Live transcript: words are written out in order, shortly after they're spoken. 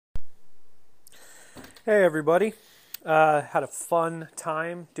Hey, everybody. Had a fun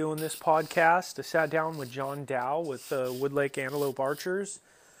time doing this podcast. I sat down with John Dow with the Wood Lake Antelope Archers.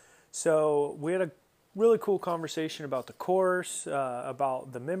 So we had a really cool conversation about the course,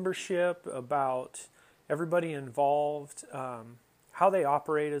 about the membership, about everybody involved, how they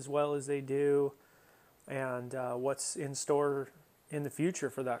operate as well as they do, and what's in store in the future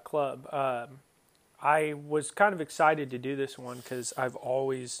for that club. I was kind of excited to do this one because I've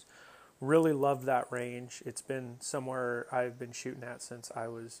always really loved that range. It's been somewhere I've been shooting at since I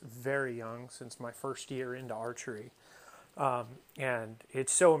was very young, since my first year into archery. And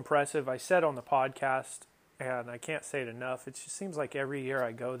it's so impressive. I said on the podcast, and I can't say it enough, it just seems like every year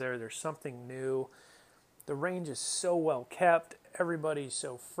I go there, there's something new. The range is so well kept. Everybody's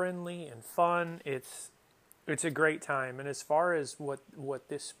so friendly and fun. It's a great time. And as far as what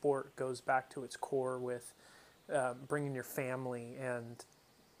this sport goes back to its core with bringing your family and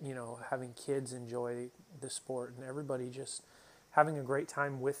having kids enjoy the sport and everybody just having a great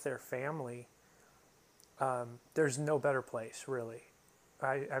time with their family, there's no better place, really.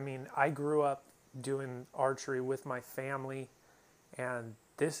 I mean, I grew up doing archery with my family, and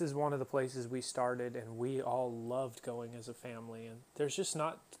this is one of the places we started, and we all loved going as a family. And there's just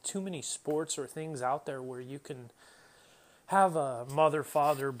not too many sports or things out there where you can have a mother,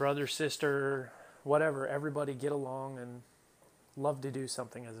 father, brother, sister, whatever, everybody get along and love to do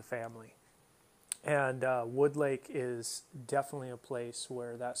something as a family. And Wood Lake is definitely a place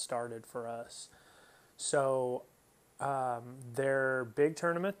where that started for us. So their big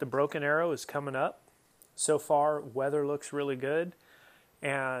tournament, the Broken Arrow, is coming up. So far, weather looks really good,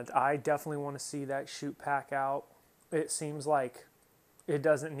 and I definitely want to see that shoot pack out. It seems like it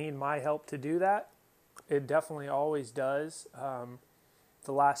doesn't need my help to do that. It definitely always does.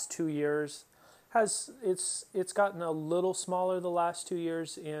 The last 2 years it's gotten a little smaller the last 2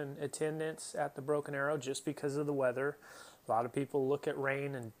 years in attendance at the Broken Arrow just because of the weather. A lot of people look at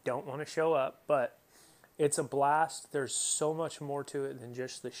rain and don't want to show up, but it's a blast. There's so much more to it than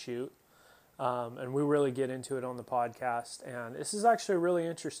just the shoot. And we really get into it on the podcast. And this is actually a really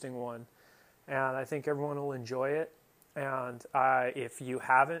interesting one. And I think everyone will enjoy it. And if you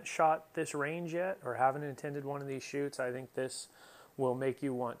haven't shot this range yet or haven't attended one of these shoots, I think this will make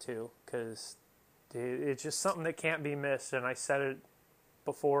you want to, because it's just something that can't be missed. And I said it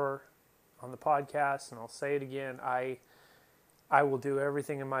before on the podcast, and I'll say it again. I will do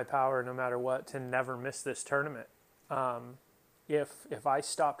everything in my power, no matter what, to never miss this tournament. If I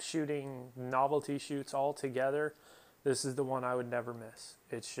stopped shooting novelty shoots altogether, this is the one I would never miss.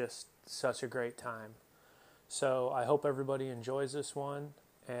 It's just such a great time. So I hope everybody enjoys this one,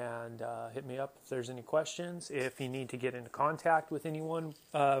 and hit me up if there's any questions. If you need to get into contact with anyone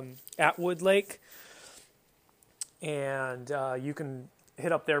at Wood Lake, and you can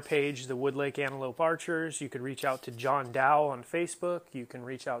hit up their page, the Wood Lake Antelope Archers. You could reach out to John Dow on Facebook. You can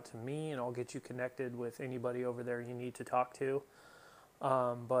reach out to me, and I'll get you connected with anybody over there you need to talk to.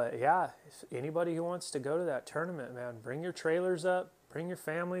 But yeah, if anybody who wants to go to that tournament, man, bring your trailers up, bring your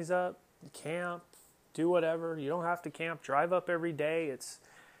families up, camp, do whatever. You don't have to camp. Drive up every day. It's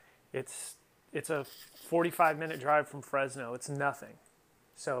a 45-minute drive from Fresno. It's nothing.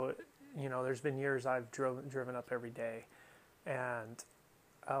 So, there's been years I've driven up every day. And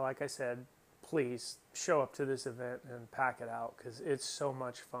like I said, please show up to this event and pack it out, because it's so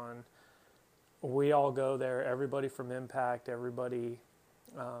much fun. We all go there. Everybody from Impact, everybody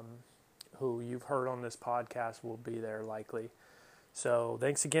who you've heard on this podcast will be there likely. So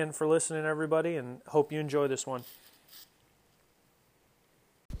thanks again for listening, everybody, and hope you enjoy this one.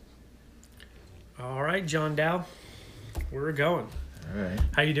 All right, John Dow, we're going. All right.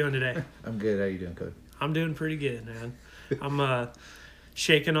 How you doing today? I'm good. How you doing, Cody? I'm doing pretty good, man. I'm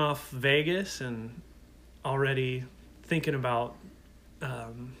shaking off Vegas and already thinking about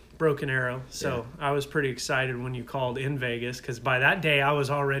Broken Arrow. So yeah. I was pretty excited when you called in Vegas, because by that day I was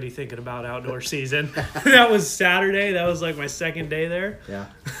already thinking about outdoor season. That was Saturday. That was like my second day there. Yeah.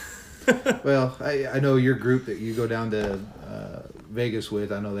 Well, I know your group that you go down to Vegas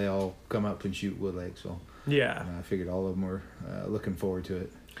with. I know they all come up and shoot Wood Lake. So yeah, I figured all of them were looking forward to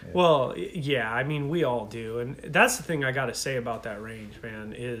it. Yeah. Well, yeah, I mean, we all do. And that's the thing I got to say about that range,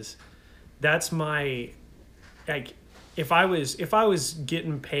 man, is that's my, like, if I was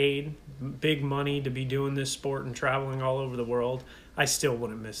getting paid big money to be doing this sport and traveling all over the world, I still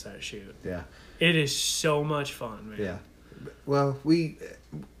wouldn't miss that shoot. Yeah. It is so much fun, man. Yeah. Well,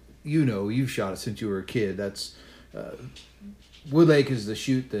 you've shot it since you were a kid. That's Wood Lake is the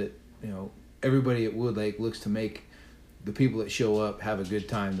shoot that, everybody at Wood Lake looks to make the people that show up have a good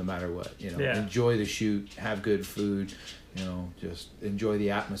time no matter what. Yeah. Enjoy the shoot, have good food, You know, just enjoy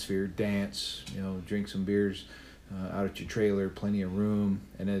the atmosphere, dance, you know, drink some beers out at your trailer, plenty of room.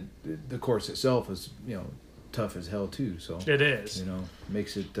 And the course itself is, you know, tough as hell too. So it is. You know,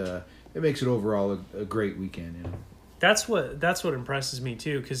 makes it overall a great weekend. You know, that's what impresses me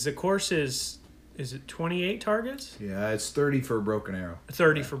too, because the course is it 28 targets? Yeah, it's 30 for a broken arrow.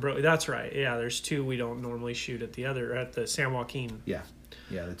 30 for broken. That's right. Yeah, there's 2 we don't normally shoot at the San Joaquin. Yeah,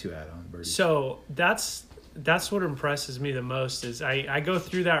 the 2 add-on birdies. So that's what impresses me the most is I go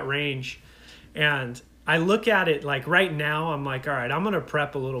through that range, and I look at it like right now, I'm like, all right, I'm going to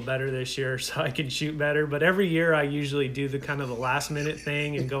prep a little better this year so I can shoot better. But every year I usually do the kind of the last minute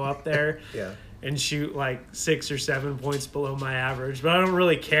thing and go up there and shoot like 6 or 7 points below my average. But I don't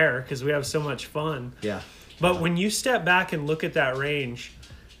really care because we have so much fun. Yeah. But when you step back and look at that range,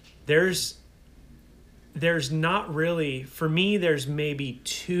 there's not really, for me, there's maybe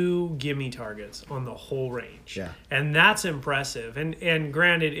 2 gimme targets on the whole range. Yeah. And that's impressive. And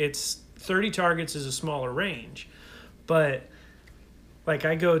granted, it's 30 targets is a smaller range, but like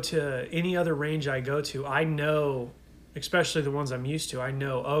I go to any other range I go to, I know, especially the ones I'm used to, I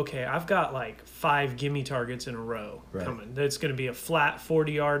know, okay, I've got like 5 gimme targets in a row coming. That's going to be a flat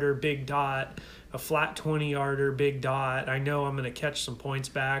 40-yarder, big dot, a flat 20-yarder, big dot. I know I'm going to catch some points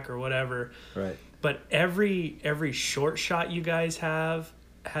back or whatever. Right. But every short shot you guys have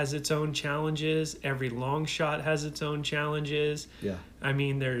has its own challenges. Every long shot has its own challenges. Yeah. I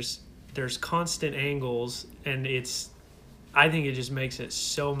mean, there's constant angles, and I think it just makes it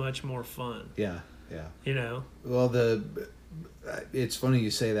so much more fun. Yeah. You know? Well, it's funny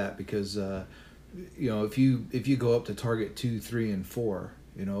you say that because, you know, if you go up to target 2, 3, and 4,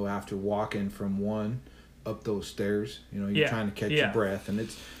 you know, after walking from 1 up those stairs, you know, you're trying to catch your breath,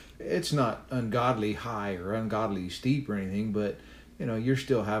 and it's not ungodly high or ungodly steep or anything, but you know, you're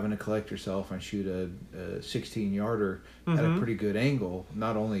still having to collect yourself and shoot a 16-yarder at a pretty good angle,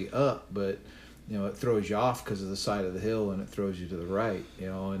 not only up, but, you know, it throws you off because of the side of the hill, and it throws you to the right, you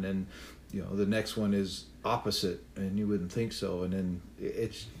know, and then, you know, the next one is opposite, and you wouldn't think so, and then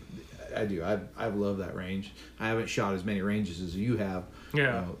I love that range. I haven't shot as many ranges as you have you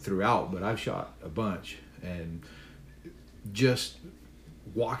know, throughout, but I've shot a bunch, and just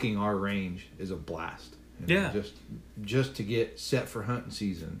walking our range is a blast. You know, just to get set for hunting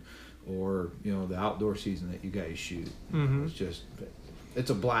season, or you know, the outdoor season that you guys shoot. It's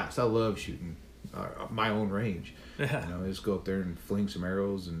a blast. I love shooting my own range. Yeah. You know, just go up there and fling some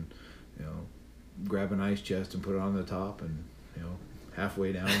arrows, and you know, grab an ice chest and put it on the top, and you know,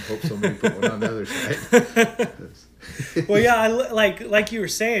 halfway down, hope somebody put one on the other side. Well, yeah, like you were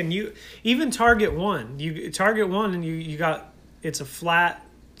saying, you even target 1, and you got, it's a flat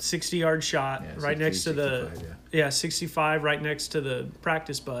 60-yard shot right 60, next to the 65 right next to the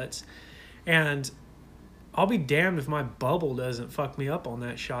practice butts, and I'll be damned if my bubble doesn't fuck me up on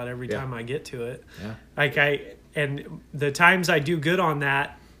that shot every time I get to it. Yeah. Like and the times I do good on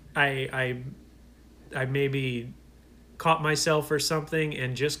that, I maybe caught myself or something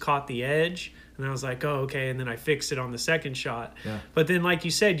and just caught the edge, and I was like, oh, okay, and then I fixed it on the second shot. Yeah. But then, like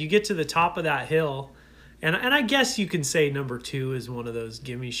you said, you get to the top of that hill. And I guess you can say number 2 is one of those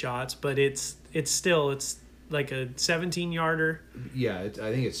gimme shots, but it's still like a 17-yarder. Yeah, I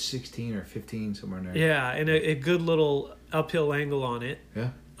think it's 16 or 15, somewhere in there. Yeah, and a good little uphill angle on it. Yeah.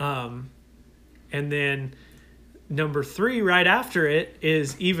 And then number 3 right after it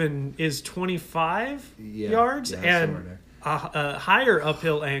is 25 yards and a higher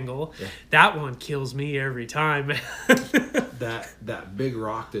uphill angle. Yeah. That one kills me every time. that big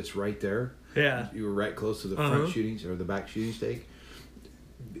rock that's right there. Yeah, you were right close to the front shooting or the back shooting stake.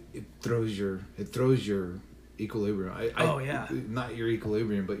 It throws your equilibrium. Not your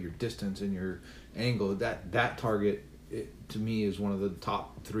equilibrium, but your distance and your angle. That target, to me, is one of the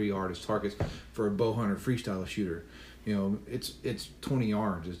top 3 hardest targets for a bow hunter freestyle shooter. You know, it's 20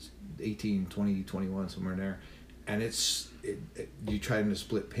 yards. It's 18, 20, 21, somewhere in there, and you try to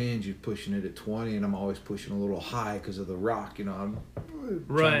split pins, you're pushing it at 20, and I'm always pushing a little high because of the rock. You know, I'm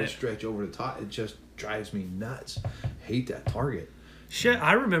trying to stretch over the top. It just drives me nuts. Hate that target. Shit,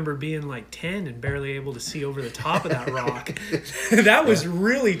 I remember being like 10 and barely able to see over the top of that rock. That was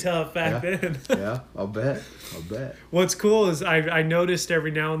really tough back then. Yeah, I'll bet. What's cool is I noticed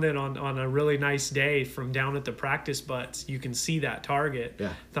every now and then on a really nice day from down at the practice butts, you can see that target.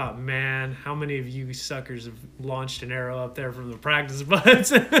 Yeah. Thought, man, how many of you suckers have launched an arrow up there from the practice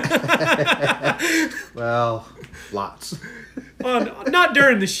butts? Well, lots. Well, not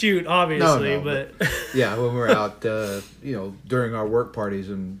during the shoot, obviously, but yeah, when we're out, you know, during our work parties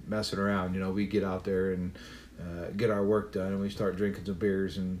and messing around, you know, we get out there and get our work done, and we start drinking some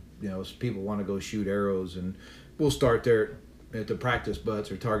beers, and you know, people want to go shoot arrows, we'll start there at the practice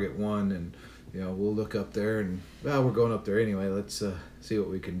butts or target 1, and we'll look up there and we're going up there anyway. Let's see what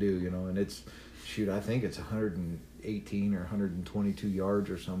we can do. And it's I think it's 118 or 122 yards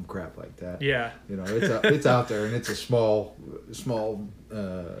or some crap like that. Yeah. It's out there, and it's a small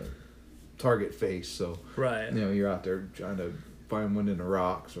target face. So right. You're out there trying to find one in the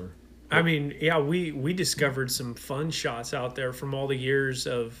rocks or. I mean, yeah, we discovered some fun shots out there from all the years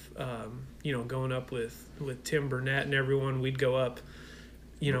of, going up with Tim Burnett and everyone. We'd go up,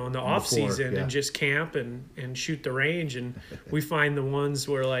 in the off season and just camp and shoot the range. And we find the ones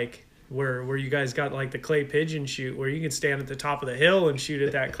where you guys got like the clay pigeon shoot, where you can stand at the top of the hill and shoot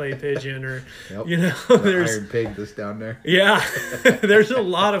at that clay pigeon, or, there's iron pig that's down there. Yeah, there's a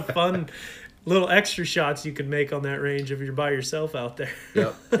lot of fun little extra shots you can make on that range if you're by yourself out there.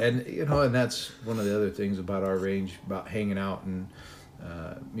 Yep. And and that's one of the other things about our range, about hanging out, and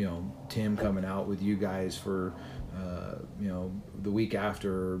Tim coming out with you guys for the week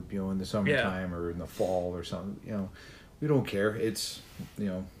after, in the summertime or in the fall or something. We don't care. It's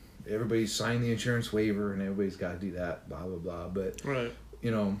everybody's signed the insurance waiver and everybody's got to do that, blah blah blah. But right.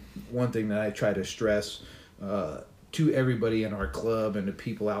 One thing that I try to stress to everybody in our club and to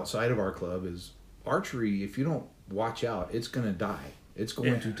people outside of our club is archery. If you don't watch out, it's going to die. It's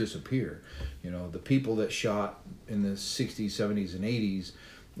going to disappear. The people that shot in the 60s, 70s, and 80s,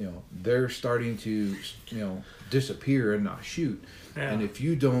 they're starting to, disappear and not shoot. Yeah. And if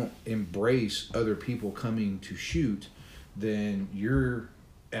you don't embrace other people coming to shoot, then you're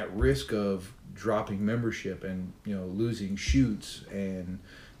at risk of dropping membership and, losing shoots, and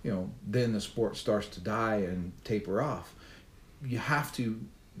then the sport starts to die and taper off. You have to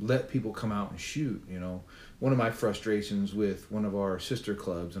let people come out and shoot. One of my frustrations with one of our sister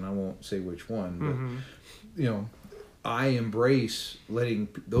clubs, and I won't say which one, but I embrace letting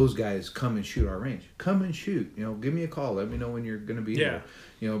those guys come and shoot our range. Come and shoot. Give me a call. Let me know when you're going to be there.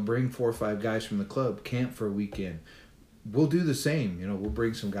 Bring 4 or 5 guys from the club, camp for a weekend. We'll do the same. We'll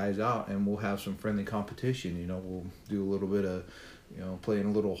bring some guys out and we'll have some friendly competition. We'll do a little bit of playing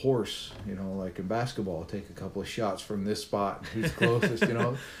a little horse, like in basketball, take a couple of shots from this spot, who's closest,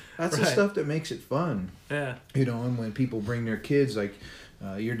 that's the stuff that makes it fun. Yeah. And when people bring their kids, like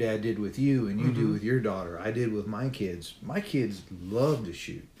your dad did with you and you do with your daughter, I did with my kids. My kids love to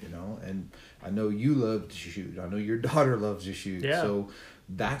shoot, and I know you love to shoot. I know your daughter loves to shoot. Yeah. So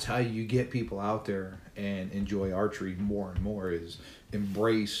that's how you get people out there and enjoy archery more and more, is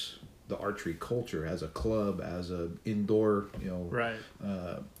embrace the archery culture as a club, as a indoor,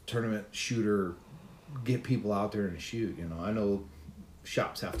 tournament shooter. Get people out there and shoot. I know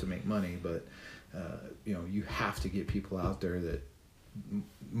shops have to make money, but you have to get people out there that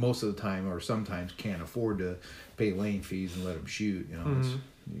most of the time or sometimes can't afford to pay lane fees and let them shoot.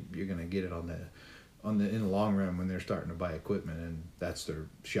 You're going to get it in the long run when they're starting to buy equipment, and that's their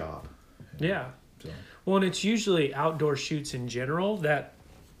shop. Yeah. So. Well, and it's usually outdoor shoots in general that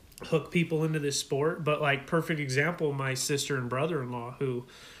hook people into this sport. But like, perfect example, my sister and brother-in-law, who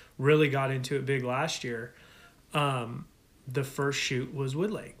really got into it big last year, the first shoot was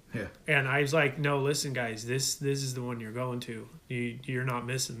Woodlake. Yeah. And I was like, no, listen guys, this is the one you're going to. You're not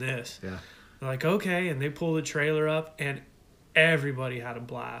missing this. Yeah. They're like, okay. And they pulled the trailer up and everybody had a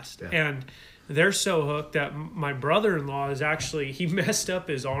blast. Yeah. And they're so hooked that my brother-in-law is actually, he messed up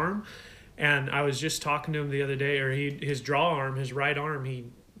his arm. And I was just talking to him the other day, or his draw arm, his right arm, he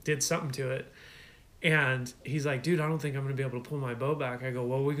did something to it. And he's like, dude, I don't think I'm going to be able to pull my bow back. I go,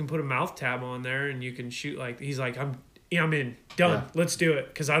 well, we can put a mouth tab on there and you can shoot like, he's like, I'm in, done. Yeah. Let's do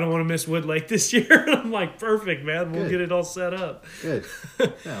it. Cause I don't want to miss Woodlake this year. I'm like, perfect, man. We'll get it all set up. Good.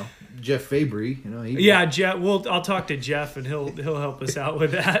 Now, Jeff Fabry, Jeff, I'll talk to Jeff and he'll help us out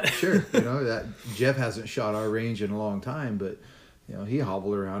with that. Sure. That Jeff hasn't shot our range in a long time, but he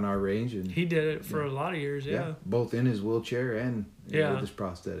hobbled around our range, and he did it for a lot of years. Yeah. Both in his wheelchair and with his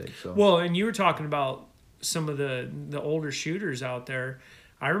prosthetic. So well, and you were talking about some of the older shooters out there.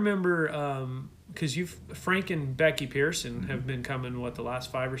 I remember because Frank and Becky Pearson have been coming the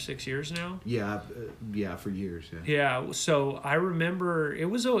last 5 or 6 years now. Yeah, for years. Yeah. So I remember it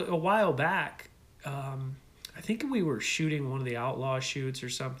was a while back. I think we were shooting one of the outlaw shoots or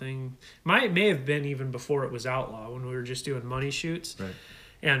something. May have been even before it was outlaw, when we were just doing money shoots. Right.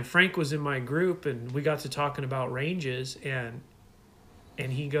 And Frank was in my group, and we got to talking about ranges, and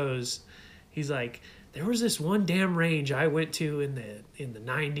he's like, there was this one damn range I went to in the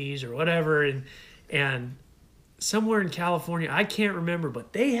 90s or whatever, and somewhere in California, I can't remember,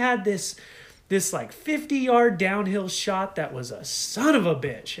 but they had this this like 50-yard downhill shot that was a son of a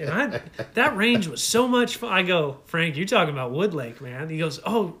bitch. And that range was so much fun. I go, Frank, you're talking about Wood Lake, man. He goes,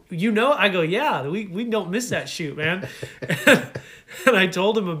 oh, you know? I go, yeah, we don't miss that shoot, man. And I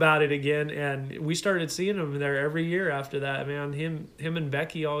told him about it again, and we started seeing him there every year after that, man. Him and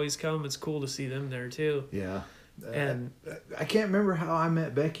Becky always come. It's cool to see them there too. Yeah. And I can't remember how I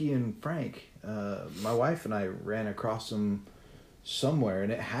met Becky and Frank. My wife and I ran across them somewhere,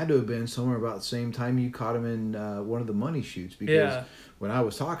 and it had to have been somewhere about the same time you caught him in one of the money shoots, because when I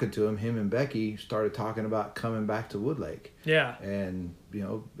was talking to him and Becky started talking about coming back to Wood Lake. Yeah. And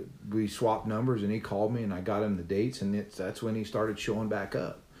we swapped numbers, and he called me, and I got him the dates, and that's when he started showing back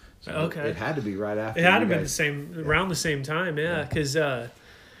up. So okay. It had to be right after. It had to be around the same time, yeah, because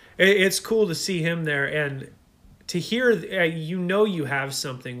it's cool to see him there and to hear. You have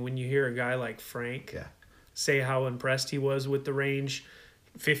something when you hear a guy like Frank. Yeah. Say how impressed he was with the range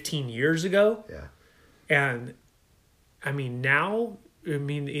 15 years ago. Yeah. And I mean, now,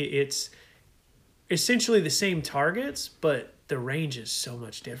 it's essentially the same targets, but the range is so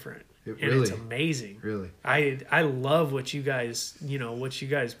much different. It's amazing. Really. I love what you guys,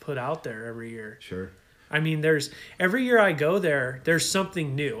 put out there every year. Sure. I mean, every year I go there, there's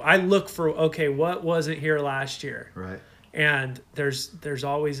something new. I look for, okay, what wasn't here last year? Right. And there's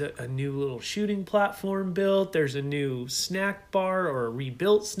always a new little shooting platform built. There's a new snack bar or a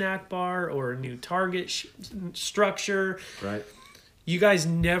rebuilt snack bar or a new target structure. Right. You guys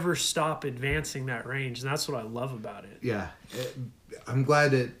never stop advancing that range, and that's what I love about it. Yeah. I'm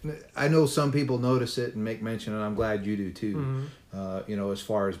glad that I know some people notice it and make mention, and I'm glad you do too. Mm-hmm. As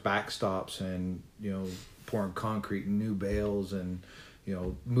far as backstops and, pouring concrete and new bales and,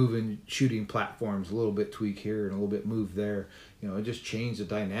 moving shooting platforms a little bit, tweak here and a little bit move there. It just changed the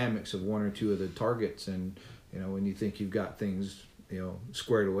dynamics of one or two of the targets. And, when you think you've got things,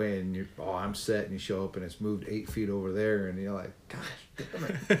 squared away and I'm set, and you show up and it's moved 8 feet over there, and you're like, gosh, damn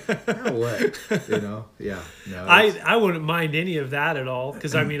it. Now what? Yeah. No, I wouldn't mind any of that at all.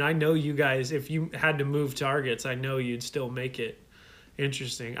 Because, I know you guys, if you had to move targets, I know you'd still make it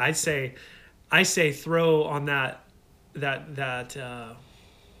interesting. I say throw on that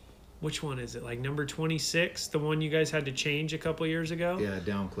which one is it? Like number 26, the one you guys had to change a couple years ago? Yeah,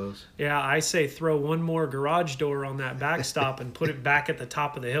 down close. Yeah, I say throw one more garage door on that backstop and put it back at the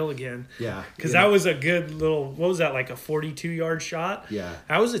top of the hill again. Yeah. Because that was a good little, what was that, like a 42-yard shot? Yeah.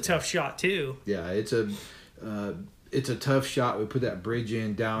 That was a tough shot too. Yeah, it's a tough shot. We put that bridge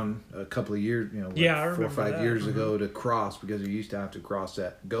in down a couple of years, I 4 or 5 years ago to cross, because we used to have to cross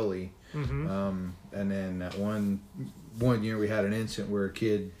that gully. Mm-hmm. And then that one year we had an incident where a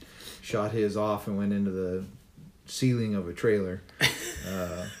kid shot his off and went into the ceiling of a trailer,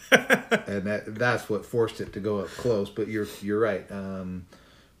 and that's what forced it to go up close. But you're right.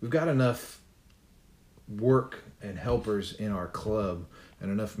 We've got enough work and helpers in our club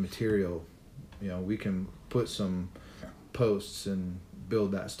and enough material. We can put some posts and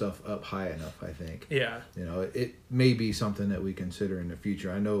build that stuff up high enough, I think. Yeah. It may be something that we consider in the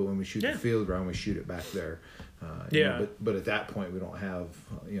future. I know when we shoot the field round, we shoot it back there. But at that point, we don't have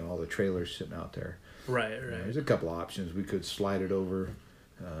all the trailers sitting out there. Right. There's a couple options. We could slide it over,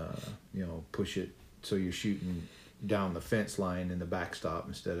 push it so you're shooting down the fence line in the backstop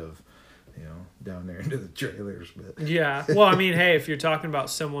instead of down there into the trailers. But yeah. Well, hey, if you're talking about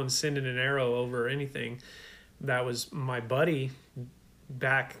someone sending an arrow over anything, that was my buddy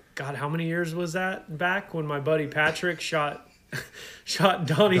back. God, how many years was that back when my buddy Patrick shot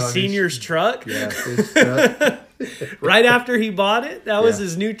Donnie Senior's truck? Yeah, his truck. Right after he bought it, that was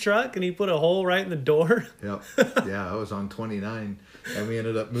his new truck, and he put a hole right in the door. Yep. Yeah, I was on 29, and we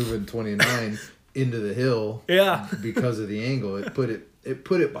ended up moving 29 into the hill. Yeah. Because of the angle, it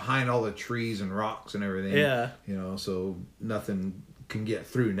put it behind all the trees and rocks and everything. Yeah. So nothing can get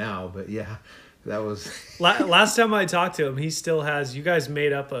through now. But yeah, that was last time I talked to him. He still has. You guys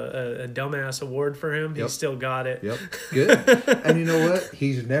made up a dumbass award for him. Yep. He still got it. Yep, good. And you know what?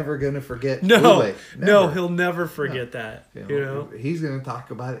 He's never gonna forget. No, he'll never forget that. He's gonna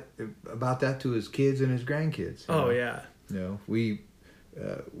talk about that to his kids and his grandkids. Oh yeah.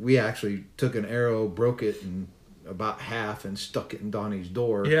 We actually took an arrow, broke it in about half, and stuck it in Donnie's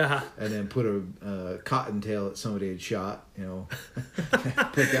door. Yeah. And then put a cottontail that somebody had shot.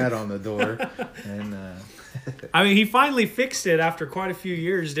 Put that on the door, and he finally fixed it after quite a few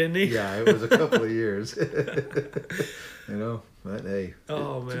years, didn't he? Yeah, it was a couple of years. But hey, it's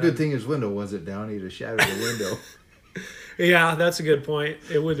a good thing his window wasn't down. He'd have shattered the window. Yeah, that's a good point.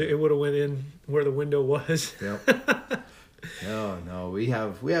 It would have went in where the window was. Yep. No, we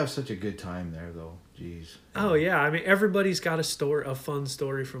have such a good time there though. Jeez. Oh yeah, I mean everybody's got a fun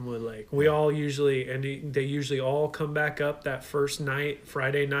story from Wood Lake. We all usually, and they usually all come back up that first night,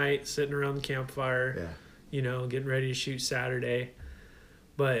 Friday night, sitting around the campfire. Yeah. You know, getting ready to shoot Saturday.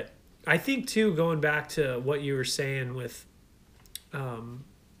 But I think too, going back to what you were saying with,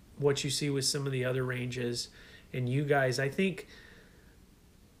 what you see with some of the other ranges, and you guys, I think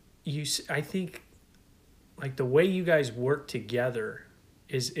like the way you guys work together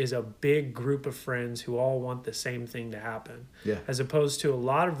is a big group of friends who all want the same thing to happen. Yeah. As opposed to a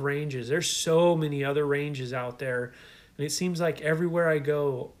lot of ranges. There's so many other ranges out there. And it seems like everywhere I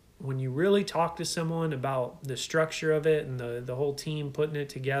go, when you really talk to someone about the structure of it and the whole team putting it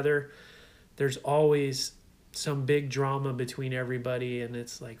together, there's always some big drama between everybody. And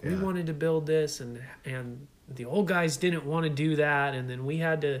it's like, we wanted to build this and the old guys didn't want to do that. And then we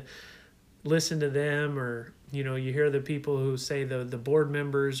had to listen to them, or you know, you hear the people who say the board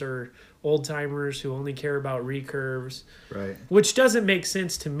members are old timers who only care about recurves, right? Which doesn't make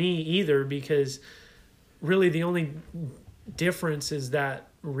sense to me either, because really the only difference is that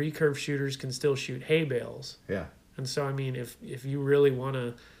recurve shooters can still shoot hay bales. Yeah. And so I mean, if you really want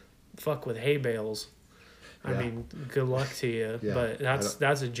to fuck with hay bales, I mean, good luck to you. Yeah. But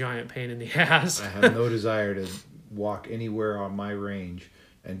that's a giant pain in the ass. I have no desire to walk anywhere on my range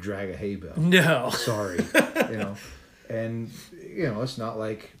and drag a hay bale. No. Sorry. You know. And you know, it's not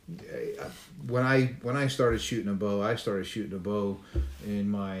like when I started shooting a bow, I started shooting a bow in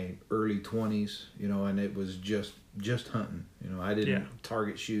my early 20s, you know, and it was just hunting. You know, I didn't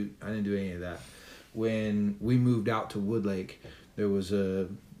target shoot. I didn't do any of that. When we moved out to Wood Lake, there was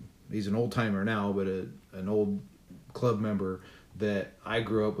he's an old timer now, but an old club member that I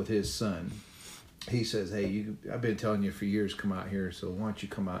grew up with his son. He says, "Hey, I've been telling you for years, come out here. So why don't you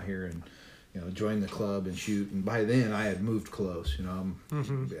come out here and, you know, join the club and shoot?" And by then I had moved close. You know,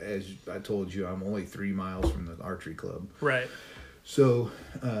 as I told you, I'm only 3 miles from the archery club. Right. So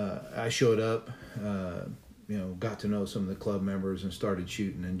I showed up, you know, got to know some of the club members and started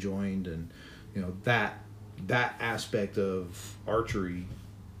shooting and joined. And, you know, that aspect of archery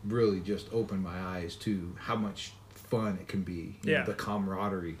really just opened my eyes to how much fun it can be. You know, the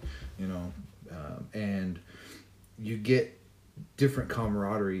camaraderie, you know, and you get different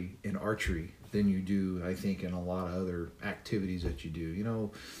camaraderie in archery than you do, I think, in a lot of other activities that you do. You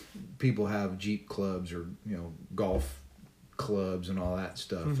know, people have Jeep clubs or, you know, golf clubs and all that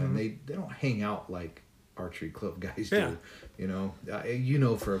stuff, and they don't hang out like archery club guys do. You know, you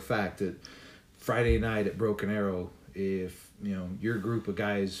know for a fact that Friday night at Broken Arrow, if, you know, your group of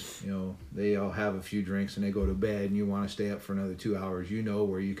guys, you know, they all have a few drinks and they go to bed and you want to stay up for another 2 hours, you know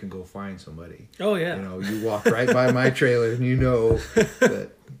where you can go find somebody. Oh, yeah. You know, you walk right by my trailer and you know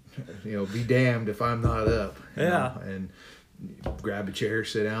that, you know, be damned if I'm not up. You know, and grab a chair,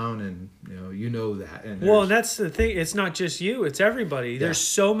 sit down, and, you know that. And well, and that's the thing. It's not just you. It's everybody. There's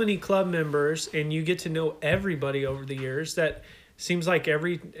so many club members, and you get to know everybody over the years that seems like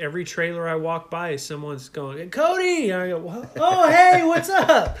every trailer I walk by, someone's going, "Hey, Cody!" And I go, "Oh, hey, what's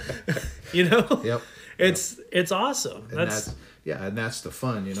up?" You know? Yep. It's awesome. And that's the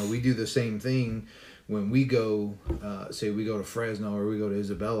fun. You know, we do the same thing when we go, say we go to Fresno or we go to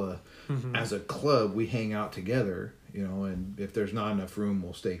Isabella. As a club, we hang out together, you know, and if there's not enough room,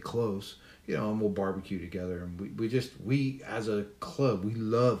 we'll stay close, you know, and we'll barbecue together. And we as a club, we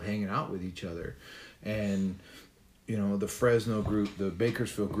love hanging out with each other. And, you know, the Fresno group, the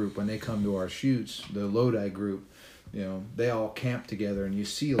Bakersfield group, when they come to our shoots, the Lodi group, you know, they all camp together, and you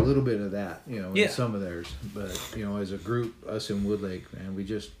see a little bit of that, you know, in some of theirs. But, you know, as a group, us in Wood Lake, man,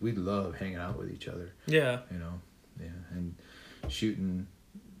 we love hanging out with each other. Yeah. You know, and shooting.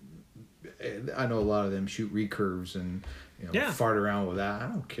 I know a lot of them shoot recurves and, you know, fart around with that. I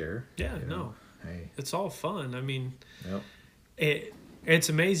don't care. Yeah, you know? Hey, it's all fun. I mean, it's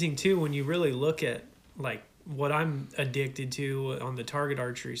amazing too when you really look at like what I'm addicted to on the target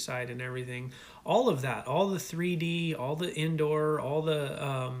archery side and everything. All of that, all the 3D, all the indoor, all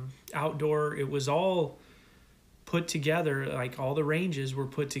the outdoor, it was all put together. Like all the ranges were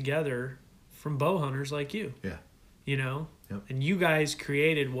put together from bow hunters like you. Yeah. You know? Yep. And you guys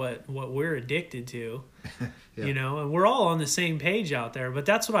created what we're addicted to, you know, and we're all on the same page out there. But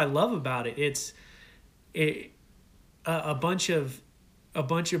that's what I love about it. It's a bunch of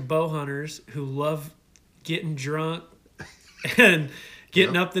bow hunters who love getting drunk and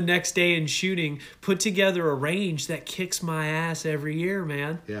getting up the next day and shooting, put together a range that kicks my ass every year,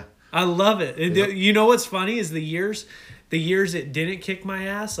 man. Yeah, I love it. And you know what's funny is the years the years it didn't kick my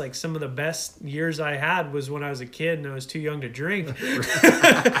ass, like some of the best years I had was when I was a kid and I was too young to drink.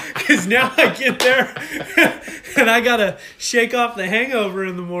 Because now I get there and I got to shake off the hangover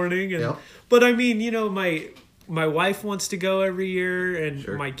in the morning. And, But I mean, you know, my wife wants to go every year and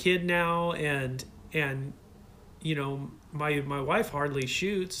my kid now. And you know, my wife hardly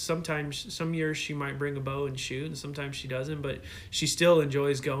shoots. Sometimes, some years she might bring a bow and shoot, and sometimes she doesn't. But she still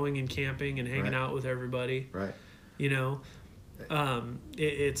enjoys going and camping and hanging out with everybody. Right. You know, I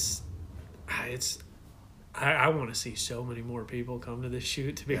want to see so many more people come to this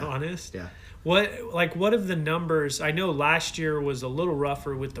shoot. To be honest. Yeah. What have the numbers? I know last year was a little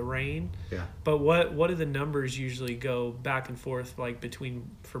rougher with the rain. Yeah. But what do the numbers usually go back and forth like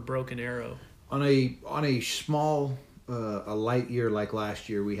for Broken Arrow? On a small. A light year like last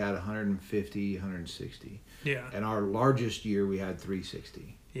year, we had 150, 160. Yeah. And our largest year, we had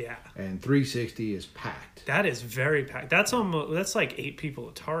 360. Yeah. And 360 is packed. That is very packed. That's like 8 people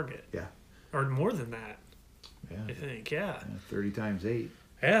at Target. Yeah. Or more than that. Yeah. I think, yeah. 30 times 8.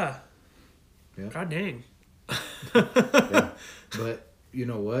 Yeah. Yeah. God dang. Yeah. But you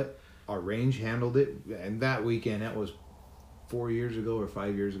know what? Our range handled it. And that weekend, that was 4 years ago or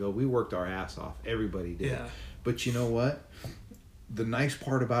 5 years ago, we worked our ass off. Everybody did. Yeah. But you know what? The nice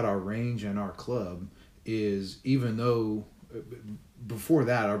part about our range and our club is even though before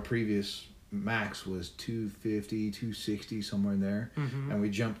that our previous max was 250, 260, somewhere in there, and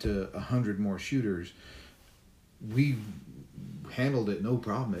we jumped to 100 more shooters, we handled it no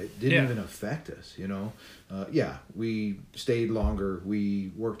problem. It didn't even affect us, you know. We stayed longer.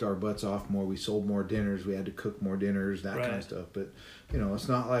 We worked our butts off more. We sold more dinners. We had to cook more dinners, that kind of stuff. But, you know, it's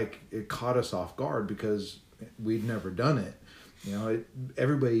not like it caught us off guard because we'd never done it. You know,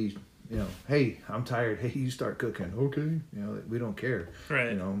 everybody, you know, hey, I'm tired. Hey, you start cooking. Okay. You know, we don't care.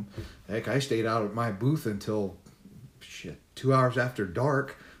 Right. You know, heck, I stayed out at my booth until, 2 hours after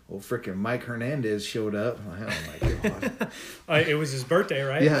dark. Old freaking Mike Hernandez showed up. Oh my God. It was his birthday,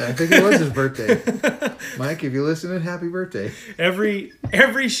 right? Yeah, I think it was his birthday. Mike, if you're listening, happy birthday. Every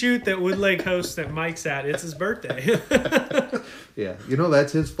shoot that Woodlake hosts that Mike's at, it's his birthday. Yeah, you know,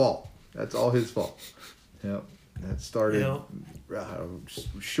 that's his fault. That's all his fault. Yep. That started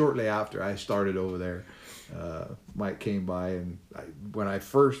shortly after I started over there. Mike came by, and I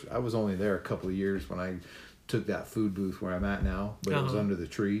was only there a couple of years when I took that food booth where I'm at now, but it was under the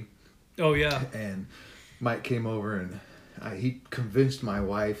tree. Oh yeah. And Mike came over and he convinced my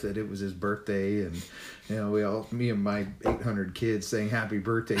wife that it was his birthday, and you know, me and my 800 kids sang happy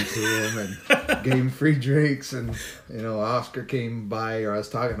birthday to him and gave him free drinks. And you know, Oscar came by, or I was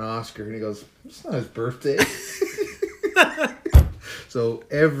talking to Oscar, and he goes, "It's not his birthday." So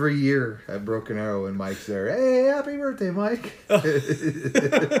every year at Broken Arrow when Mike's there, hey, happy birthday, Mike.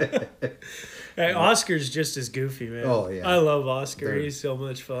 Hey, Oscar's just as goofy, man. Oh, yeah. I love Oscar. He's so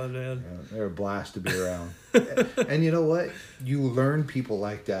much fun, man. Yeah, they're a blast to be around. And you know what? You learn people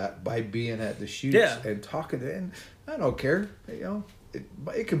like that by being at the shoots and talking to them. I don't care. You know,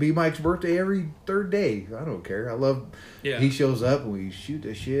 it could be Mike's birthday every third day. I don't care. I love he shows up and we shoot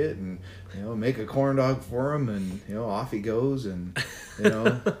the shit and, you know, make a corn dog for him, and, you know, off he goes. And, you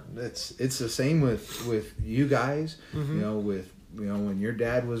know, it's the same with you guys, you know, when your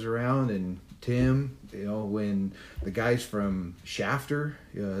dad was around, and Tim, you know, when the guys from Shafter,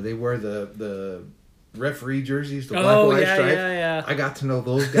 they wear the referee jerseys, the black and white stripes. Yeah. I got to know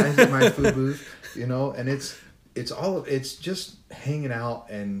those guys at my food booth, you know, and it's just hanging out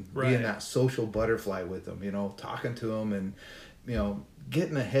and being that social butterfly with them, you know, talking to them and, you know,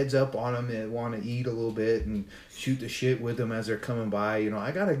 getting a heads up on them and want to eat a little bit and shoot the shit with them as they're coming by. You know,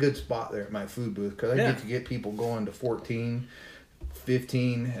 I got a good spot there at my food booth because I get to get people going to 14,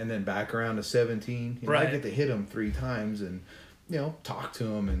 15, and then back around to 17. You know, I get to hit them 3 times and, you know, talk to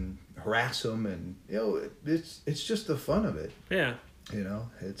them and harass them, and, you know, it's just the fun of it. Yeah. You know,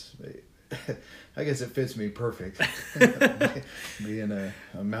 I guess it fits me perfect. Being a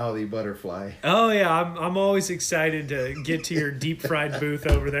mouthy butterfly. Oh yeah, I'm always excited to get to your deep fried booth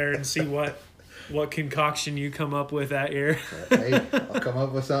over there and see what concoction you come up with that year. Hey, I'll come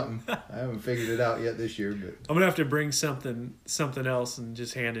up with something. I haven't figured it out yet this year, but I'm gonna have to bring something else and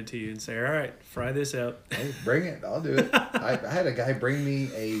just hand it to you and say, all right, fry this up. Hey, bring it. I'll do it. I had a guy bring me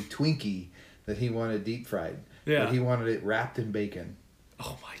a Twinkie that he wanted deep fried. Yeah. But he wanted it wrapped in bacon.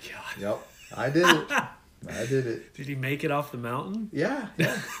 Oh my God. Yep. I did it. Did he make it off the mountain? Yeah.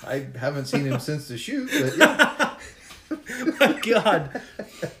 I haven't seen him since the shoot, but yeah. My God.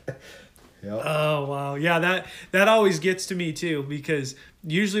 Yep. Oh wow, yeah, that always gets to me too, because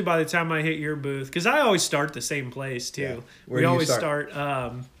usually by the time I hit your booth, because I always start the same place too. Yeah. We always start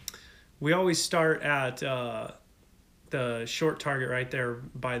at the short target right there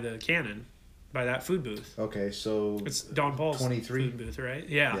by the cannon, by that food booth. Okay, so It's Don Paul's 23 food booth, right?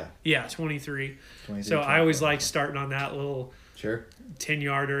 Yeah, 23. 23, So I always 24. like starting on that little Sure.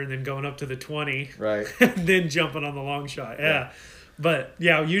 10-yarder and then going up to the 20. Right. And then jumping on the long shot. Yeah. But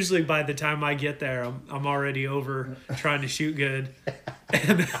yeah, usually by the time I get there, I'm already over trying to shoot good.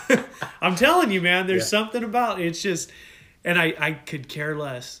 And I'm telling you, man, there's something about it. It's just, and I could care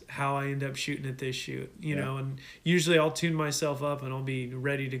less how I end up shooting at this shoot, you know, and usually I'll tune myself up and I'll be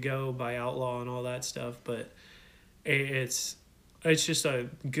ready to go by Outlaw and all that stuff. But it's just a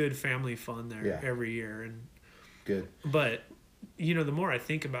good family fun there every year. And good. But, you know, the more I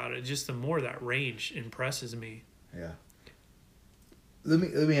think about it, just the more that range impresses me. Yeah. Let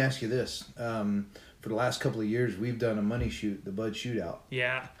me ask you this. For the last couple of years, we've done a money shoot, the Bud Shootout.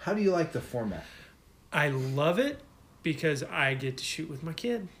 Yeah. How do you like the format? I love it because I get to shoot with my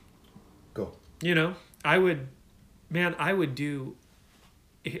kid. Go. You know, I would do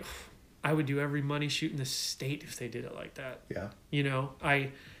every money shoot in the state if they did it like that. Yeah. You know,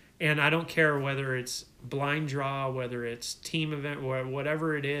 I don't care whether it's blind draw, whether it's team event, or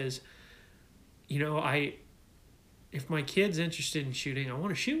whatever it is. You know, if my kid's interested in shooting, I want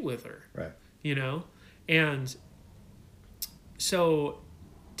to shoot with her. Right. You know? And so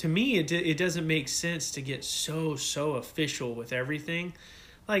to me, it doesn't make sense to get so official with everything.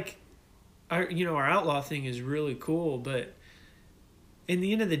 Like, our Outlaw thing is really cool, but in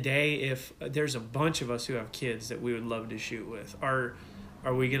the end of the day, if there's a bunch of us who have kids that we would love to shoot with, are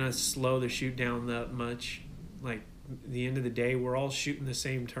we going to slow the shoot down that much? Like, at the end of the day, we're all shooting the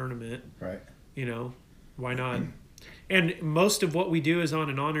same tournament. Right. You know, why not? And most of what we do is on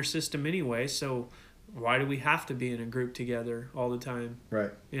an honor system anyway, so why do we have to be in a group together all the time? Right.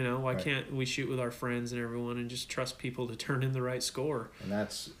 You know, why can't we shoot with our friends and everyone and just trust people to turn in the right score? And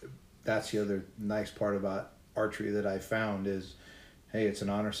that's the other nice part about archery that I found is, hey, it's an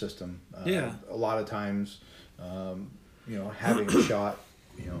honor system. A lot of times, you know, having shot,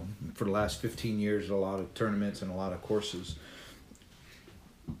 you know, for the last 15 years, a lot of tournaments and a lot of courses.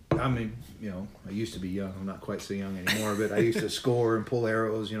 I mean, you know, I used to be young. I'm not quite so young anymore, but I used to score and pull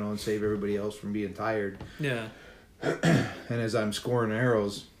arrows, you know, and save everybody else from being tired. Yeah. And as I'm scoring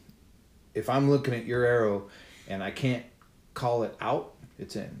arrows, if I'm looking at your arrow and I can't call it out,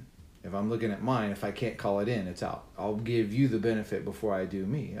 it's in. If I'm looking at mine, if I can't call it in, it's out. I'll give you the benefit before I do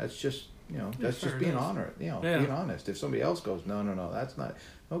me. That's just, you know, that's just being honest. You know, being honest. If somebody else goes, no, that's not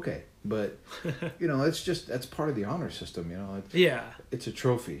okay. But you know, that's part of the honor system. You know, it's a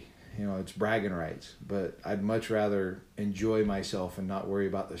trophy. You know, it's bragging rights. But I'd much rather enjoy myself and not worry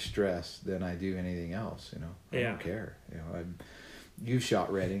about the stress than I do anything else. You know, I don't care. You know, you've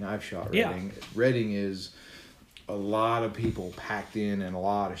shot Reading. I've shot Reading. Yeah. Reading is a lot of people packed in and a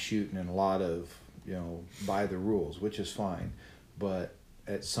lot of shooting and a lot of, you know, by the rules, which is fine. But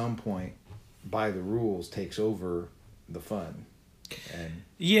at some point, by the rules takes over the fun. And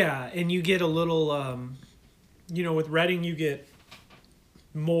and you get a little, you know, with Reading, you get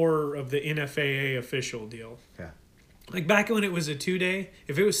more of the NFAA official deal. Yeah. Like back when it was a 2-day,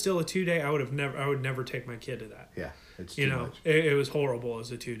 if it was still a 2-day, I would never take my kid to that. Yeah. It's too much. It was horrible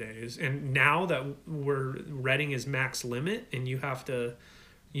as a 2 days. And now that Reading is max limit and you have to,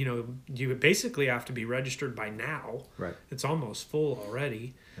 you know, you basically have to be registered by now. Right. It's almost full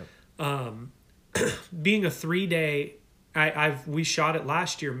already. Yep. Being a 3-day, we shot it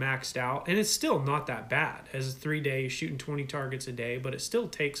last year maxed out, and it's still not that bad as a 3-day shooting 20 targets a day, but it still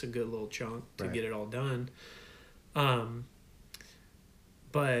takes a good little chunk to get it all done.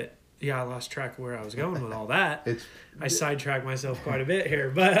 But yeah, I lost track of where I was going with all that. I sidetracked myself quite a bit here,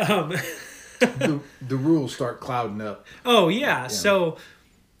 but the rules start clouding up. Oh yeah, so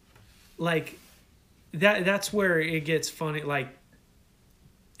like that's where it gets funny. Like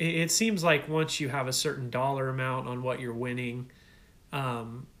it seems like once you have a certain dollar amount on what you're winning,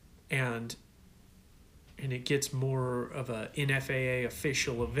 and it gets more of a NFAA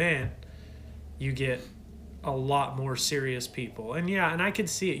official event, you get a lot more serious people. And and I could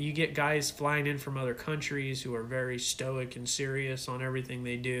see it. You get guys flying in from other countries who are very stoic and serious on everything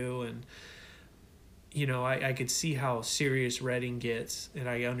they do. And, you know, I could see how serious Reading gets, and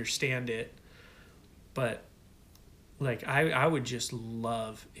I understand it. But, like, I would just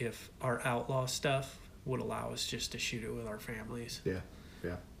love if our outlaw stuff would allow us just to shoot it with our families. Yeah.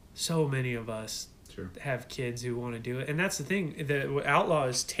 So many of us have kids who want to do it. And that's the thing. The outlaw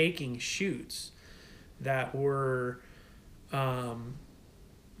is taking shoots that were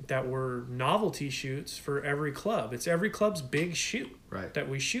novelty shoots for every club. It's every club's big shoot that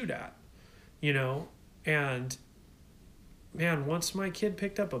we shoot at, you know. And man, once my kid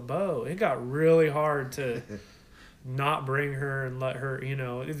picked up a bow, it got really hard to not bring her and let her,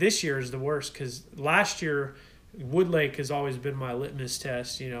 this year is the worst because last year Woodlake has always been my litmus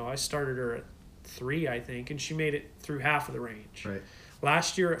test. I started her at 3, I think, and she made it through half of the range. Right.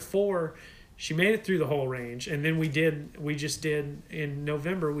 Last year at 4, she made it through the whole range, and then we just did in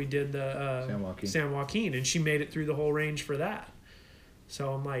November. We did the San Joaquin, and she made it through the whole range for that.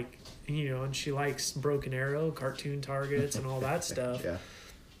 So I'm like, and she likes Broken Arrow, cartoon targets, and all that stuff. Yeah.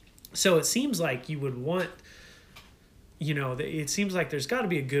 So it seems like you would want, it seems like there's got to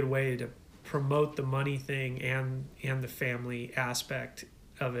be a good way to promote the money thing and the family aspect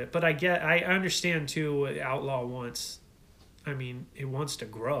of it. But I understand too what Outlaw wants. I mean, it wants to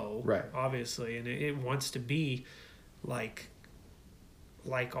grow, right? Obviously, and it wants to be like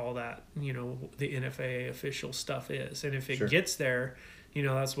all that, the NFAA official stuff is. And if it gets there,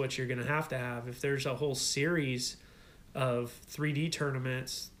 that's what you're going to have. If there's a whole series of 3D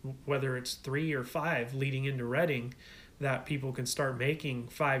tournaments, whether it's 3 or 5 leading into Reading, that people can start making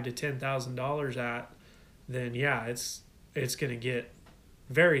 $5,000 to $10,000 at, then yeah, it's going to get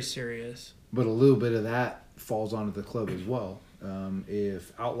very serious. But a little bit of that falls onto the club as well.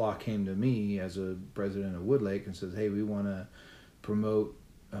 If Outlaw came to me as a president of Woodlake and says, "Hey, we want to promote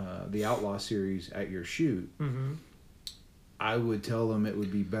the Outlaw series at your shoot," mm-hmm. I would tell them it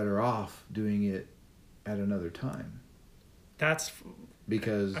would be better off doing it at another time.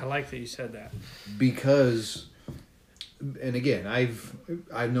 Because I like that you said that. Because, and again,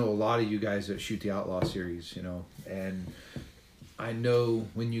 I know a lot of you guys that shoot the Outlaw series, and I know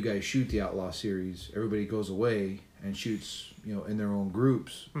when you guys shoot the Outlaw series, everybody goes away and shoots, in their own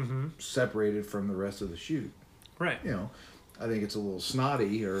groups, mm-hmm. separated from the rest of the shoot. Right. I think it's a little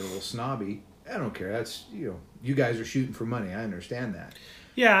snotty or a little snobby. I don't care. That's, you guys are shooting for money. I understand that.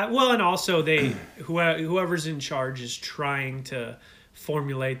 Yeah. Well, and also whoever's in charge is trying to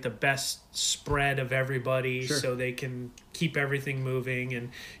formulate the best spread of everybody so they can keep everything moving. And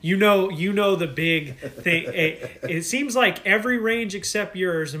the big thing, it seems like every range except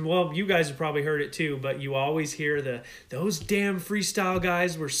yours, and well, you guys have probably heard it too, but you always hear those damn freestyle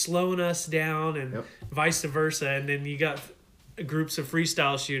guys were slowing us down, and vice versa. And then you got groups of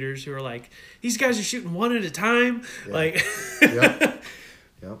freestyle shooters who are like, these guys are shooting one at a time. Yeah. Like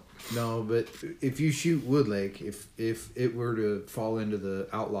Yep. No, but if you shoot Woodlake, if it were to fall into the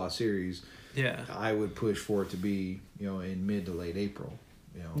Outlaw series, I would push for it to be, in mid to late April,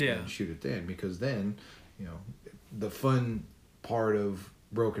 and shoot it then, because then, the fun part of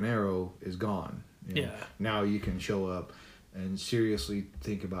Broken Arrow is gone. Now you can show up and seriously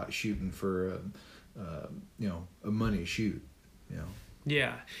think about shooting for a money shoot.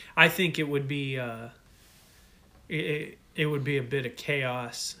 Yeah, I think it would be it would be a bit of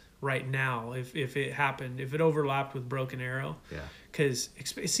chaos right now if it happened, if it overlapped with Broken Arrow. Yeah. Because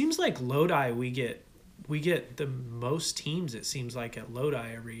it seems like Lodi, we get the most teams, it seems like, at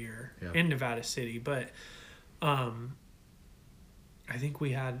Lodi every year in Nevada City. But I think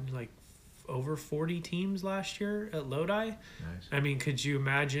we had like over 40 teams last year at Lodi. Nice. I mean, could you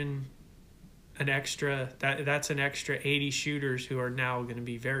imagine an extra, that's an extra 80 shooters who are now going to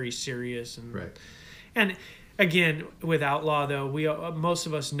be very serious. And again, with Outlaw, though, we most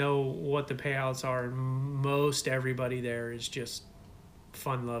of us know what the payouts are, and most everybody there is just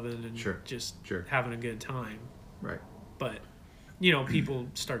fun-loving and just having a good time. Right. But, people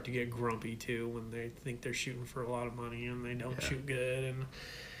start to get grumpy, too, when they think they're shooting for a lot of money and they don't shoot good. And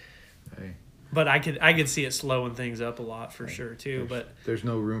But I could see it slowing things up a lot for sure, too. There's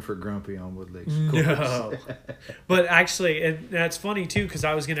no room for grumpy on Woodlake's course. No. But actually, and that's funny, too, because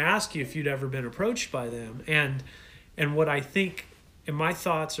I was going to ask you if you'd ever been approached by them. And what I think, and my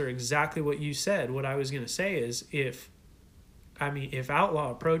thoughts are exactly what you said. What I was going to say is if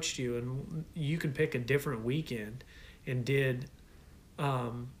Outlaw approached you and you could pick a different weekend and did,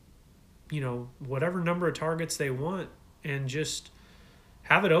 whatever number of targets they want, and just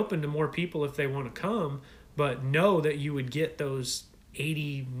have it open to more people if they want to come, but know that you would get those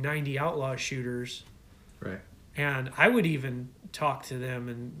 80, 90 Outlaw shooters. Right. And I would even talk to them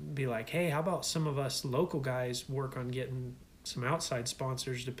and be like, hey, how about some of us local guys work on getting some outside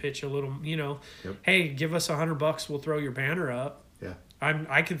sponsors to pitch a little, hey, give us $100, we'll throw your banner up. Yeah.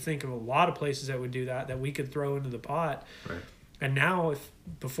 I can think of a lot of places that would do that we could throw into the pot. Right. And now,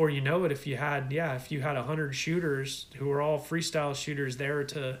 before you know it, if you had 100 shooters who are all freestyle shooters there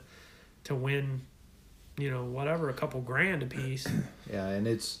to win, a couple grand a piece. Yeah, and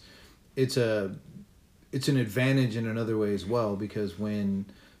it's an advantage in another way as well, because when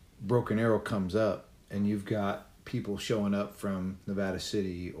Broken Arrow comes up and you've got people showing up from Nevada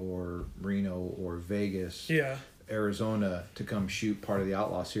City or Reno or Vegas, Arizona, to come shoot part of the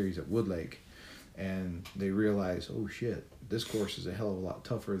Outlaw series at Woodlake, and they realize, oh shit, this course is a hell of a lot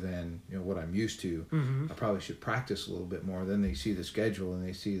tougher than what I'm used to. I probably should practice a little bit more. Then they see the schedule and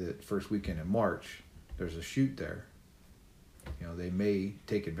they see that first weekend in March there's a shoot there. They may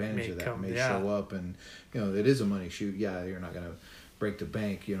take advantage of that, show up, and it is a money shoot. Yeah, you're not gonna break the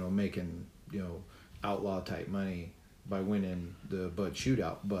bank, making outlaw type money by winning the Bud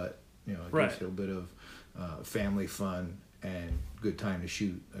Shootout, but it gives you a bit of family fun and good time to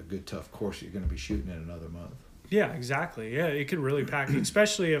shoot a good tough course that you're going to be shooting in another month. Yeah, exactly. Yeah, it could really pack,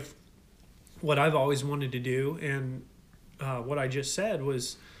 especially if what I've always wanted to do and what I just said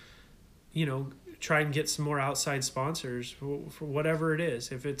was, try and get some more outside sponsors for whatever it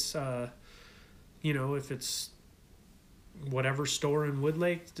is. If it's, if it's whatever store in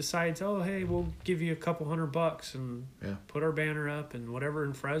Woodlake decides, oh, hey, we'll give you a couple $100 and put our banner up, and whatever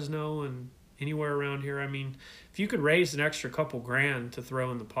in Fresno and anywhere around here. I mean, if you could raise an extra couple grand to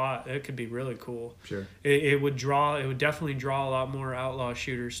throw in the pot, it could be really cool. Sure. It would definitely draw a lot more outlaw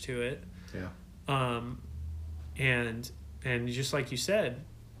shooters to it. Yeah. And just like you said,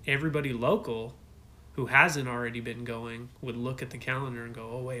 everybody local who hasn't already been going would look at the calendar and go,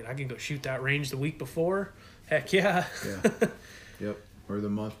 oh wait, I can go shoot that range the week before. Heck yeah. Yeah. Yep. Or the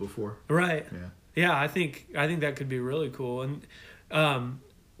month before. Right. Yeah. Yeah, I think that could be really cool. And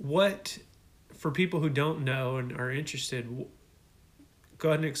what, for people who don't know and are interested, go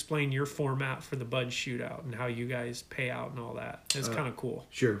ahead and explain your format for the Bud Shootout and how you guys pay out and all that. It's kind of cool.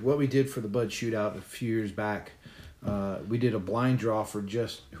 Sure. What we did for the Bud Shootout a few years back, we did a blind draw for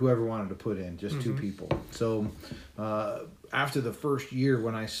just whoever wanted to put in, just two people. So after the first year,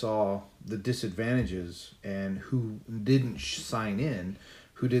 when I saw the disadvantages and who didn't sign in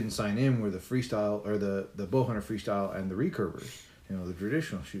were the freestyle or the bow hunter freestyle and the recurvers, the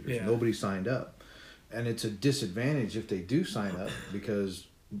traditional shooters. Yeah. Nobody signed up. And it's a disadvantage if they do sign up because,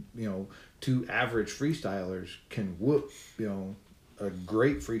 two average freestylers can whoop, a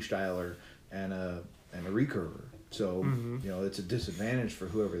great freestyler and a recurver. So, it's a disadvantage for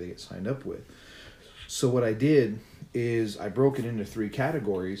whoever they get signed up with. So what I did is I broke it into 3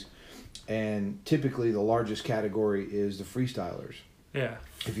 categories, and typically the largest category is the freestylers. Yeah.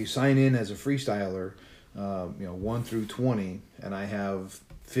 If you sign in as a freestyler, 1 through 20, and I have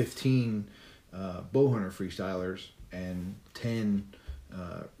 15 bow hunter freestylers and 10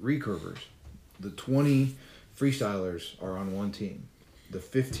 recurvers. The 20 freestylers are on one team. The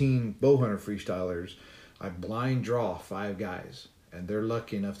 15 bow hunter freestylers, I blind draw 5 guys, and they're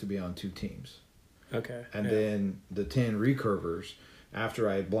lucky enough to be on 2 teams. Okay. And then the 10 recurvers, after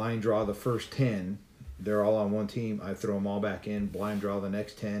I blind draw the first 10, they're all on one team. I throw them all back in, blind draw the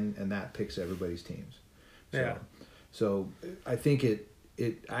next 10, and that picks everybody's teams. So I think it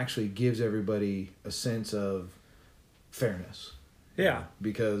actually gives everybody a sense of fairness. Yeah.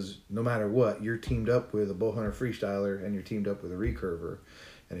 Because no matter what, you're teamed up with a bow hunter freestyler and you're teamed up with a recurver.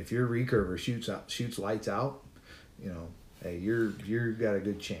 And if your recurver shoots lights out, hey, you're got a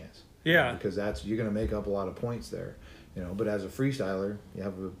good chance. Yeah. Because you're going to make up a lot of points there. But as a freestyler, you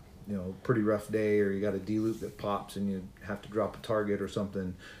have a pretty rough day, or you got a D-loop that pops and you have to drop a target or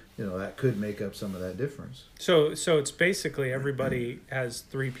something, that could make up some of that difference. So it's basically everybody has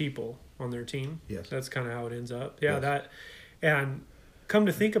 3 people on their team. Yes. That's kind of how it ends up. Yeah, Yes. And come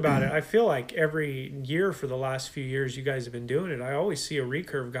to think about it, I feel like every year for the last few years you guys have been doing it, I always see a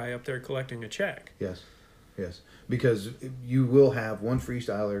recurve guy up there collecting a check. Yes. Because you will have 1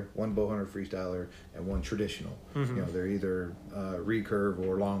 freestyler, 1 bow hunter freestyler, and 1 traditional. They're either recurve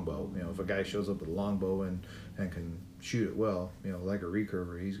or longbow. If a guy shows up with a longbow and can shoot it well, like a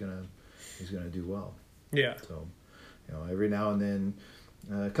recurver, he's gonna do well. Yeah. So, every now and then,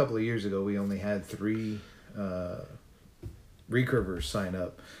 a couple of years ago, we only had 3 recurvers sign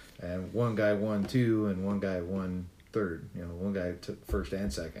up, and 1 guy won 2 and 1 guy won 3rd. 1 guy took 1st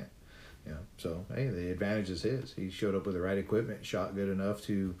and 2nd. So hey, the advantage is his. He showed up with the right equipment, shot good enough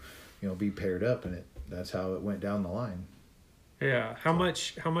to, be paired up, and that's how it went down the line. Yeah. How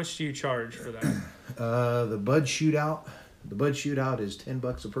much do you charge for that? The Bud Shootout is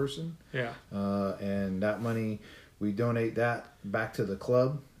 $10 a person. Yeah. And that money, we donate that back to the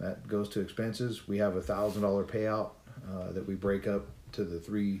club. That goes to expenses. We have $1,000 payout that we break up to the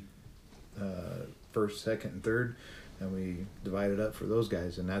 3 first, second, and third. And we divide it up for those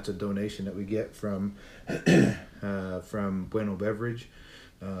guys, and that's a donation that we get from Bueno Beverage.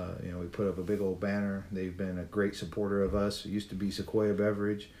 We put up a big old banner. They've been a great supporter of us. It used to be Sequoia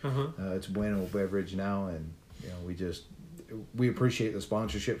Beverage. It's Bueno Beverage now, and we appreciate the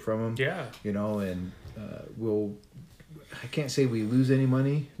sponsorship from them. Yeah. And I can't say we lose any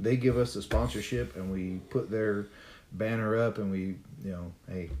money. They give us the sponsorship, and we put their banner up, and we,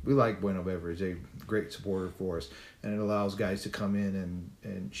 hey, we like Bueno Beverage. They're a great supporter for us, and it allows guys to come in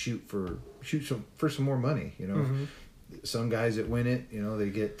and shoot for some more money. Some guys that win it, they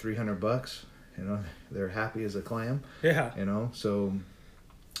get $300. They're happy as a clam. Yeah. So,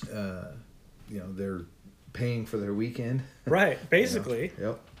 they're paying for their weekend. Right. Basically.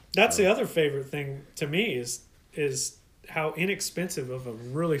 Yep. That's the other favorite thing to me is how inexpensive of a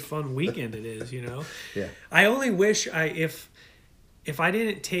really fun weekend it is, Yeah. I only wish if I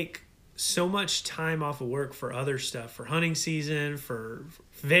didn't take so much time off of work for other stuff, for hunting season, for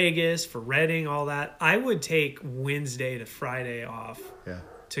Vegas, for Redding, all that, I would take Wednesday to Friday off. Yeah.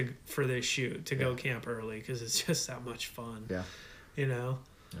 For this shoot to go camp early, because it's just that much fun. Yeah.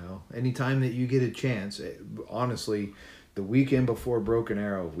 No, anytime that you get a chance, honestly, the weekend before Broken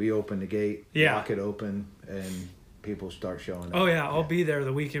Arrow, we open the gate, lock it open, and people start showing up. Oh yeah, I'll be there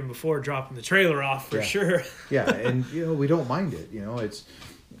the weekend before, dropping the trailer off for sure. Yeah, and we don't mind it.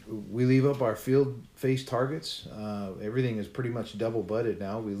 We leave up our field face targets. Everything is pretty much double butted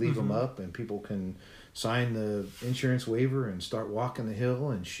now. We leave them up, and people can sign the insurance waiver and start walking the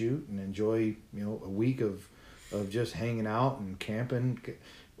hill and shoot and enjoy a week of just hanging out and camping.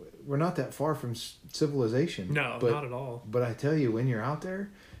 We're not that far from civilization. No, not at all. But I tell you, when you're out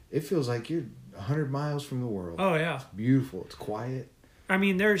there, it feels like you're 100 miles from the world. Oh yeah, it's beautiful. It's quiet. I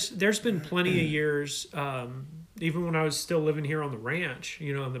mean, there's been plenty of years, even when I was still living here on the ranch,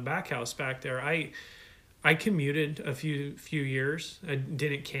 in the back house back there, I commuted a few years. I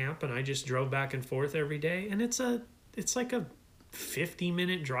didn't camp, and I just drove back and forth every day. And it's like a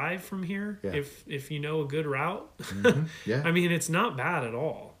 50-minute drive from here, if you know a good route. Yeah. I mean, it's not bad at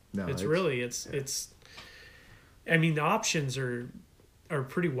all. No, it's I mean, the options are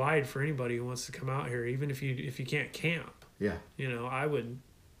pretty wide for anybody who wants to come out here, even if you can't camp. Yeah.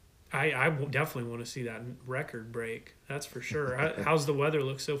 I definitely want to see that record break. That's for sure. How's the weather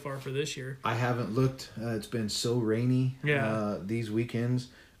look so far for this year? I haven't looked. It's been so rainy these weekends.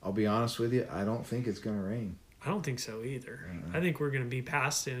 I'll be honest with you. I don't think it's going to rain. I don't think so either. I think we're going to be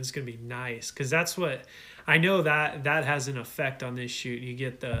past it, and it's going to be nice, because that's what I know that has an effect on this shoot. You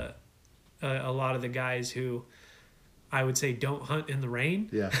get a lot of the guys who I would say don't hunt in the rain.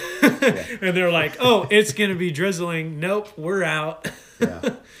 Yeah. And they're like, oh, it's going to be drizzling. Nope, we're out.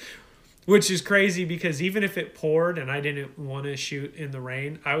 Yeah. Which is crazy, because even if it poured and I didn't want to shoot in the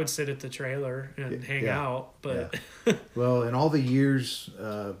rain, I would sit at the trailer and hang out. But well, in all the years,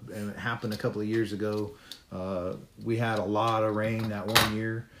 and it happened a couple of years ago, we had a lot of rain that one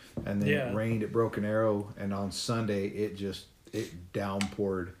year, and then it rained at Broken Arrow, and on Sunday it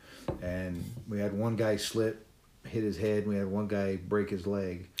downpoured, and we had one guy slip, hit his head, and we had one guy break his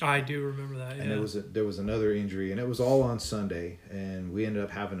leg. I do remember that. And there was another injury, and it was all on Sunday, and we ended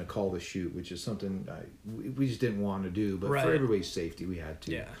up having to call the shoot, which is something we just didn't want to do, but for everybody's safety, we had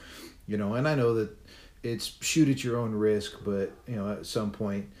to. Yeah. And I know that it's shoot at your own risk, but at some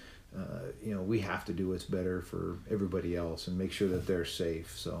point, we have to do what's better for everybody else and make sure that they're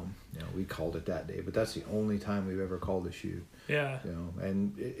safe. So, we called it that day, but that's the only time we've ever called a shoot. Yeah.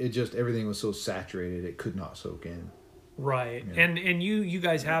 And it just, everything was so saturated, it could not soak in. Right. Yeah. And you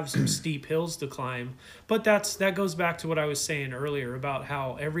guys have some steep hills to climb, but that goes back to what I was saying earlier about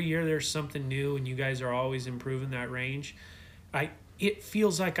how every year there's something new, and you guys are always improving that range. It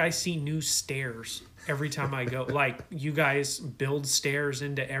feels like I see new stairs every time I go. Like, you guys build stairs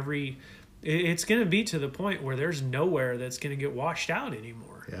into it's going to be to the point where there's nowhere that's going to get washed out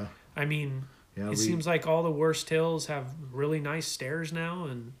anymore. Yeah. I mean, it seems like all the worst hills have really nice stairs now.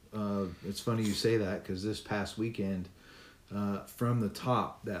 And it's funny you say that, because this past weekend, from the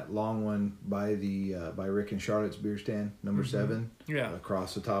top, that long one by Rick and Charlotte's beer stand, number 7,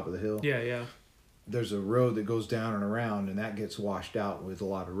 across the top of the hill. Yeah. There's a road that goes down and around, and that gets washed out with a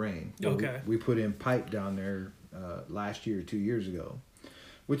lot of rain. Okay. We put in pipe down there last year, 2 years ago,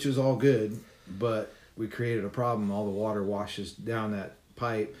 which is all good, but we created a problem. All the water washes down that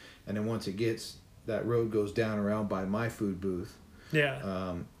pipe, and then once that road goes down around by my food booth.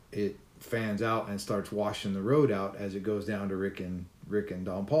 Yeah. It fans out and starts washing the road out as it goes down to Rick and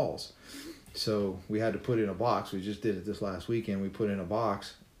Don Paul's. So we had to put in a box. We just did it this last weekend. We put in a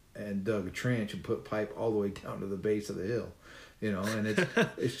box and dug a trench and put pipe all the way down to the base of the hill, and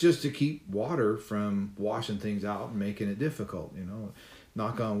it's just to keep water from washing things out and making it difficult.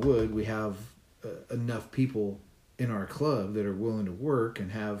 Knock on wood, we have enough people in our club that are willing to work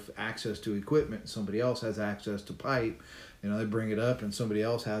and have access to equipment. Somebody else has access to pipe. They bring it up, and somebody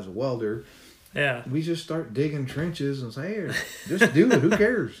else has a welder. Yeah. We just start digging trenches and say, hey, just do it. Who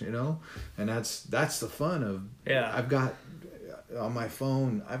cares? And that's the fun of. Yeah. I've got on my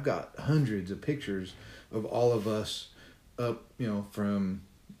phone, I've got hundreds of pictures of all of us up, from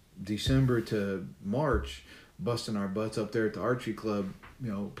December to March, busting our butts up there at the archery club,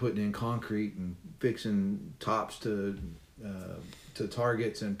 putting in concrete and fixing tops to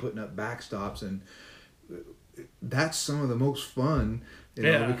targets and putting up backstops, and that's some of the most fun,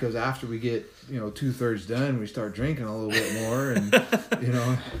 because after we get 2/3 done, we start drinking a little bit more,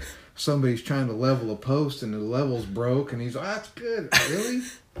 and somebody's trying to level a post and the level's broke, and he's like, "That's good, really."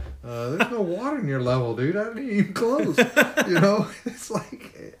 There's no water in your level, dude. I didn't even close. It's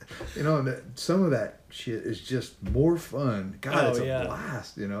like, some of that shit is just more fun. God, it's a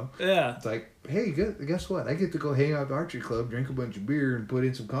blast, Yeah. It's like, hey, guess what? I get to go hang out at the archery club, drink a bunch of beer, and put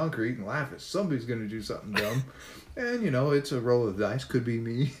in some concrete and laugh at somebody's going to do something dumb. And, it's a roll of the dice. Could be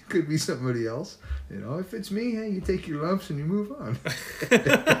me. Could be somebody else. If it's me, hey, you take your lumps and you move on.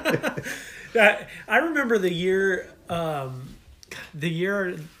 I remember the year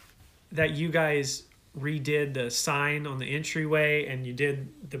that you guys redid the sign on the entryway, and you did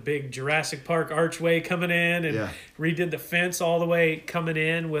the big Jurassic Park archway coming in, and redid the fence all the way coming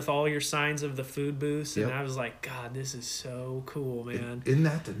in with all your signs of the food booths. And I was like, God, this is so cool, man. Isn't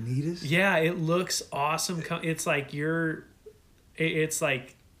that the neatest? Yeah, it looks awesome. It's like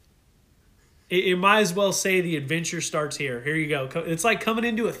it might as well say the adventure starts here. Here you go. It's like coming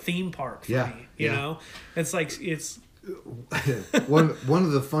into a theme park for me, you know? It's like, it's... one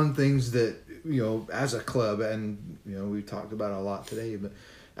of the fun things that, as a club, and, we talked about it a lot today, but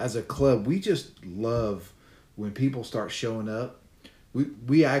as a club, we just love when people start showing up.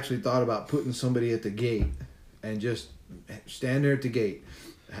 We actually thought about putting somebody at the gate and just stand there at the gate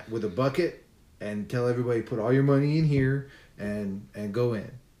with a bucket and tell everybody, put all your money in here and go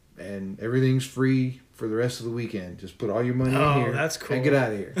in. And everything's free for the rest of the weekend. Just put all your money in here. That's cool. And get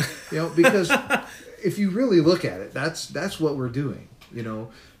out of here. Because if you really look at it, that's what we're doing. We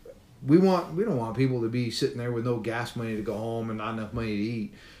don't want people to be sitting there with no gas money to go home and not enough money to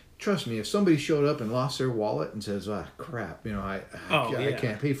eat. Trust me, if somebody showed up and lost their wallet and says, crap, I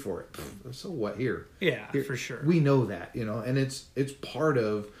can't pay for it. So what here? Yeah, here, for sure. We know that, and it's part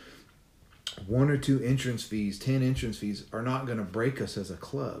of 1 or 2 entrance fees, 10 entrance fees are not going to break us as a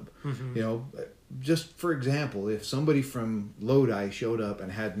club. Mm-hmm. Just for example, if somebody from Lodi showed up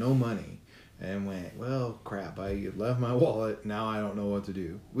and had no money and went, well, crap, I left my wallet, now I don't know what to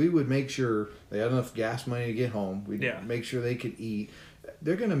do, we would make sure they had enough gas money to get home. We'd make sure they could eat.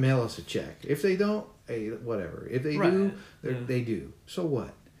 They're going to mail us a check. If they don't, hey, whatever. If they do, they do. So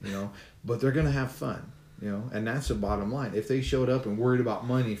what? But they're going to have fun. And that's the bottom line. If they showed up and worried about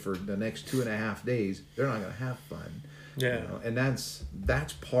money for the next 2.5 days, they're not going to have fun. Yeah. And that's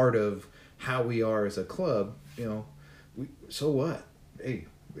part of how we are as a club. So what? Hey,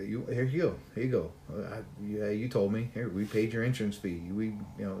 here you go. You told me. Here, we paid your entrance fee. We,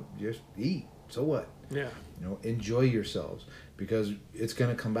 just eat. So what? Yeah. Enjoy yourselves, because it's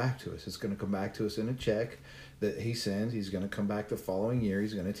going to come back to us. It's going to come back to us in a check that he sends. He's going to come back the following year.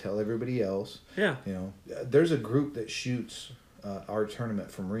 He's going to tell everybody else. Yeah. There's a group that shoots our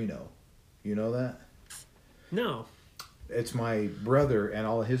tournament from Reno. You know that? No. It's my brother and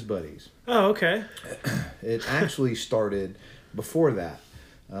all of his buddies. Oh, okay. It actually started before that.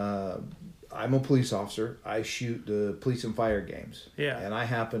 I'm a police officer. I shoot the police and fire games. Yeah. And I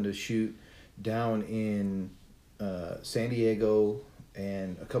happen to shoot down in San Diego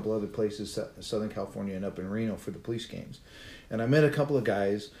and a couple other places, Southern California, and up in Reno for the police games. And I met a couple of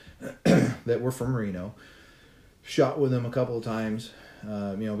guys that were from Reno, shot with them a couple of times,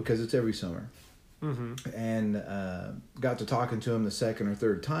 because it's every summer. Mm-hmm. And got to talking to them the second or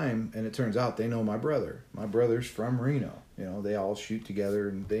third time, and it turns out they know my brother. My brother's from Reno. They all shoot together,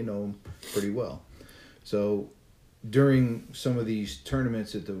 and they know him pretty well. So during some of these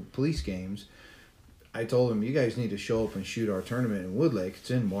tournaments at the police games, I told them, you guys need to show up and shoot our tournament in Woodlake.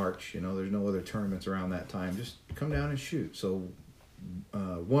 It's in March. There's no other tournaments around that time. Just come down and shoot. So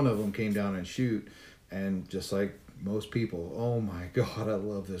one of them came down and shoot, and just like most people, oh my God, I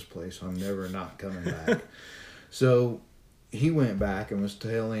love this place. I'm never not coming back. So he went back and was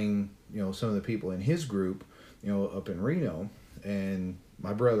telling, some of the people in his group, up in Reno, and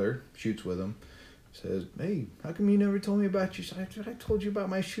my brother shoots with him. Says, hey, how come you never told me about your shoot? I told you about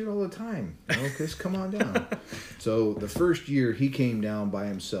my shoot all the time. Because come on down. So the first year, he came down by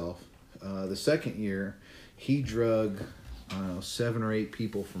himself. The second year, he drug, 7 or 8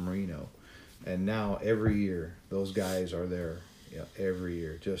 people from Reno. And now every year, those guys are there. Every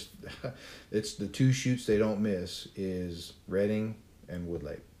year. Just, it's the 2 shoots they don't miss is Redding and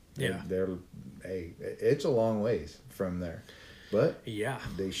Woodlake. Yeah. It's a long ways from there. But yeah,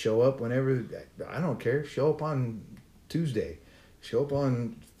 they show up whenever. I don't care. Show up on Tuesday. show up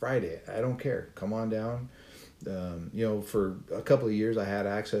on Friday. I don't care. Come on down. You know, for a couple of years I had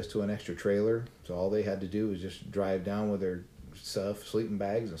access to an extra trailer, so all they had to do was just drive down with their stuff, sleeping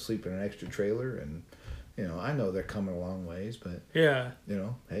bags, and sleep in an extra trailer. And you know, I know they're coming a long ways, but Yeah. you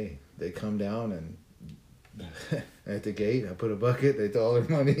know, hey, they come down and at the gate, I put a bucket, they throw all their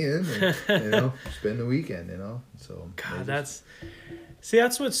money in, and, you know, spend the weekend, you know. So God, that's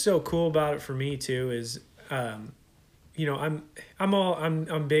what's so cool about it for me too is, you know,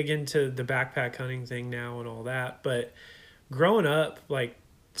 I'm big into the backpack hunting thing now and all that, but growing up, like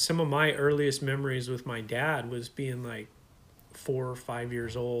some of my earliest memories with my dad was being like 4 or 5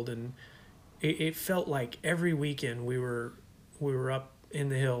 years old, and it felt like every weekend we were up in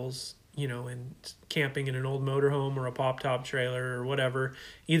the hills, you know, and camping in an old motorhome or a pop-top trailer or whatever,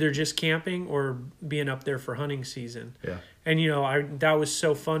 either just camping or being up there for hunting season. Yeah. And, you know, that was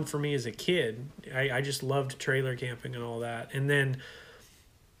so fun for me as a kid. I just loved trailer camping and all that. And then,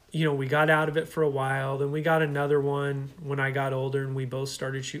 you know, we got out of it for a while. Then we got another one when I got older, and we both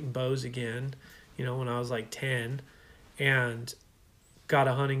started shooting bows again, you know, when I was like 10, and got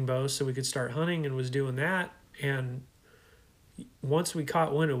a hunting bow so we could start hunting, and was doing that. And once we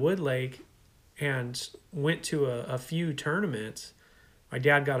caught wind of Wood Lake and went to a few tournaments, my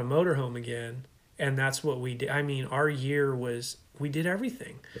dad got a motorhome again, and that's what we did. I mean, our year was, we did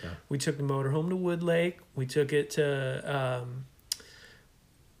everything. Yeah. We took the motorhome to Wood Lake. We took it to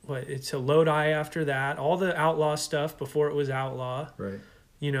to Lodi after that. All the outlaw stuff before it was outlaw. Right.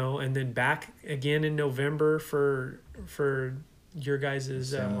 You know, and then back again in November for your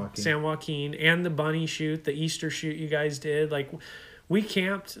guys' San Joaquin, and the bunny shoot, the Easter shoot you guys did. Like, we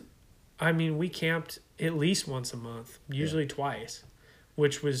camped at least once a month, usually twice,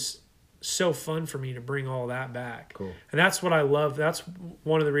 which was so fun for me to bring all that back. Cool. And that's what I love. That's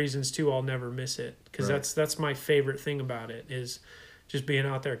one of the reasons too I'll never miss it, because Right. that's my favorite thing about it, is just being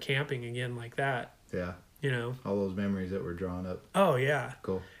out there camping again like that. Yeah. You know, All those memories that were drawn up. oh yeah.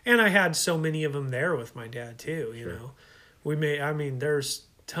 Cool. And I had so many of them there with my dad too, you Sure. know. There's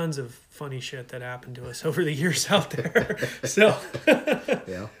tons of funny shit that happened to us over the years out there. So,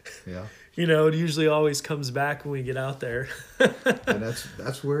 Yeah. Yeah. you know, it usually always comes back when we get out there. And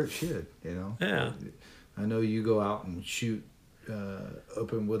that's where it should, you know. Yeah. I know you go out and shoot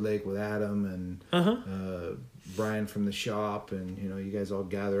up in Wood Lake with Adam and Brian from the shop, and you know, you guys all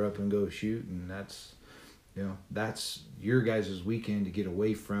gather up and go shoot, and that's your guys' weekend to get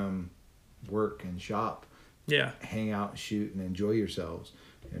away from work and shop. Yeah. Hang out, shoot, and enjoy yourselves,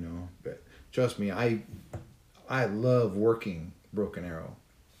 you know. But trust me, I love working Broken Arrow,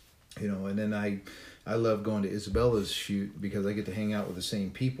 you know. And then I love going to Isabella's shoot because I get to hang out with the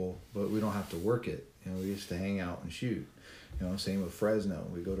same people, but we don't have to work it, you know. We just to hang out and shoot, you know. Same with Fresno.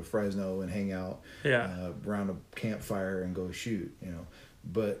 We go to Fresno and hang out around a campfire and go shoot, you know.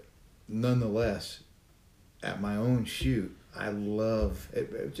 But nonetheless, at my own shoot, I love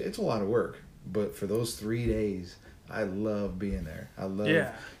it. It's a lot of work. But for those 3 days, I love being there. I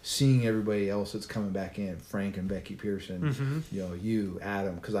love seeing everybody else that's coming back in, Frank and Becky Pearson, you know, you,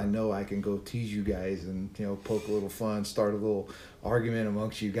 Adam, because I know I can go tease you guys and, you know, poke a little fun, start a little argument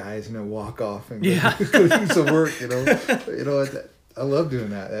amongst you guys, and then walk off and go do some work, you know. You know, I love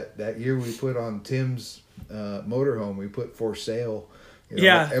doing that. That year we put on Tim's motorhome, we put for sale. You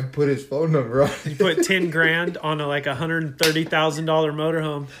know, and put his phone number on. You put $10,000 on a like $130,000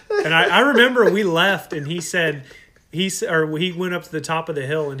 motorhome, and I remember we left, and he went up to the top of the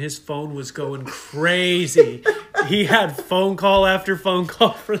hill, and his phone was going crazy. He had phone call after phone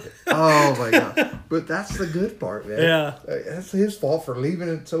call for that. Oh my god! But that's the good part, man. Yeah, that's his fault for leaving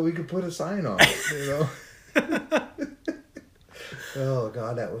it so we could put a sign on it. You know. Oh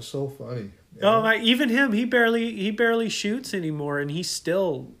god, that was so funny. Oh, even him, he barely shoots anymore, and he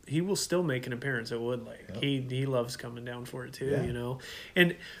will still make an appearance at Wood Lake. Yep. He loves coming down for it too, you know.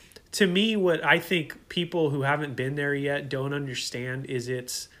 And to me, what I think people who haven't been there yet don't understand is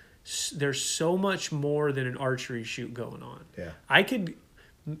there's so much more than an archery shoot going on. Yeah.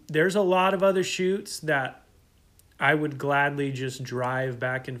 There's a lot of other shoots that I would gladly just drive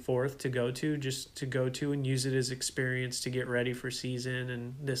back and forth to go to and use it as experience to get ready for season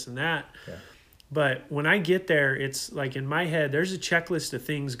and this and that. Yeah. But when I get there, it's like in my head, there's a checklist of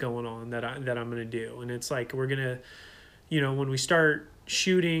things going on that I'm going to do. And it's like, we're going to, you know, when we start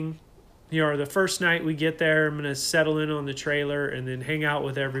shooting, you know, the first night we get there, I'm going to settle in on the trailer and then hang out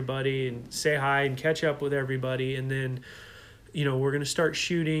with everybody and say hi and catch up with everybody. And then, you know, we're going to start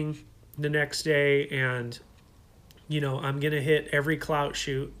shooting the next day, and I'm going to hit every clout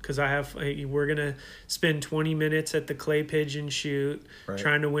shoot because we're going to spend 20 minutes at the clay pigeon shoot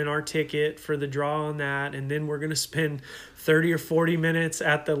trying to win our ticket for the draw on that. And then we're going to spend 30 or 40 minutes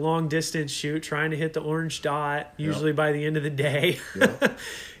at the long distance shoot trying to hit the orange dot, usually by the end of the day.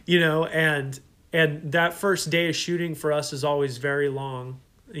 And that first day of shooting for us is always very long,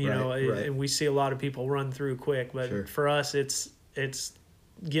 and we see a lot of people run through quick, but for us, it's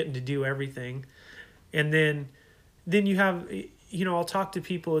getting to do everything. And then you have, I'll talk to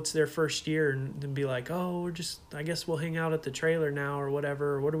people, it's their first year and then be like, oh, I guess we'll hang out at the trailer now or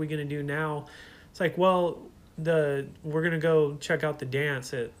whatever. Or what are we going to do now? It's like, well, we're going to go check out the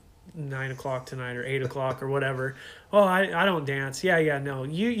dance at 9:00 tonight or 8:00 or whatever. Oh, I don't dance. Yeah. No,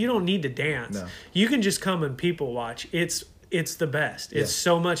 you don't need to dance. No. You can just come and people watch. It's the best. It's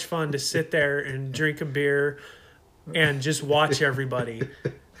so much fun to sit there and drink a beer and just watch everybody.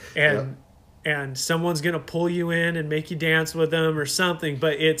 And someone's going to pull you in and make you dance with them or something,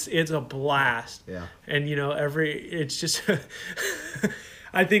 but it's a blast. Yeah. And it's just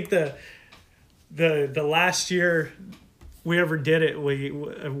I think the last year we ever did it,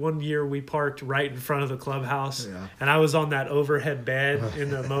 one year we parked right in front of the clubhouse, and I was on that overhead bed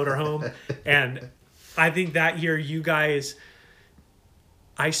in the motorhome, and I think that year you guys,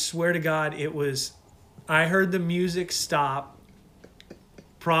 I swear to God, I heard the music stop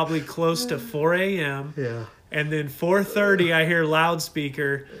probably close to 4 a.m. Yeah. And then 4:30 I hear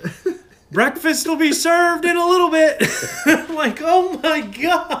loudspeaker, breakfast will be served in a little bit. I'm like, oh my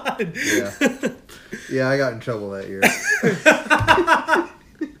God. Yeah, I got in trouble that year.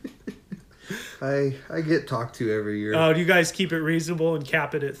 I get talked to every year. Oh, do you guys keep it reasonable and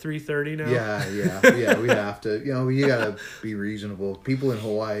cap it at 3:30 now? Yeah. We have to. You gotta be reasonable. People in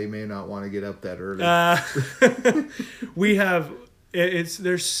Hawaii may not want to get up that early. We have.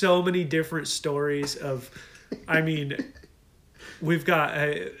 There's so many different stories of. I mean, I've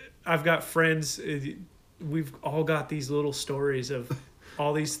got friends. We've all got these little stories of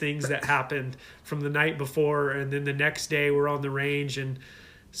all these things that happened from the night before, and then the next day we're on the range and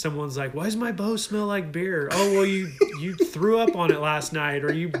someone's like, why does my bow smell like beer? Oh, well, you threw up on it last night,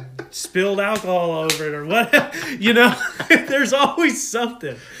 or you spilled alcohol over it, or what? There's always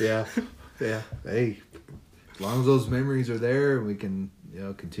something. Yeah. Hey, as long as those memories are there and we can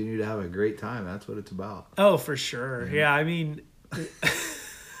continue to have a great time, that's what it's about. Oh, for sure. Yeah, I mean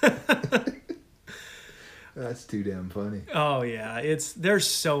that's too damn funny. Oh yeah, there's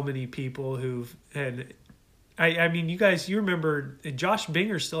so many people I mean, you remember Josh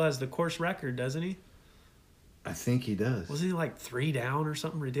Binger still has the course record, doesn't he? I think he does. Wasn't he like 3 down or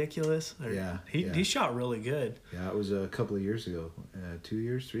something ridiculous? He shot really good. Yeah, it was a couple of years ago, 2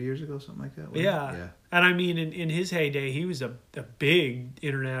 years, 3 years ago, something like that. Yeah. And I mean, in his heyday, he was a big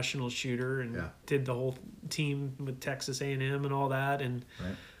international shooter and did the whole team with Texas A&M and all that. And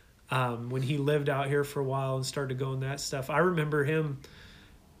when he lived out here for a while and started going that stuff, I remember him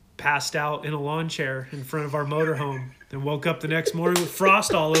passed out in a lawn chair in front of our motorhome and woke up the next morning with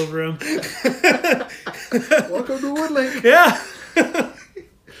frost all over him. Welcome to Woodlake. Yeah.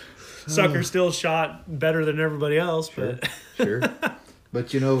 Sucker still shot better than everybody else. Sure. But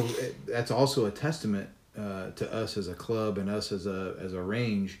that's also a testament to us as a club and us as a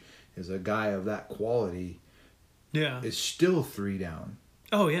range, as a guy of that quality. Yeah, is still 3 down.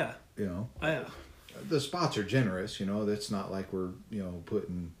 Oh yeah. The spots are generous. That's not like we're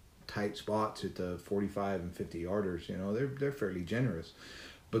putting tight spots at the 45 and 50 yarders. They're fairly generous,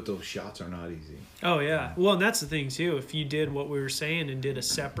 but those shots are not easy. Oh yeah. Well, and that's the thing too. If you did what we were saying and did a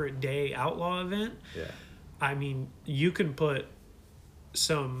separate day outlaw event, I mean, you can put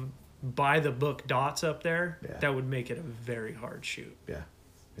some by the book dots up there that would make it a very hard shoot.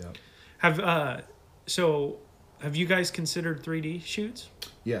 Have you guys considered 3D shoots?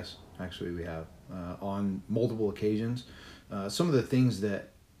 Yes, actually we have on multiple occasions. Some of the things that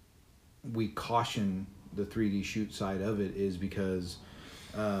we caution the 3D shoot side of it is because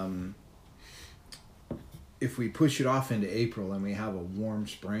if we push it off into April and we have a warm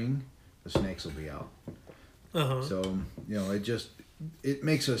spring, the snakes will be out. So it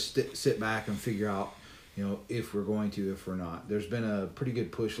makes us sit back and figure out if we're going to, if we're not. There's been a pretty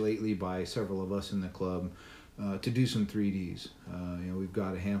good push lately by several of us in the club to do some 3Ds. We've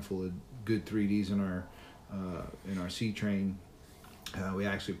got a handful of good 3Ds in our C train. We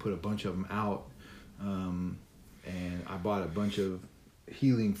actually put a bunch of them out, and I bought a bunch of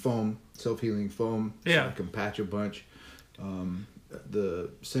self-healing foam, so I can patch a bunch. The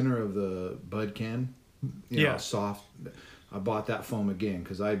center of the bud can, soft. I bought that foam again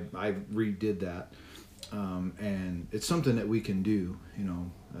because I redid that, and it's something that we can do.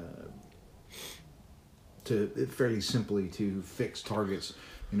 fairly simply to fix targets.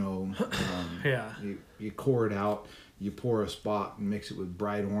 You know, Yeah. you core it out, you pour a spot and mix it with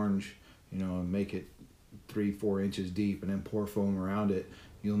bright orange, you know, and make it 3-4 inches deep, and then pour foam around it.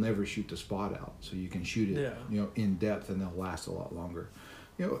 You'll never shoot the spot out, so you can shoot it, you know, in depth, and they'll last a lot longer.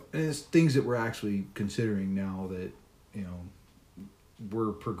 You know, and it's things that we're actually considering now that, you know,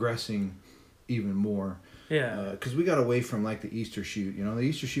 we're progressing even more. Yeah. Because we got away from like the Easter shoot. You know, the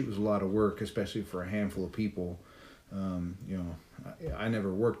Easter shoot was a lot of work, especially for a handful of people. You know, I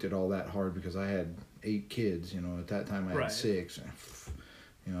never worked it all that hard because I had 8 kids. You know, at that time I had 6.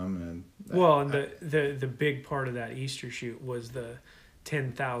 You know, and the big part of that Easter shoot was the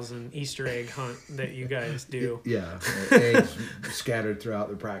 10,000 Easter egg hunt that you guys do. Yeah, eggs scattered throughout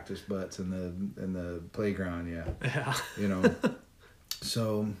the practice butts and the playground. Yeah. You know,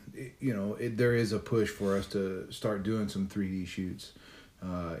 so you know there is a push for us to start doing some 3D shoots.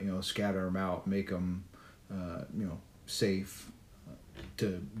 You know, scatter them out, make them you know, safe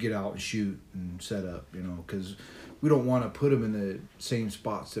to get out and shoot and set up. You know, because we don't want to put them in the same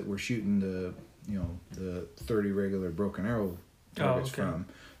spots that we're shooting the 30 regular broken arrow targets from.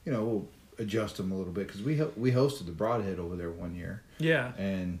 You know, we'll adjust them a little bit because we hosted the Broadhead over there one year. Yeah.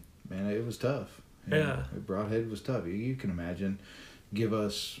 And man, it was tough. You know, the Broadhead was tough. You can imagine, give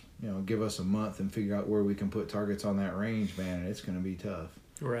us a month and figure out where we can put targets on that range, man, and it's going to be tough.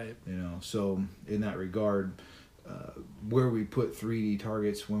 Right. You know, so in that regard, where we put 3D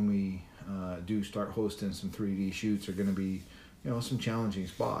targets when we do start hosting some 3D shoots are going to be, you know, some challenging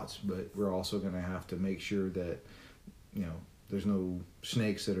spots, but we're also going to have to make sure that, you know, there's no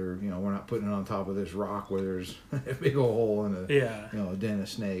snakes that are, you know, we're not putting it on top of this rock where there's a big old hole in a, you know, a den of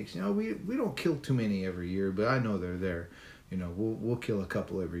snakes. You know, we don't kill too many every year, but I know they're there. You know, we'll kill a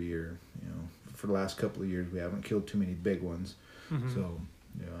couple every year. You know, for the last couple of years, we haven't killed too many big ones. Mm-hmm. So,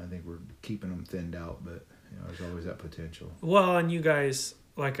 you know, I think we're keeping them thinned out, but, you know, there's always that potential. Well, and you guys,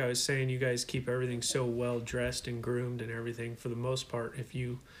 like I was saying, you guys keep everything so well dressed and groomed and everything. For the most part, if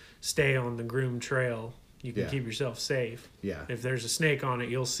you stay on the groomed trail, you can keep yourself safe. Yeah. If there's a snake on it,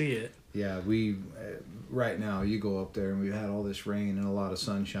 you'll see it. Yeah, we right now you go up there and we've had all this rain and a lot of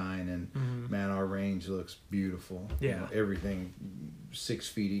sunshine, and man, our range looks beautiful. Yeah. You know, everything 6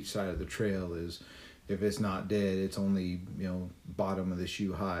 feet each side of the trail is, if it's not dead, it's only, you know, bottom of the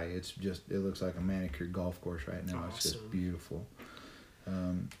shoe high. It's just, it looks like a manicured golf course right now. Awesome. It's just beautiful.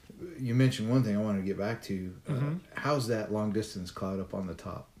 You mentioned one thing I wanted to get back to. How's that long distance cloud up on the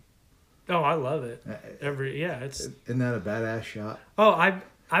top? Oh, I love it. Isn't that a badass shot? Oh,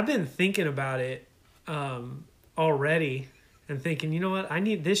 I've been thinking about it already, and thinking, you know what, I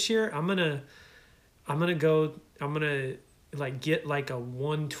need this year. I'm gonna like get like a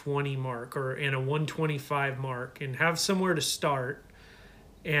 120 mark and a 125 mark, and have somewhere to start,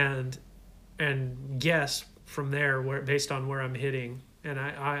 and guess from there where, based on where I'm hitting. And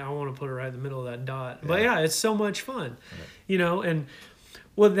I want to put it right in the middle of that dot. Yeah. But yeah, it's so much fun, you know. And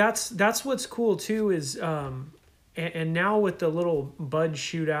well, that's what's cool too is, and now with the little bud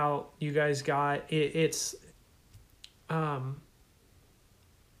shootout you guys got, it's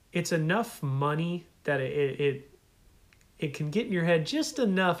enough money that it can get in your head just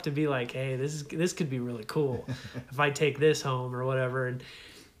enough to be like, hey, this could be really cool if I take this home or whatever. And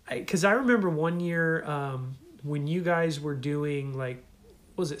because I remember one year when you guys were doing, like,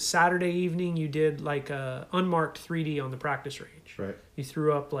 was it Saturday evening, you did like a unmarked 3D on the practice range. Right. You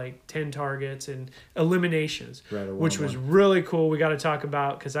threw up like 10 targets and eliminations, which was really cool. We got to talk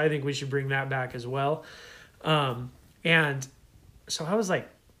about, because I think we should bring that back as well. And so I was like,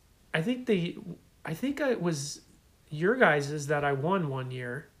 I think it was your guys's that I won one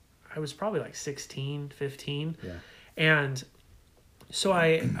year. I was probably like 16, 15. Yeah. And so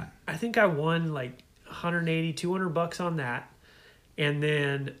I think I won like $180, $200 on that. And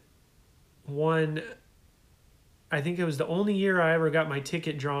then I think it was the only year I ever got my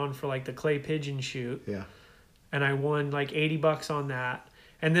ticket drawn for like the clay pigeon shoot. Yeah. And I won like $80 on that.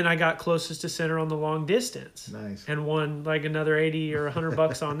 And then I got closest to center on the long distance. Nice. And won like another $80 or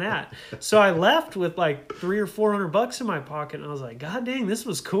 $100 on that. So I left with like $300 or $400 in my pocket, and I was like, God dang, this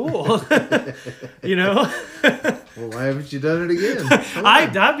was cool. You know? Well, why haven't you done it again?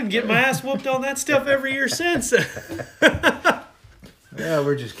 I've been getting my ass whooped on that stuff every year since. Yeah,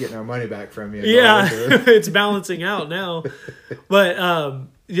 we're just getting our money back from you. Yeah, it's balancing out now. But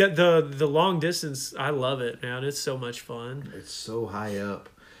yeah, the long distance, I love it, man. It's so much fun. It's so high up,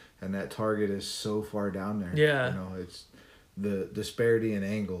 and that target is so far down there. Yeah, you know, it's the disparity in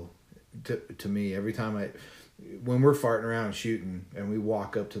angle. To me, every time when we're farting around shooting, and we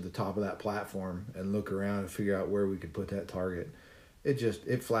walk up to the top of that platform and look around and figure out where we could put that target, it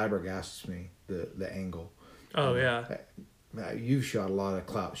flabbergasts me, the angle. Oh yeah. You've shot a lot of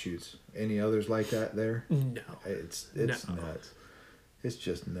clout shoots. Any others like that there? No. It's No. nuts. It's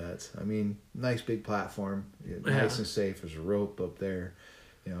just nuts. I mean, nice big platform, nice and safe. There's a rope up there.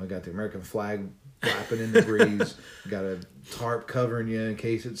 You know, I got the American flag flapping in the breeze. Got a tarp covering you in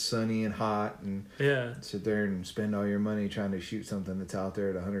case it's sunny and hot, and sit there and spend all your money trying to shoot something that's out there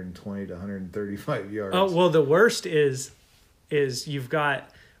at 120 to 135 yards. Oh well, the worst is you've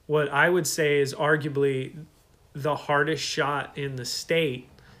got what I would say is arguably the hardest shot in the state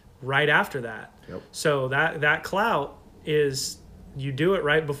right after that. Yep. So that clout is, you do it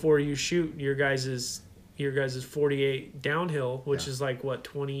right before you shoot your guys's 48 downhill, which is like what,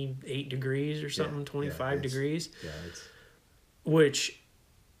 28 degrees or something, 25 degrees. Yeah, it's which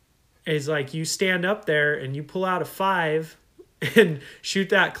is like you stand up there and you pull out a 5 and shoot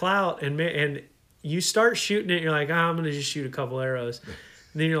that clout, and you start shooting it. You're like, I'm going to just shoot a couple arrows.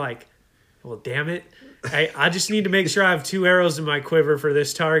 And then you're like, well, damn it. I just need to make sure I have 2 arrows in my quiver for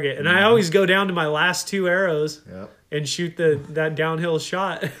this target. And I always go down to my last 2 arrows and shoot that downhill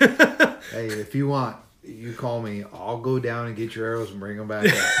shot. Hey, if you want, you call me. I'll go down and get your arrows and bring them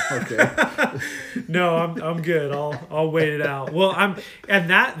back up. Okay. No, I'm good. I'll wait it out. Well, and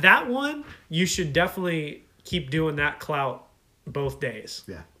that one, you should definitely keep doing that clout both days.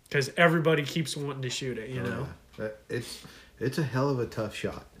 Yeah. Because everybody keeps wanting to shoot it, you know. Yeah. It's a hell of a tough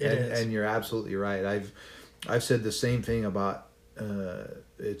shot. It is. And you're absolutely right. I've said the same thing about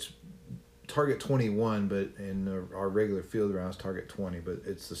it's target 21, but in our regular field rounds target 20, but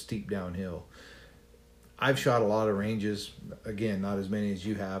it's the steep downhill. I've shot a lot of ranges, again, not as many as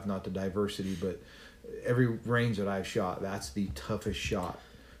you have, not the diversity, but every range that I've shot, that's the toughest shot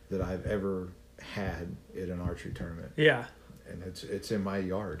that I've ever had at an archery tournament. Yeah. And it's in my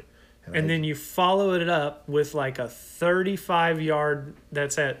yard. And then you follow it up with like a 35 yard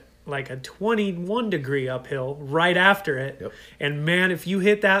that's at like a 21 degree uphill right after it. Yep. And man, if you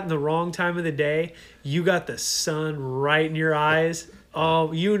hit that in the wrong time of the day, you got the sun right in your eyes.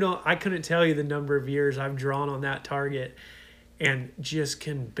 Oh, you know, I couldn't tell you the number of years I've drawn on that target and just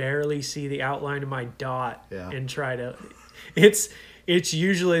can barely see the outline of my dot and try to. It's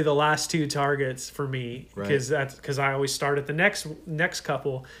usually the last 2 targets for me because I always start at the next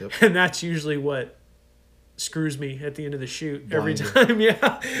couple, and that's usually what screws me at the end of the shoot every time.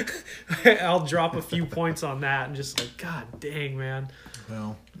 Yeah, I'll drop a few points on that and just like, God dang, man.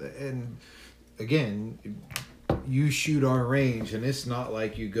 Well, and again, you shoot our range, and it's not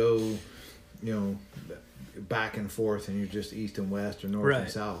like you go, back and forth, and you're just east and west or north and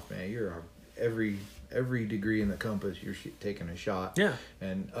south, man. You're every degree in the compass, you're taking a shot. Yeah.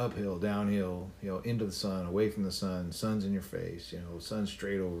 And uphill, downhill, into the sun, away from the sun, sun's in your face, sun's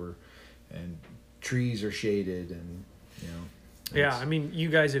straight over, and trees are shaded, and yeah, I mean, you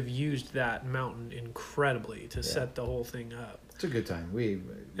guys have used that mountain incredibly to set the whole thing up. It's a good time. We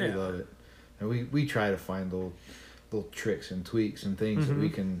love it, and we try to find little tricks and tweaks and things that we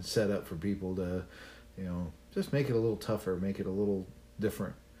can set up for people to, just make it a little tougher, make it a little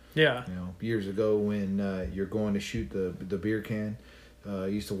different. Yeah. Years ago when you're going to shoot the beer can, I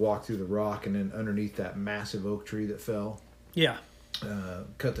used to walk through the rock, and then underneath that massive oak tree that fell. Yeah.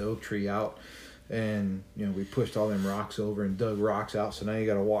 Cut the oak tree out, and we pushed all them rocks over and dug rocks out. So now you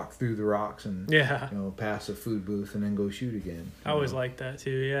got to walk through the rocks and pass a food booth and then go shoot again. I always liked that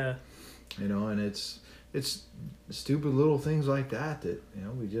too. Yeah. And it's stupid little things like that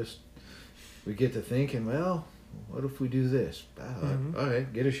we get to thinking, well, what if we do this? All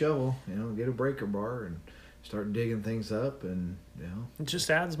right, get a shovel, get a breaker bar and start digging things up, and it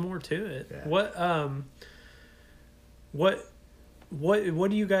just adds more to it. Yeah. What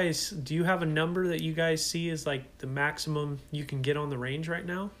do you guys, do you have a number that you guys see as like the maximum you can get on the range right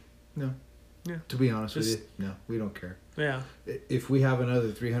now? No. Yeah. To be honest with you, no, we don't care. Yeah. If we have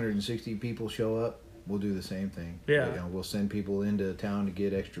another 360 people show up, we'll do the same thing. Yeah. We'll send people into town to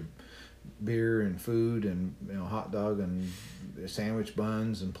get extra beer and food and hot dog and sandwich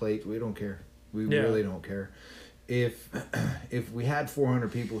buns and plates. We don't care. We really don't care. If we had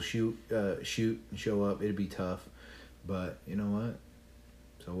 400 people shoot and show up, it'd be tough. But you know what?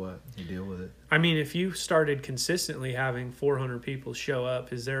 So what? You deal with it. I mean, if you started consistently having 400 people show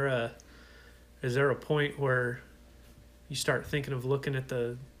up, is there a point where you start thinking of looking at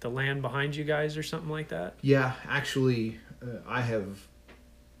the land behind you guys or something like that? Yeah, actually, I have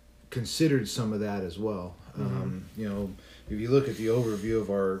considered some of that as well. If you look at the overview of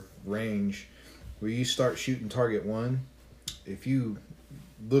our range, where you start shooting target 1, if you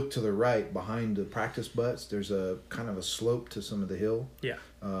look to the right behind the practice butts, there's a kind of a slope to some of the hill. Yeah.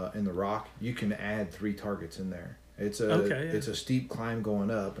 In the rock, you can add 3 targets in there, It's a steep climb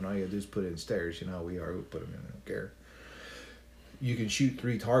going up, and all you gotta do is put in stairs. You know how we are. We put them in. I don't care. You can shoot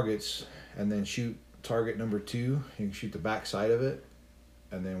 3 targets, and then shoot target number 2. You can shoot the back side of it,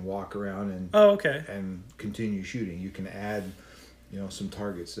 and then walk around and continue shooting. You can add, some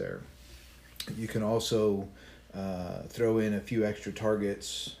targets there. You can also throw in a few extra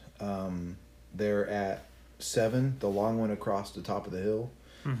targets. There at 7, the long one across the top of the hill.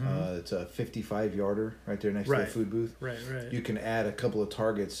 Mm-hmm. It's a 55-yarder right there next to the food booth. Right. You can add a couple of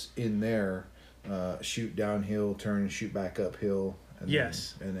targets in there, shoot downhill, turn, shoot back uphill. And then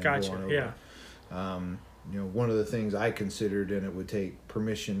gotcha. Go on over. Yeah. One of the things I considered, and it would take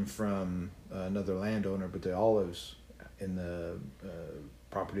permission from another landowner, but the olives in the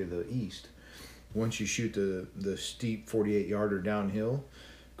property to the east, once you shoot the steep 48-yarder downhill,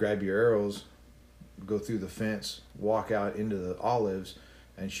 grab your arrows, go through the fence, walk out into the olives,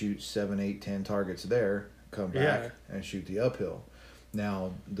 and shoot 7, 8, 10 targets there, come back and shoot the uphill.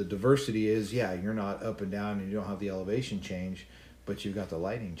 Now, the diversity is, you're not up and down and you don't have the elevation change, but you've got the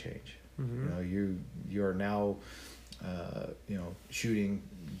lighting change. Mm-hmm. You are now, shooting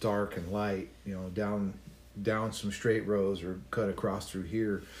dark and light, down some straight rows or cut across through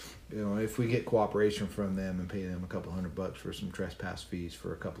here. If we get cooperation from them and pay them a couple $100 for some trespass fees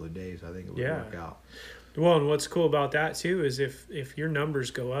for a couple of days, I think it would work out. Well, and what's cool about that too is if your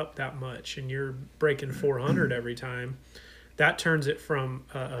numbers go up that much and you're breaking 400 every time, that turns it from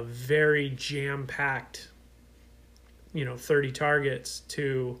a very jam-packed, 30 targets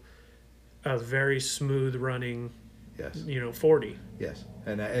to a very smooth running, 40. Yes,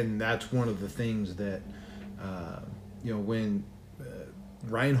 and that's one of the things that, when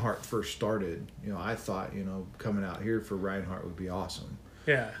Reinhardt first started, I thought, coming out here for Reinhardt would be awesome.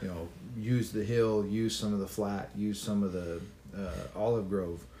 Yeah. Use the hill, use some of the flat, use some of the olive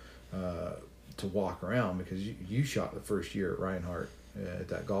grove to walk around, because you shot the first year at Reinhardt at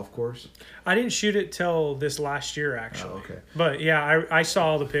that golf course. I didn't shoot it till this last year, actually. Oh, okay. But yeah, I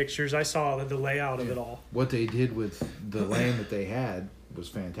saw the pictures. I saw the layout of it all. What they did with the land that they had was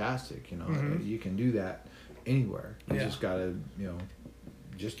fantastic. Mm-hmm. You can do that anywhere. You just gotta,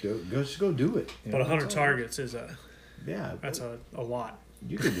 just go do it. But 100 targets is that's a lot.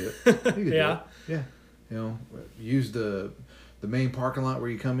 You could do it. You could do it. Yeah. Use the main parking lot where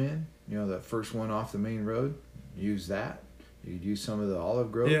you come in. That first one off the main road. Use that. You could use some of the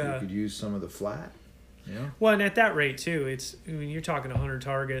olive grove. Yeah. You could use some of the flat. Well, and at that rate too, you're talking 100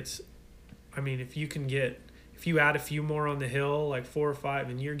 targets. I mean, if you add a few more on the hill, like 4 or 5,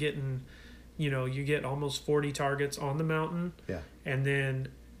 and you're getting, you get almost 40 targets on the mountain. Yeah. And then,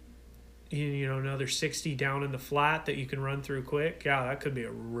 another 60 down in the flat that you can run through quick. Yeah, that could be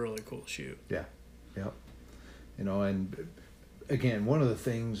a really cool shoot. Yeah. Yep. And again, one of the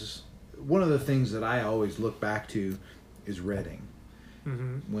things that I always look back to is Redding.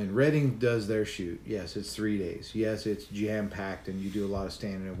 Mm-hmm. When Redding does their shoot, yes, it's 3 days. Yes, it's jam-packed, and you do a lot of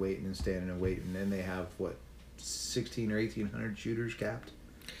standing and waiting, and then they have, 1,600 or 1,800 shooters capped?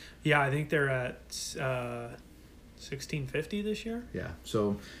 Yeah, I think they're at 1,650 this year. Yeah,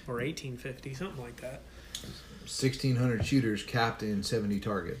 so... Or 1,850, something like that. 1,600 shooters capped in 70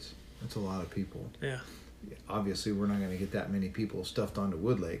 targets. That's a lot of people. Yeah. Obviously, we're not going to get that many people stuffed onto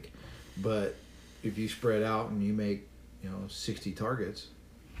Woodlake, but if you spread out and you make 60 targets,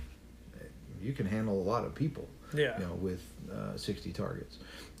 you can handle a lot of people. Yeah. With 60 targets,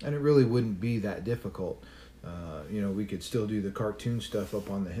 and it really wouldn't be that difficult. We could still do the cartoon stuff up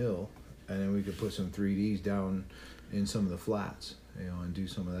on the hill, and then we could put some 3Ds down in some of the flats, and do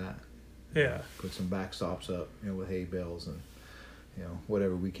some of that. Yeah. Put some backstops up, with hay bales and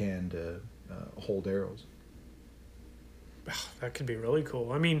whatever we can to hold arrows. That could be really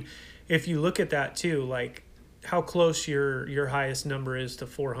cool. I mean, if you look at that too, like how close your highest number is to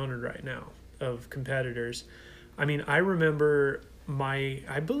 400 right now of competitors. I mean, I remember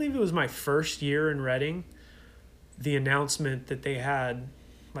I believe it was my first year in Redding, the announcement that they had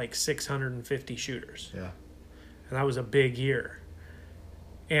like 650 shooters. Yeah. And that was a big year.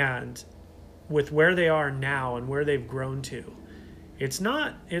 And with where they are now and where they've grown to, it's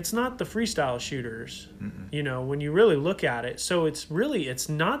not the freestyle shooters, when you really look at it. So it's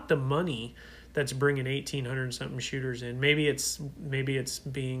not the money that's bringing 1,800 something shooters in. Maybe it's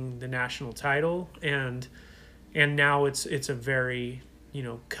being the national title, and now it's a very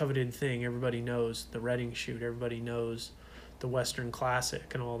coveted thing. Everybody knows the Redding shoot. Everybody knows the Western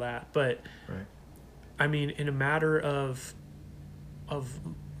Classic and all that. But right. I mean, in a matter of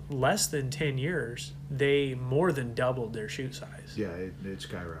less than 10 years, they more than doubled their shoot size. Yeah, it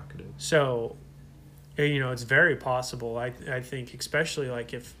skyrocketed. So, it's very possible. I think, especially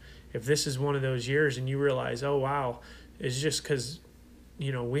like if if this is one of those years and you realize, oh wow, it's just because,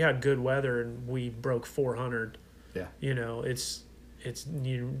 we had good weather and we broke 400. Yeah. It's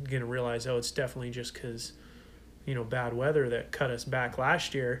you're gonna realize, oh, it's definitely just because, bad weather that cut us back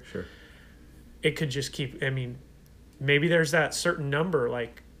last year. Sure. It could just keep. I mean, maybe there's that certain number,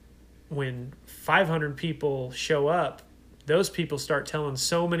 like when 500 people show up, those people start telling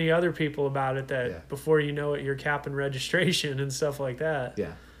so many other people about it that before you know it, you're capping registration and stuff like that.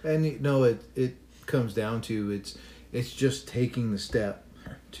 Yeah. And it comes down to it's just taking the step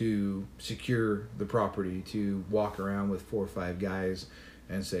to secure the property, to walk around with 4 or 5 guys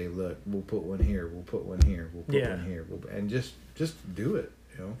and say, look, we'll put one here, we'll put one here, we'll put one here, and just do it,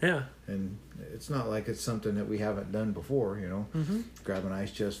 Yeah. And it's not like it's something that we haven't done before, Mm-hmm. Grab an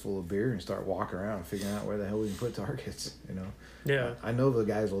ice chest full of beer and start walking around figuring out where the hell we can put targets, Yeah. I know the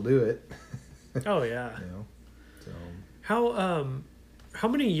guys will do it. Oh yeah. So how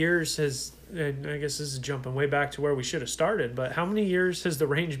many years has, and I guess this is jumping way back to where we should have started, but how many years has the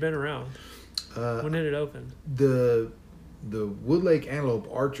range been around? When did it open? The Woodlake Antelope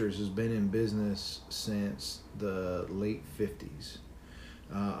Archers has been in business since the late 50s.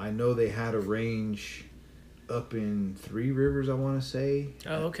 I know they had a range up in Three Rivers, I want to say.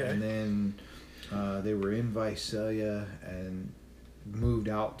 Oh, okay. And then they were in Visalia and moved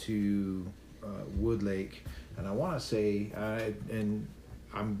out to Woodlake. And I want to say, and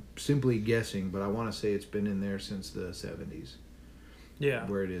I'm simply guessing, but I want to say it's been in there since the 70s. Yeah.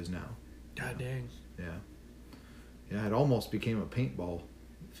 Where it is now. God dang. Yeah. Yeah, it almost became a paintball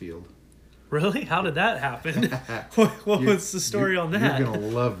field. Really? How did that happen? What was the story on that? You're going to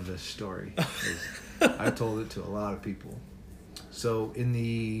love this story. I told it to a lot of people. So in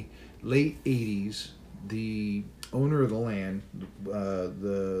the late 80s, the owner of the land,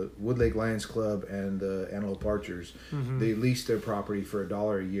 the Woodlake Lions Club and the Antelope Archers, they leased their property for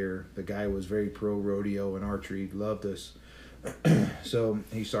 $1 a year. The guy was very pro rodeo and archery, loved us. So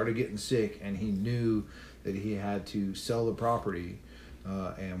he started getting sick, and he knew that he had to sell the property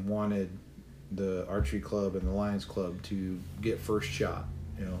and wanted the archery club and the Lions Club to get first shot.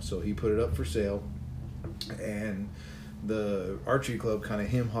 So he put it up for sale, and the archery club kind of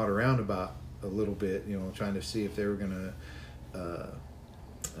hem-hawed around about a little bit, trying to see if they were going to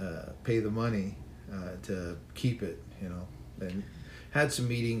pay the money to keep it, and had some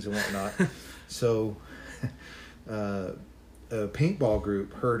meetings and whatnot. So a paintball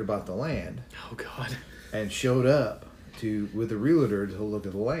group heard about the land. Oh, God. And showed up with a realtor to look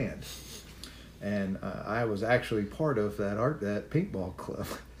at the land. And I was actually part of that paintball club.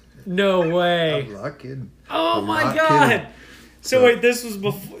 No way. I'm not kidding. Oh, my God. Kidding. So wait, this was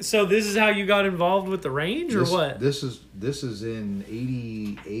before. So this is how you got involved with the range, or what? This is in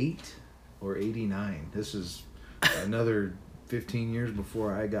 '88 or '89. This is another 15 years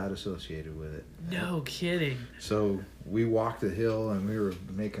before I got associated with it. No kidding. So we walked the hill, and we were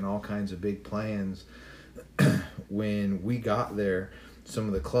making all kinds of big plans. When we got there, some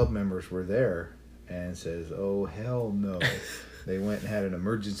of the club members were there, and says, "Oh hell no." They went and had an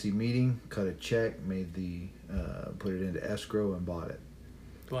emergency meeting, cut a check, put it into escrow, and bought it.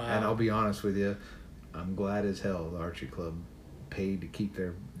 Wow. And I'll be honest with you, I'm glad as hell the archery club paid to keep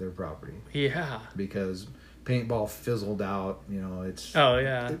their property. Yeah. Because paintball fizzled out. It's. Oh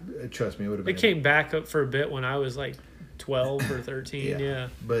yeah. Trust me, it would have been. It came back up for a bit when I was like 12 or 13. Yeah.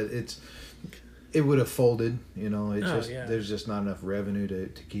 But it would have folded. Yeah. There's just not enough revenue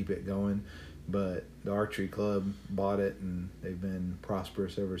to keep it going. But the archery club bought it, and they've been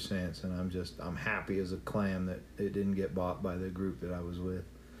prosperous ever since. And I'm happy as a clam that it didn't get bought by the group that I was with.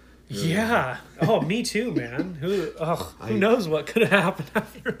 Really. Yeah. Oh, me too, man. Who knows what could have happened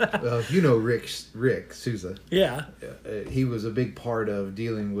after that? Well, Rick Souza. Yeah. He was a big part of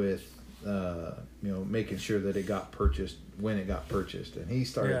dealing with, making sure that it got purchased when it got purchased. And he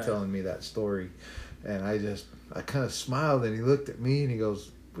started telling me that story, and I kind of smiled, and he looked at me and he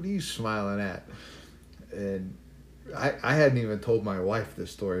goes, "What are you smiling at?" And I hadn't even told my wife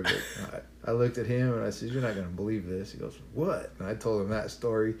this story, but I looked at him and I said, "You're not going to believe this." He goes, "What?" And I told him that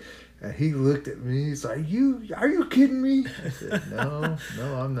story, and he looked at me. He's like, Are you kidding me?" I said, No,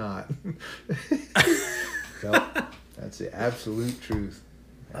 I'm not." So, that's the absolute truth.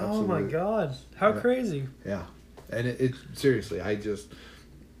 Absolute. Oh my God. How crazy. Yeah. And it seriously,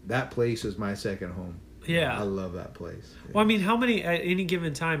 that place is my second home. Yeah. I love that place. Yeah. Well, I mean, at any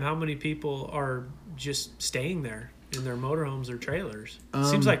given time, how many people are just staying there in their motorhomes or trailers?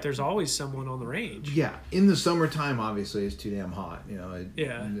 Seems like there's always someone on the range. Yeah. In the summertime, obviously, it's too damn hot.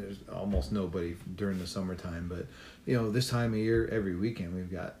 There's almost nobody during the summertime. But, this time of year, every weekend,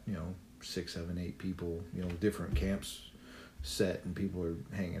 we've got, 6, 7, 8 people, different camps set and people are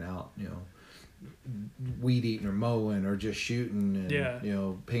hanging out, weed eating or mowing or just shooting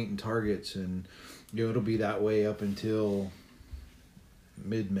and painting targets, and it'll be that way up until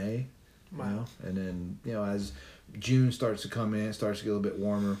mid-May. Wow. And then as June starts to come in, it starts to get a little bit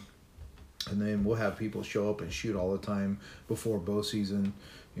warmer, and then we'll have people show up and shoot all the time before bow season.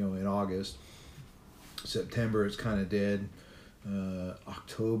 In August. September it's kind of dead.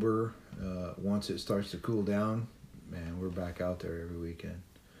 October, once it starts to cool down, man, we're back out there every weekend.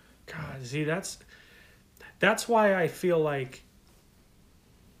 God, see, that's why I feel like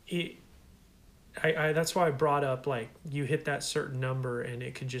it. That's why I brought up, like, you hit that certain number and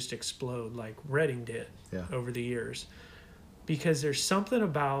it could just explode like Redding did over the years, because there's something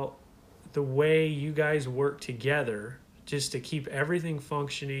about the way you guys work together just to keep everything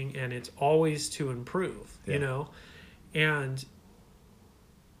functioning, and it's always to improve, and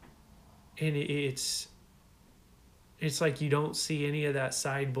it's like you don't see any of that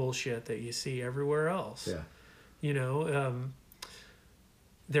side bullshit that you see everywhere else.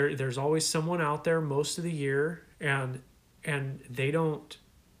 There's always someone out there most of the year, and they don't,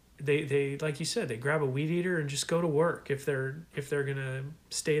 they like you said, they grab a weed eater and just go to work if they're gonna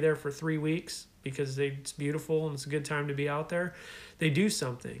stay there for 3 weeks because it's beautiful and it's a good time to be out there. They do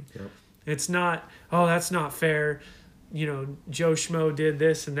something. It's not, oh, that's not fair, Joe Schmo did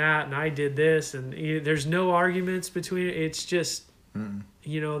this and that and I did this, and there's no arguments between it. It's just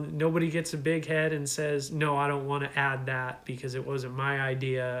nobody gets a big head and says, no, I don't want to add that because it wasn't my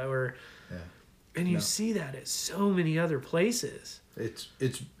idea, and you see that at so many other places.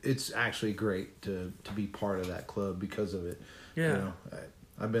 It's actually great to be part of that club because of it.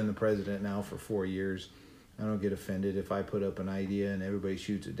 I've been the president now for 4 years. I don't get offended if I put up an idea and everybody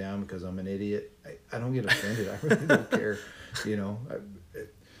shoots it down because I'm an idiot. I don't get offended. I really don't care.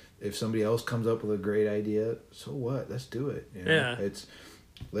 If somebody else comes up with a great idea, so what? Let's do it.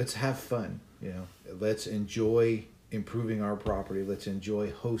 Let's have fun. Let's enjoy improving our property. Let's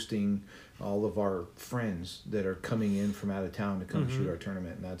enjoy hosting all of our friends that are coming in from out of town to come shoot our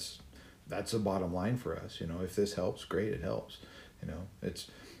tournament, and that's the bottom line for us. If this helps, great, it helps. It's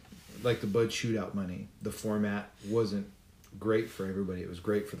like the Bud Shootout money. The format wasn't great for everybody. It was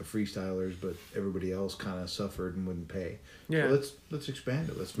great for the freestylers, but everybody else kind of suffered and wouldn't pay. So let's expand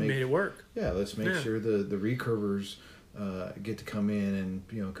it. Let's make it work. Let's make sure the recurvers get to come in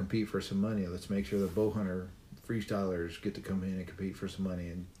and compete for some money. Let's make sure the bow hunter freestylers get to come in and compete for some money,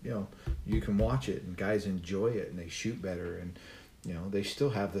 and you can watch it and guys enjoy it and they shoot better, and they still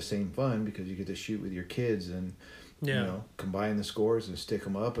have the same fun because you get to shoot with your kids and combine the scores and stick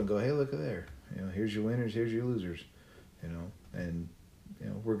them up and go, hey, look at there, here's your winners, here's your losers, and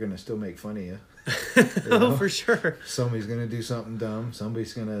we're gonna still make fun of you. Oh, for sure. Somebody's gonna do something dumb.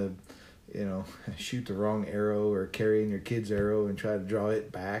 Somebody's gonna shoot the wrong arrow or carry in your kid's arrow and try to draw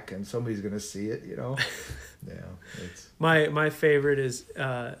it back, and somebody's gonna see it. It's my favorite is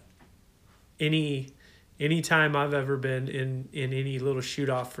any time I've ever been in any little shoot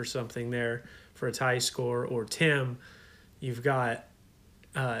off for something there for a tie score, or Tim, you've got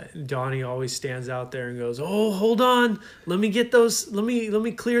Donnie always stands out there and goes, oh, hold on, let me get those, let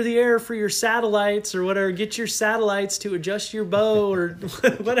me clear the air for your satellites or whatever, get your satellites to adjust your bow or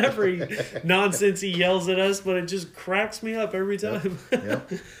whatever nonsense he yells at us, but it just cracks me up every time.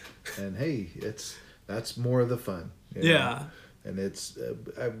 Yep. And hey, that's more of the fun. And it's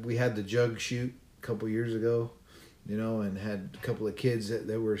we had the jug shoot a couple years ago, and had a couple of kids that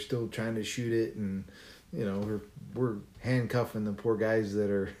were still trying to shoot it, and we're handcuffing the poor guys that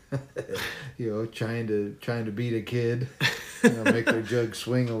are trying to beat a kid, make their jug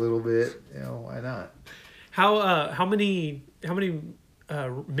swing a little bit. Why not? How many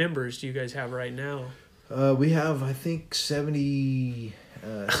members do you guys have right now? We have, I think, 75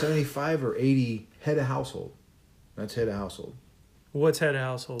 or 80 head of household. That's head of household. What's head of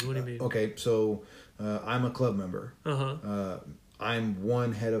household? What do you mean? Okay, so I'm a club member. I'm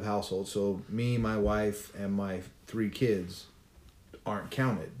one head of household, so me, my wife, and my 3 kids aren't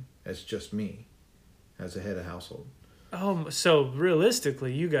counted. It's just me as a head of household. Oh, so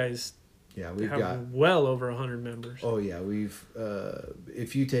realistically, you guys we've got well over 100 members. Oh yeah, we've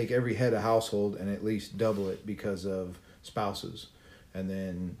if you take every head of household and at least double it because of spouses, and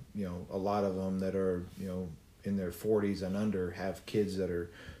then a lot of them that are in their 40s and under have kids that are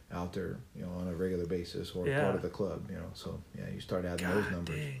out there, on a regular basis or part of the club, So you start adding those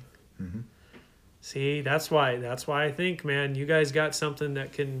numbers. Mm-hmm. See, that's why I think, man, you guys got something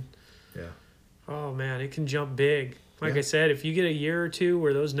that can. Yeah. Oh man, it can jump big. Like I said, if you get a year or two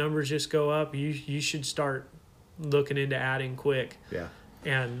where those numbers just go up, you should start looking into adding quick. Yeah.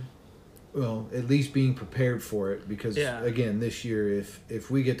 And Well, at least being prepared for it, because Yeah. again, this year,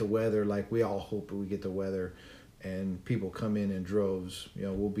 if we get the weather like we all hope we get the weather, and people come in droves,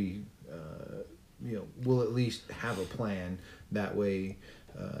 we'll be, we'll at least have a plan. That way,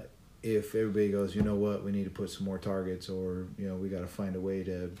 if everybody goes, you know what, we need to put some more targets, or we got to find a way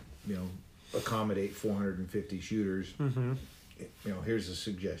to, accommodate 450 shooters. Mm-hmm. Here's a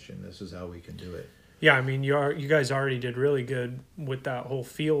suggestion. This is how we can do it. Yeah, I mean, you guys already did really good with that whole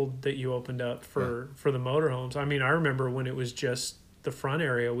field that you opened up for the motorhomes. I mean, I remember when it was just the front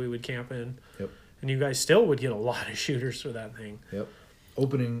area we would camp in. Yep. And you guys still would get a lot of shooters for that thing. Yep.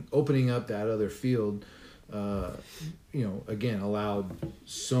 Opening up that other field, again, allowed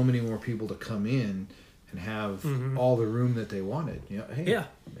so many more people to come in and have all the room that they wanted. Hey,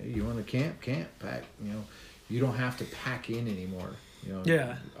 you want to camp, pack. You don't have to pack in anymore.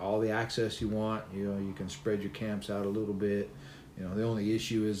 All the access you want. You can spread your camps out a little bit. The only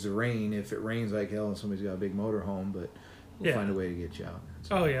issue is the rain. If it rains like hell and somebody's got a big motorhome, but we'll find a way to get you out.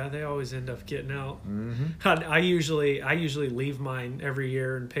 Oh yeah, they always end up getting out. Mm-hmm. I usually leave mine every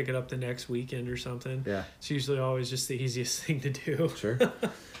year and pick it up the next weekend or something. Yeah, it's usually always just the easiest thing to do. Sure.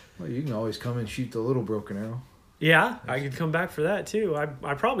 Well, you can always come and shoot the little broken arrow. Yeah, I could come back for that too.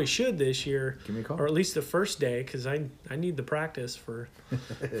 I probably should this year. Give me a call. Or at least the first day, because I need the practice for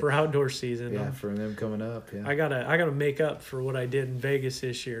outdoor season. Yeah, for them coming up. Yeah. I gotta make up for what I did in Vegas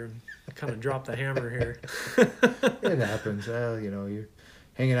this year. I kind of dropped the hammer here. It happens. Well, you're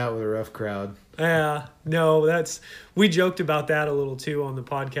hanging out with a rough crowd. Yeah, no, we joked about that a little too on the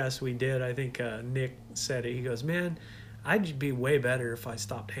podcast we did. I think Nick said it. He goes, "Man, I'd be way better if I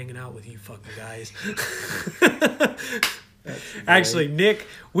stopped hanging out with you fucking guys." Actually, Nick,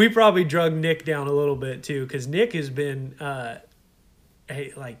 we probably drug Nick down a little bit too, because Nick has been, I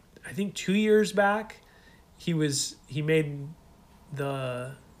think 2 years back, he made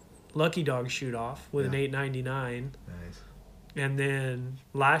the Lucky Dog shoot off with an 899. Nice. And then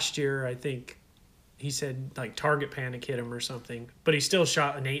last year, I think he said like target panic hit him or something, but he still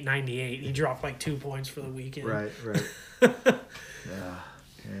shot an 898. He dropped like 2 points for the weekend. Right. Yeah.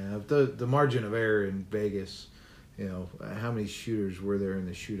 The margin of error in Vegas, how many shooters were there in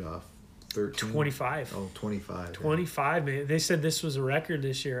the shoot off? 13? 25. Oh, 25. 25, man. They said this was a record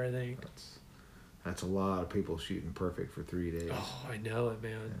this year, I think. That's a lot of people shooting perfect for 3 days. Oh, I know it,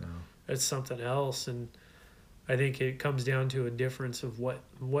 man. That's something else, and I think it comes down to a difference of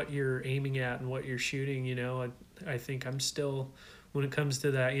what you're aiming at and what you're shooting. I think I'm still, when it comes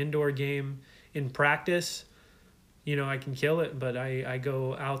to that indoor game in practice, I can kill it, but I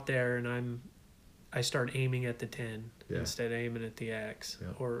go out there and I start aiming at the 10 instead of aiming at the X,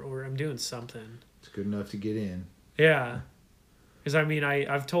 or I'm doing something. It's good enough to get in. Yeah. Because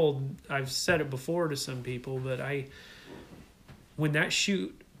I've said it before to some people, but when that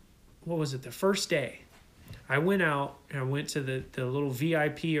shoot, what was it, the first day, I went out and I went to the little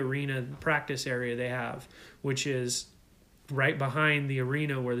VIP arena practice area they have, which is right behind the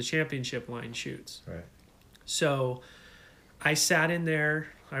arena where the championship line shoots. Right. So I sat in there.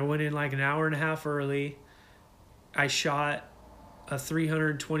 I went in like an hour and a half early. I shot a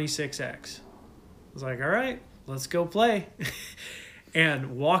 326X. I was like, all right, let's go play.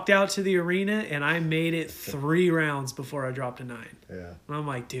 And walked out to the arena, and I made it 3 rounds before I dropped a 9. Yeah. And I'm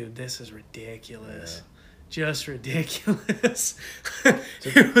like, dude, this is ridiculous. Yeah. Just ridiculous.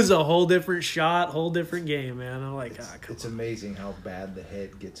 It was a whole different shot, whole different game, man. I'm like, it's amazing how bad the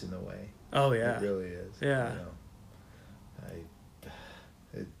head gets in the way. Oh, yeah. It really is. Yeah.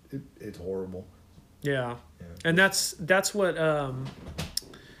 It's horrible. Yeah. And that's what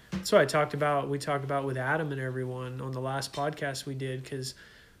I talked about. We talked about with Adam and everyone on the last podcast we did, because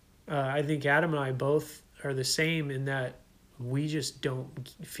I think Adam and I both are the same in that we just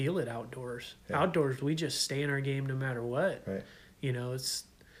don't feel it outdoors. Yeah. Outdoors, we just stay in our game no matter what. Right. It's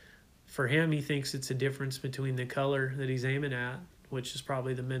for him. He thinks it's a difference between the color that he's aiming at, which is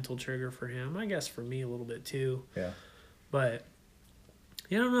probably the mental trigger for him. I guess for me a little bit too. Yeah. But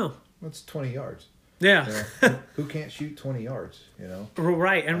I don't know. That's 20 yards. Yeah. Who can't shoot 20 yards?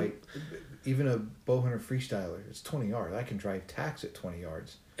 Right. And even a bow hunter freestyler, it's 20 yards. I can drive tacks at 20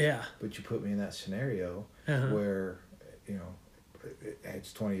 yards. Yeah. But you put me in that scenario where,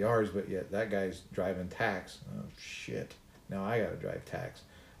 it's 20 yards, but yet that guy's driving tacks. Oh, shit. Now I got to drive tacks.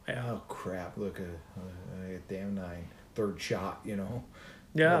 Yeah. Oh, crap. Look, a damn 9. Third shot,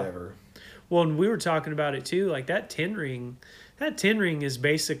 Yeah. Whatever. Well, and we were talking about it too, like that 10 ring is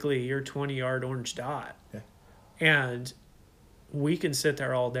basically your 20-yard orange dot. Yeah. And we can sit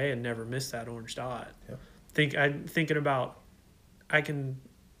there all day and never miss that orange dot. Yeah. I'm thinking about, I can,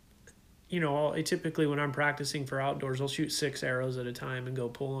 typically when I'm practicing for outdoors, I'll shoot 6 arrows at a time and go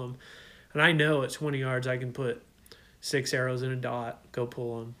pull them. And I know at 20 yards I can put 6 arrows in a dot, go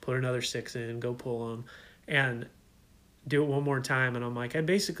pull them, put another 6 in, go pull them, and do it one more time. And I'm like, I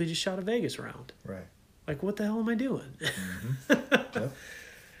basically just shot a Vegas round. Right. Like, what the hell am I doing? Mm-hmm. Yep.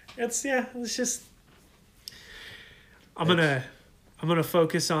 It's just, I'm gonna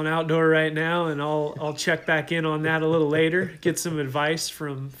focus on outdoor right now, and I'll check back in on that a little later. Get some advice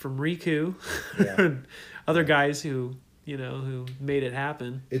from Riku, and other guys who made it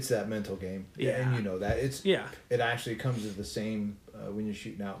happen. It's that mental game, and you know that it actually comes to the same when you're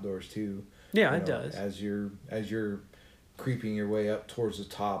shooting outdoors too. Yeah, it does. As you're creeping your way up towards the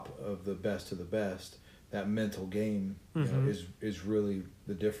top of the best of the best, that mental game is really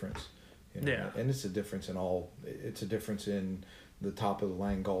the difference. Yeah, and it's a difference in all. It's a difference in the top of the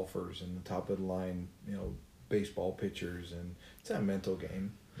line golfers and the top of the line, baseball pitchers, and it's that mental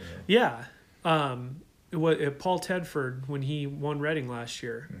game. Yeah. Paul Tedford, when he won Reading last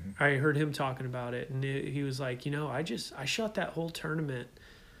year, I heard him talking about it, and he was like, I shot that whole tournament.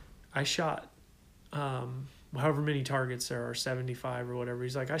 I shot however many targets there are, 75 or whatever.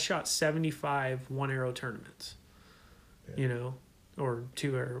 He's like, I shot 75 one-arrow tournaments, or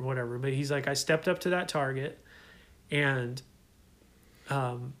 2 or whatever. But he's like, I stepped up to that target, and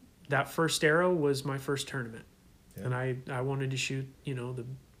that first arrow was my first tournament. Yeah. And I wanted to shoot, the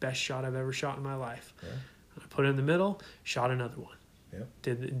best shot I've ever shot in my life. Yeah. I put it in the middle, shot another one.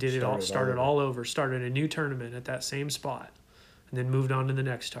 Yep. Started all over, started a new tournament at that same spot, and then moved on to the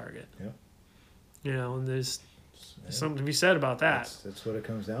next target. Yeah. And there's something to be said about that. That's what it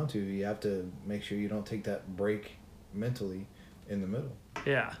comes down to. You have to make sure you don't take that break mentally in the middle.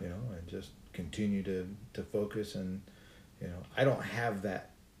 Yeah. And just continue to focus. And, I don't have that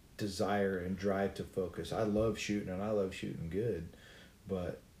desire and drive to focus. I love shooting, and I love shooting good,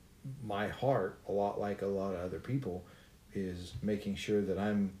 but my heart, a lot like a lot of other people, is making sure that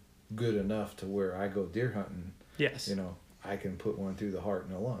I'm good enough to where I go deer hunting. Yes. I can put one through the heart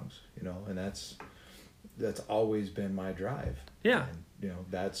and the lungs, and that's always been my drive. Yeah. And,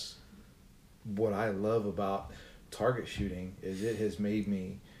 that's what I love about target shooting, is it has made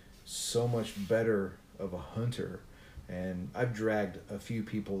me so much better of a hunter. And I've dragged a few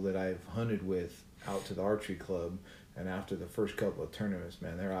people that I've hunted with out to the archery club, and after the first couple of tournaments,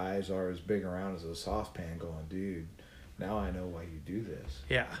 man, their eyes are as big around as a saucepan going, dude, now I know why you do this.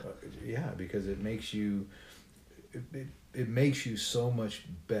 Yeah. Yeah, because it makes you it makes you so much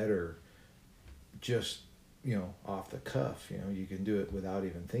better just, off the cuff. You can do it without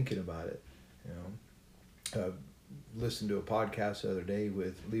even thinking about it. Listened to a podcast the other day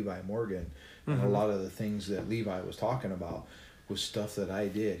with Levi Morgan, and a lot of the things that Levi was talking about was stuff that I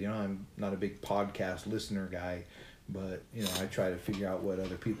did. I'm not a big podcast listener guy, but I try to figure out what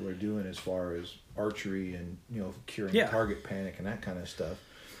other people are doing as far as archery and curing target panic and that kind of stuff.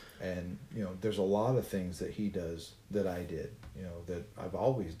 And there's a lot of things that he does that I did, that I've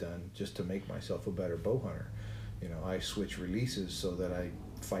always done just to make myself a better bow hunter. I switch releases so that I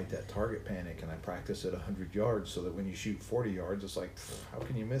fight that target panic, and I practice at 100 yards so that when you shoot 40 yards, it's like, how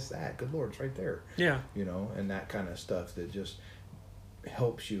can you miss that? Good Lord, it's right there. Yeah. And that kind of stuff that just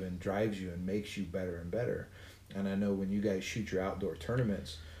helps you and drives you and makes you better and better. And I know when you guys shoot your outdoor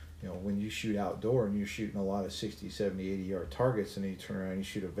tournaments, when you shoot outdoor and you're shooting a lot of 60, 70, 80 yard targets, and you turn around and you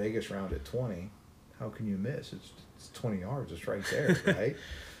shoot a Vegas round at 20, how can you miss? It's 20 yards. It's right there, right?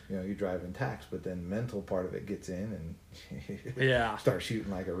 You're driving tacks, but then mental part of it gets in, and start shooting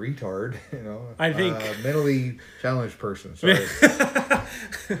like a retard. I think mentally challenged person. Sorry,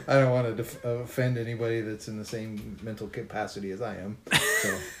 I don't want to offend anybody that's in the same mental capacity as I am.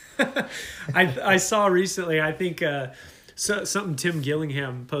 So. I saw recently, I think something Tim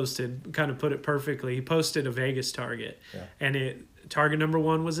Gillingham posted kind of put it perfectly. He posted a Vegas target, and target number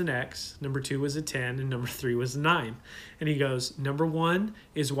 1 was an X, number 2 was a 10, and number 3 was a 9. And he goes, number 1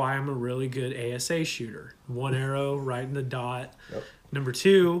 is why I'm a really good ASA shooter. 1 arrow right in the dot. Yep. Number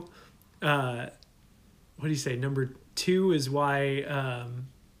 2, what do you say? Number 2 is why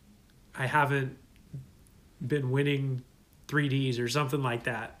I haven't been winning 3Ds or something like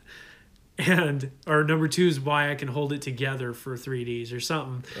that. Or number 2 is why I can hold it together for 3Ds or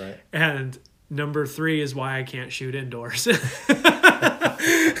something. Right. And number 3 is why I can't shoot indoors.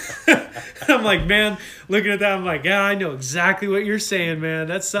 I'm like, man, looking at that, I'm like, yeah, I know exactly what you're saying, man.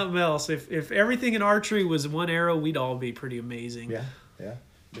 That's something else. If everything in archery was 1 arrow, we'd all be pretty amazing. Yeah.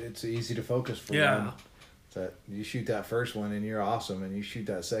 It's easy to focus for. Yeah. That you shoot that first one and you're awesome, and you shoot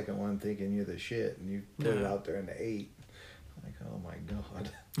that second one thinking you're the shit, and you put it out there in the 8. Like, oh my God.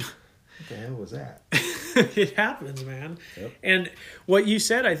 What the hell was that? It happens, man. Yep. And what you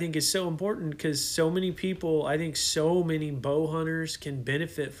said, I think, is so important because so many people, I think so many bow hunters can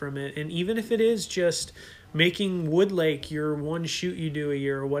benefit from it. And even if it is just making Woodlake your one shoot you do a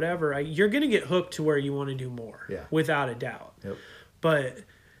year or whatever, you're going to get hooked to where you want to do more, without a doubt. Yep. But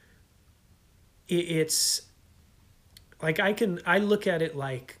it's like I look at it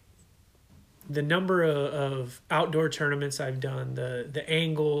like the number of outdoor tournaments I've done, the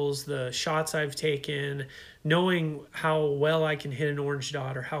angles, the shots I've taken, knowing how well I can hit an orange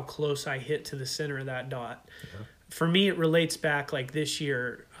dot or how close I hit to the center of that dot. Yeah. For me, it relates back like this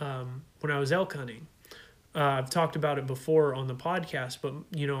year when I was elk hunting. I've talked about it before on the podcast, but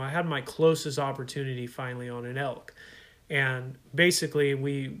I had my closest opportunity finally on an elk. And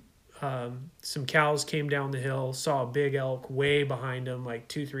basically some cows came down the hill, saw a big elk way behind them, like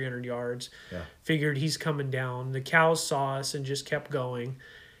 200-300 yards. Yeah. Figured he's coming down. The cows saw us and just kept going.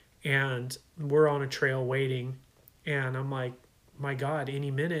 And we're on a trail waiting. And I'm like, my God,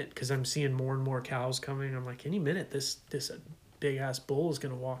 any minute, because I'm seeing more and more cows coming. I'm like, any minute, this big-ass bull is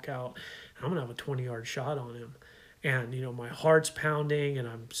going to walk out. And I'm going to have a 20-yard shot on him. And, my heart's pounding, and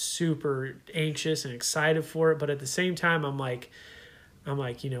I'm super anxious and excited for it. But at the same time, I'm like,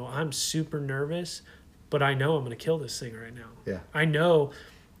 I'm super nervous, but I know I'm going to kill this thing right now. Yeah. I know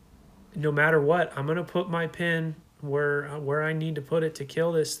no matter what, I'm going to put my pin where I need to put it to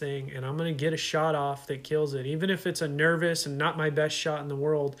kill this thing, and I'm going to get a shot off that kills it. Even if it's a nervous and not my best shot in the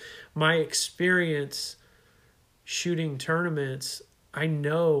world, my experience shooting tournaments, I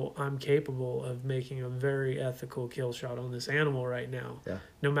know I'm capable of making a very ethical kill shot on this animal right now,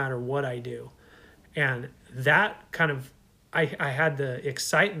 no matter what I do. And that kind of, I had the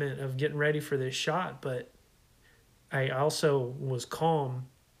excitement of getting ready for this shot, but I also was calm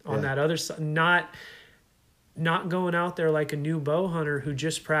on that other side, not going out there like a new bow hunter who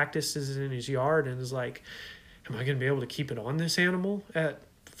just practices in his yard and is like, am I going to be able to keep it on this animal at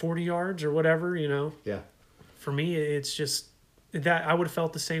 40 yards or whatever, Yeah. For me, it's just that I would have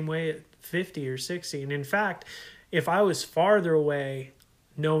felt the same way at 50 or 60. And in fact, if I was farther away,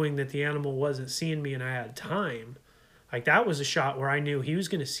 knowing that the animal wasn't seeing me and I had time, like that was a shot where I knew he was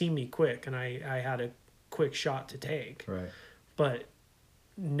going to see me quick and I had a quick shot to take. Right. But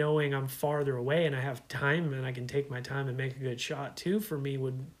knowing I'm farther away and I have time and I can take my time and make a good shot too, for me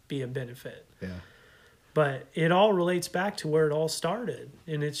would be a benefit. Yeah. But it all relates back to where it all started.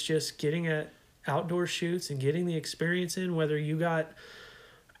 And it's just getting at outdoor shoots and getting the experience in, whether you've got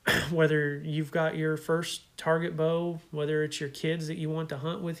your first target bow, whether it's your kids that you want to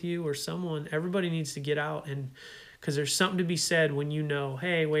hunt with you or someone, everybody needs to get out. And because there's something to be said when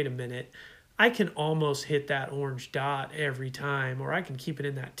hey, wait a minute, I can almost hit that orange dot every time, or I can keep it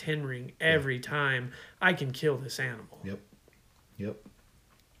in that 10 ring every time. I can kill this animal. Yep.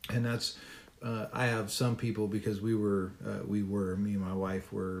 And that's, I have some people, because me and my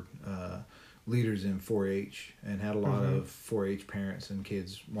wife were leaders in 4-H and had a lot of 4-H parents and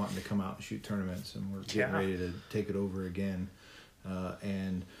kids wanting to come out and shoot tournaments, and we're getting ready to take it over again.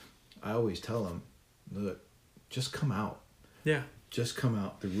 And I always tell them, look, just come out. Yeah. Just come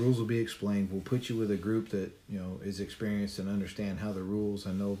out. The rules will be explained. We'll put you with a group that, is experienced and understand how the rules,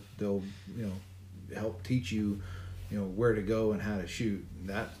 and they'll help teach you, where to go and how to shoot.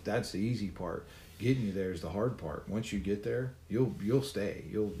 That's the easy part. Getting you there is the hard part. Once you get there, you'll stay.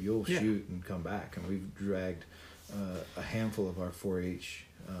 You'll shoot and come back. And we've dragged a handful of our 4-H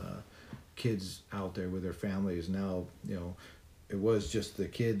kids out there with their families. Now, it was just the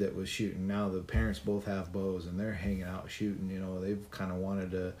kid that was shooting. Now the parents both have bows and they're hanging out shooting. They've kind of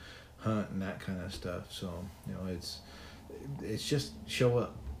wanted to hunt and that kind of stuff. So it's just show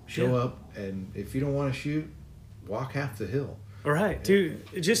up, and if you don't want to shoot, walk half the hill. All right, dude.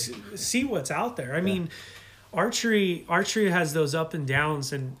 Just see what's out there. I mean, archery has those up and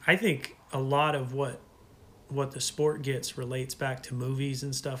downs, and I think a lot of what the sport gets relates back to movies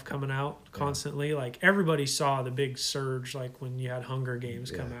and stuff coming out constantly. Like everybody saw the big surge, like when you had Hunger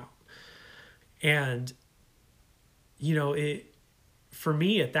Games come out, and for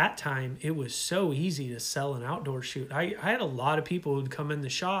me at that time, it was so easy to sell an outdoor shoot. I had a lot of people who'd come in the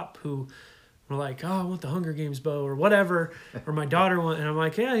shop who were like, oh, I want the Hunger Games bow or whatever, or my daughter want, and I'm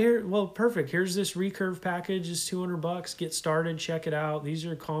like, perfect. Here's this recurve package. It's $200. Get started. Check it out. These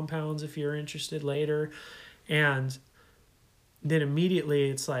are compounds if you're interested later. And then immediately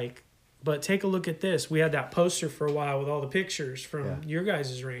it's like, but take a look at this. We had that poster for a while with all the pictures from your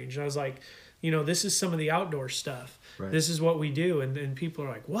guys' range. And I was like, this is some of the outdoor stuff. Right. This is what we do. And people are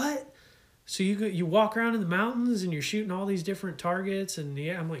like, what? So you walk around in the mountains and you're shooting all these different targets, and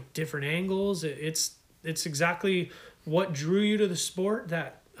I'm like, different angles. It's exactly what drew you to the sport,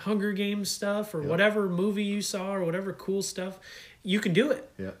 that Hunger Games stuff or Yep. whatever movie you saw or whatever cool stuff, you can do it.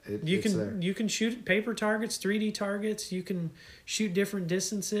 Yeah, You can shoot paper targets, 3D targets. You can shoot different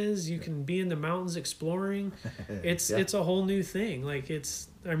distances. You can be in the mountains exploring. It's a whole new thing. Like it's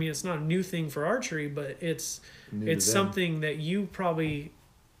not a new thing for archery, but it's something that you probably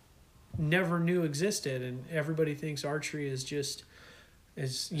never knew existed, and everybody thinks archery is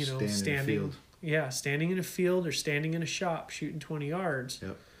standing in a field or standing in a shop shooting 20 yards.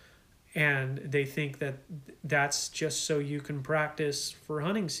 Yep. And they think that that's just so you can practice for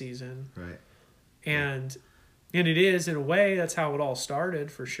hunting season. Right. And it is, in a way, that's how it all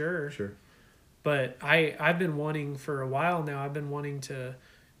started, for sure. Sure. But I've been wanting for a while now, I've been wanting to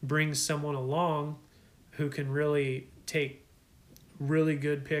bring someone along who can really take really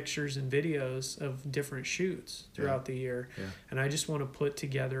good pictures and videos of different shoots throughout the year. Yeah. And I just want to put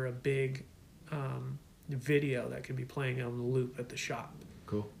together a big video that could be playing on the loop at the shop.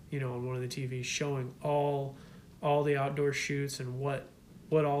 Cool. On one of the TVs, showing all the outdoor shoots and what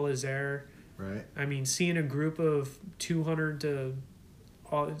all is there. Right. I mean, seeing a group of 200 to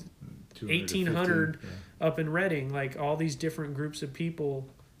 1,800 up in Redding, like all these different groups of people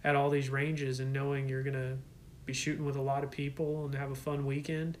at all these ranges, and knowing you're going to be shooting with a lot of people and have a fun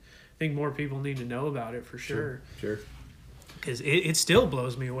weekend. I think more people need to know about it, for sure. Sure. Because it still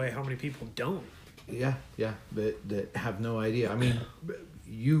blows me away how many people don't. Yeah, that have no idea. I mean,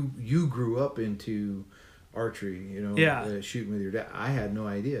 you grew up into archery, shooting with your dad. I had no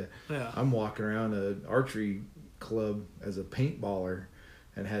idea. Yeah. I'm walking around an archery club as a paintballer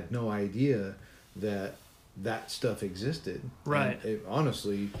and had no idea that stuff existed. Right. And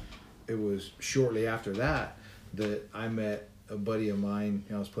honestly, it was shortly after that I met a buddy of mine.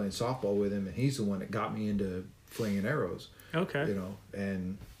 I was playing softball with him, and he's the one that got me into flinging arrows. Okay.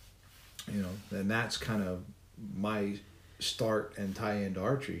 And that's kind of my start and tie into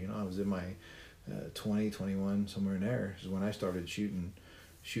archery. I was in my 20, 21, somewhere in there is when I started shooting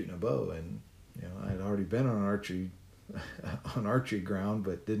a bow, and I had already been on archery ground,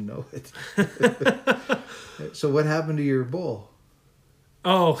 but didn't know it. So what happened to your bull?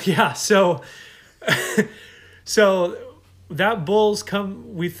 Oh yeah, so that bull's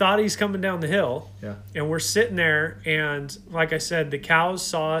we thought he's coming down the hill. Yeah. And we're sitting there, and like I said, the cows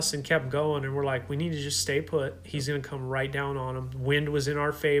saw us and kept going, and we're like, we need to just stay put. He's going to come right down on him. Wind was in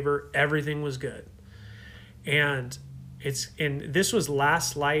our favor. Everything was good. And this was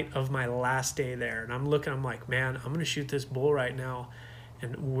last light of my last day there. And I'm like, man, I'm going to shoot this bull right now,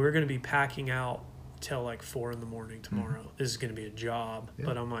 and we're going to be packing out till like 4 a.m. tomorrow. Mm-hmm. This is going to be a job. Yeah.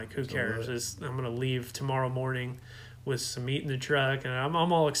 But I'm like, who cares? I'm going to leave tomorrow morning with some meat in the truck, and I'm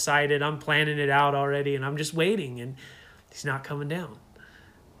all excited. I'm planning it out already, and I'm just waiting, and he's not coming down.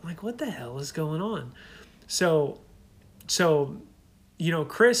 I'm like, what the hell is going on? So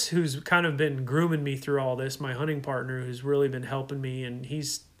Chris, who's kind of been grooming me through all this, my hunting partner, who's really been helping me, and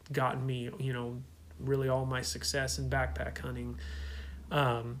he's gotten me, really all my success in backpack hunting.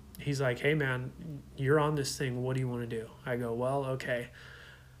 He's like, hey man, you're on this thing. What do you want to do? I go, well, okay.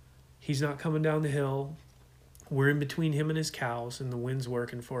 He's not coming down the hill. We're in between him and his cows, and the wind's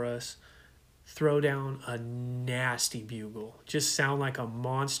working for us. Throw down a nasty bugle. Just sound like a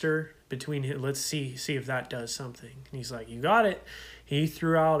monster between him. Let's see if that does something. And he's like, you got it. He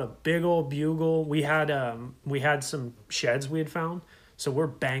threw out a big old bugle. We had some sheds we had found, so we're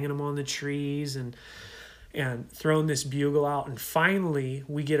banging them on the trees and throwing this bugle out. And finally,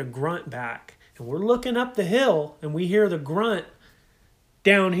 we get a grunt back, and we're looking up the hill, and we hear the grunt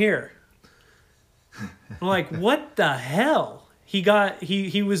down here. I'm like, what the hell?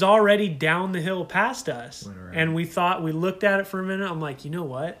 He was already down the hill past us. And we looked at it for a minute. I'm like, you know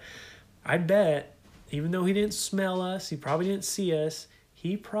what? I bet, even though he didn't smell us, he probably didn't see us,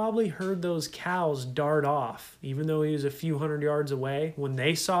 he probably heard those cows dart off, even though he was a few hundred yards away when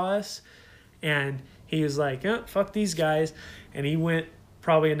they saw us. And he was like, oh, fuck these guys. And he went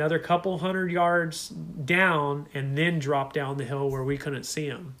probably another couple 100 yards down and then dropped down the hill where we couldn't see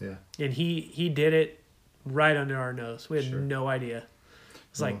him. Yeah. And he did it right under our nose. We had no idea.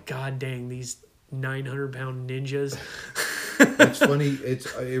 It's like, God dang, these 900-pound ninjas. It's funny.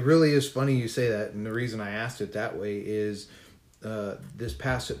 It really is funny you say that. And the reason I asked it that way is this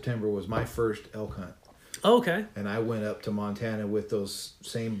past September was my first elk hunt. Oh, okay. And I went up to Montana with those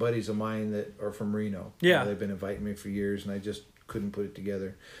same buddies of mine that are from Reno. Yeah. They've been inviting me for years, and I just couldn't put it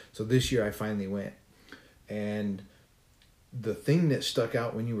together. So this year I finally went. And the thing that stuck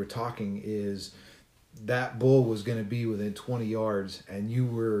out when you were talking is that bull was going to be within 20 yards, and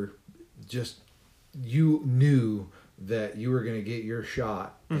you knew that you were going to get your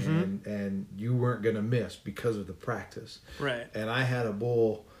shot, and you weren't going to miss because of the practice. Right. And I had a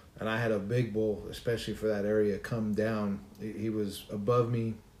bull And I had a big bull, especially for that area, come down. He was above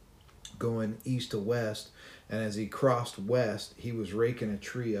me going east to west. And as he crossed west, he was raking a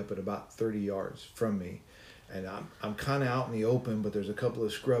tree up at about 30 yards from me. And I'm kind of out in the open, but there's a couple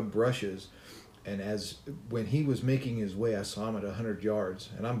of scrub brushes. And when he was making his way, I saw him at 100 yards,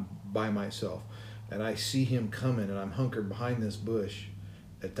 and I'm by myself. And I see him coming, and I'm hunkered behind this bush.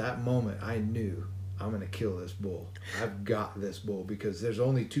 At that moment, I knew I'm going to kill this bull. I've got this bull, because there's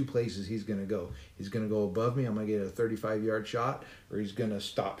only two places he's going to go. He's going to go above me. I'm going to get a 35-yard shot, or he's going to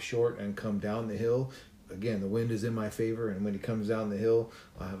stop short and come down the hill. Again, the wind is in my favor, and when he comes down the hill,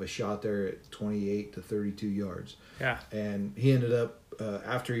 I'll have a shot there at 28 to 32 yards. Yeah. And he ended up,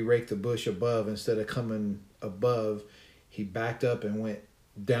 after he raked the bush above, instead of coming above, he backed up and went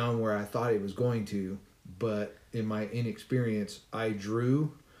down where I thought he was going to. But in my inexperience, I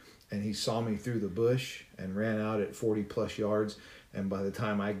drew, and he saw me through the bush and ran out at 40-plus yards. And by the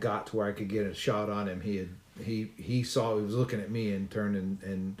time I got to where I could get a shot on him, he saw, he was looking at me and turned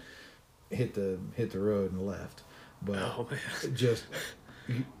and hit the road and left. But just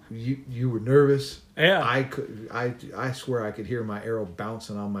you were nervous. Yeah. I swear I could hear my arrow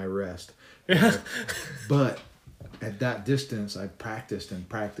bouncing on my rest. Yeah. But at that distance, I practiced and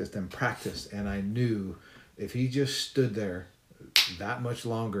practiced and practiced, and I knew if he just stood there that much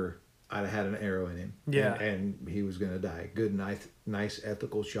longer, I'd have had an arrow in him. Yeah. And he was going to die. Good, nice,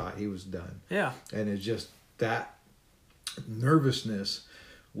 ethical shot. He was done. Yeah. And it's just that nervousness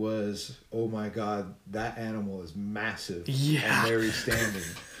was, oh my God, that animal is massive. Yeah. And there he's standing.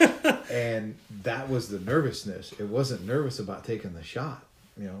 And that was the nervousness. It wasn't nervous about taking the shot,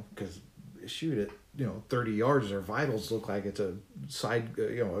 because shoot it, 30 yards, their vitals look like it's a side,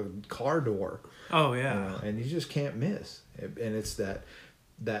 a car door. Oh, yeah. And you just can't miss. And it's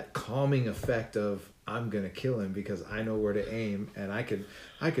that calming effect of, I'm going to kill him because I know where to aim, and I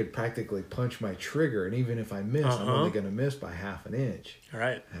could practically punch my trigger, and even if I miss, I'm only going to miss by half an inch.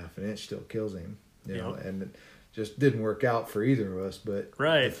 Right. Half an inch still kills him, and it just didn't work out for either of us, but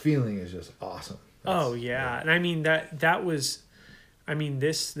the feeling is just awesome. And I mean, that was,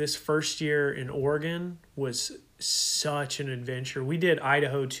 this first year in Oregon was such an adventure. We did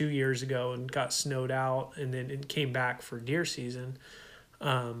Idaho 2 years ago and got snowed out, and then it came back for deer season.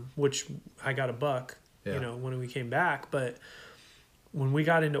 Which I got a buck, when we came back. But when we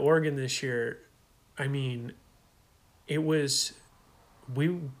got into Oregon this year, we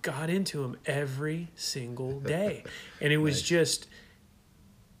got into them every single day. And it was just,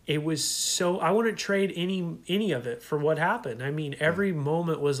 it was so, I wouldn't trade any of it for what happened. Every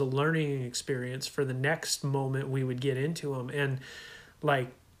moment was a learning experience for the next moment we would get into them. And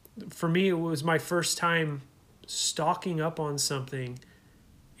for me, it was my first time stalking up on something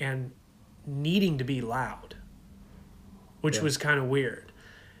and needing to be loud, which was kind of weird.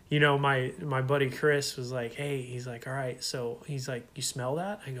 My buddy Chris was like, hey, he's like, all right. So he's like, you smell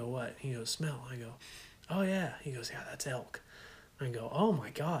that? I go, what? He goes, smell. I go, oh yeah. He goes, yeah, that's elk. I go, oh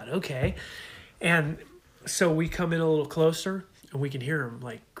my God. Okay. And so we come in a little closer and we can hear him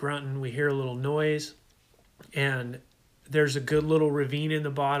grunting. We hear a little noise, and there's a good little ravine in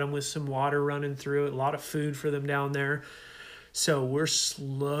the bottom with some water running through it. A lot of food for them down there. So we're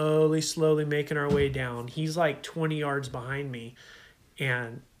slowly making our way down. He's 20 yards behind me,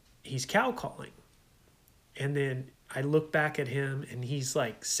 and he's cow calling. And then I look back at him, and he's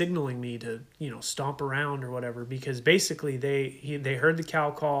signaling me to, stomp around or whatever, because basically they heard the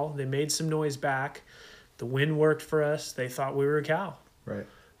cow call. They made some noise back. The wind worked for us. They thought we were a cow. Right.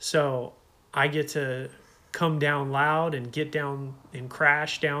 So I get to come down loud and get down and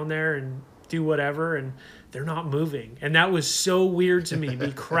crash down there and do whatever, and they're not moving. And that was so weird to me,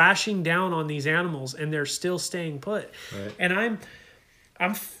 be crashing down on these animals and they're still staying put. Right. And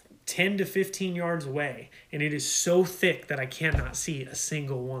I'm 10 to 15 yards away, and it is so thick that I cannot see a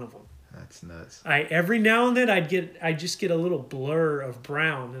single one of them. That's nuts. Every now and then I just get a little blur of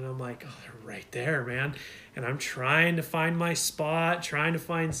brown, and I'm like, oh, they're right there, man. And I'm trying to find my spot, trying to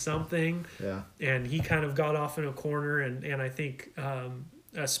find something. Yeah. And he kind of got off in a corner, and I think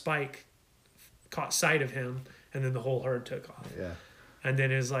a spike caught sight of him, and then the whole herd took off. Yeah. And then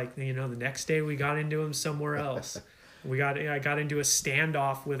it was the next day we got into him somewhere else. I got into a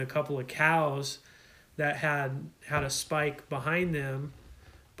standoff with a couple of cows that had a spike behind them,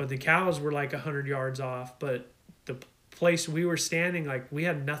 but the cows were 100 yards off. But the place we were standing, we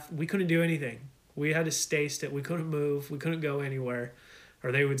had nothing. We couldn't do anything. We had to stay still. We couldn't move. We couldn't go anywhere,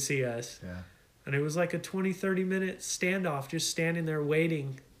 or they would see us. Yeah. And it was a 20, 30-minute standoff, just standing there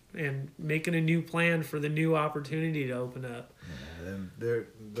waiting and making a new plan for the new opportunity to open up. Yeah,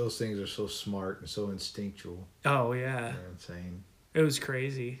 those things are so smart and so instinctual. Oh, yeah. They're insane. It was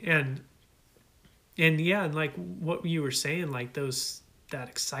crazy. And yeah, and like what you were saying, like that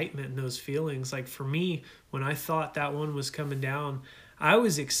excitement and those feelings, like for me, when I thought that one was coming down, I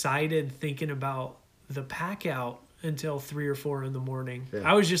was excited thinking about the pack out until 3 or 4 in the morning. Yeah.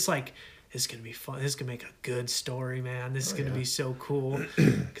 I was just like, this is going to be fun. This is going to make a good story, man. This is going to be so cool.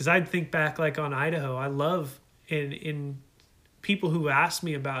 Because I'd think back like on Idaho. I love, and people who ask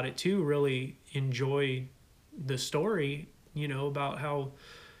me about it too really enjoy the story, about how,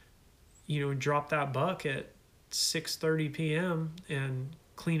 drop that buck at 6:30 p.m. and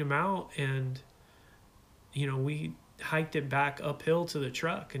clean them out. And, we hiked it back uphill to the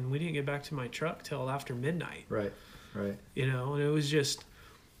truck, and we didn't get back to my truck till after midnight. Right. And it was just...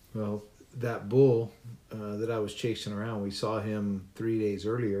 Well, that bull that I was chasing around, we saw him 3 days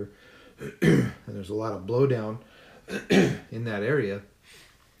earlier, and there's a lot of blowdown in that area.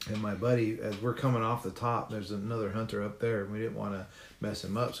 And my buddy, as we're coming off the top, there's another hunter up there, and we didn't want to mess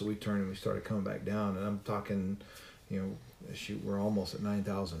him up, so we turned and we started coming back down. And I'm talking, we're almost at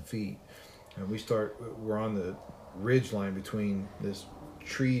 9,000 feet, and we're on the ridge line between this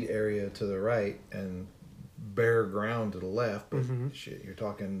treed area to the right and bare ground to the left. But shit, you're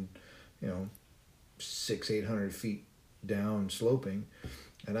talking, 600-800 feet down sloping,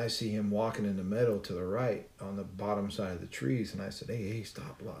 and I see him walking in the meadow to the right on the bottom side of the trees, and I said, hey,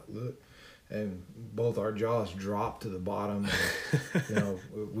 stop, look. And both our jaws dropped to the bottom. And,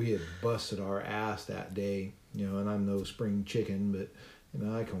 we had busted our ass that day, and I'm no spring chicken, but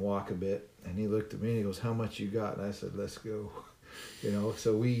I can walk a bit. And he looked at me and he goes, how much you got? And I said, let's go.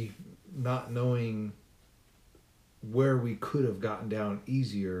 So we, not knowing where we could have gotten down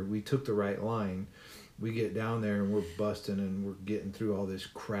easier, we took the right line. We get down there and we're busting and we're getting through all this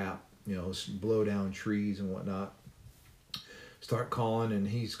crap, blow down trees and whatnot. Start calling, and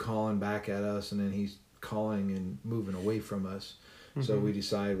he's calling back at us, and then he's calling and moving away from us. So we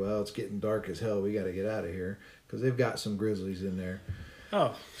decide, well, it's getting dark as hell. We got to get out of here because they've got some grizzlies in there.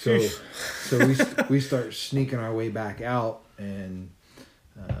 Oh, so we start sneaking our way back out, and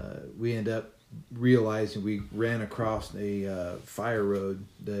we end up realizing we ran across a fire road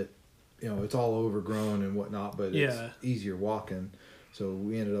that, it's all overgrown and whatnot, but it's easier walking. So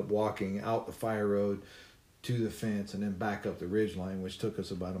we ended up walking out the fire road to the fence and then back up the ridge line, which took us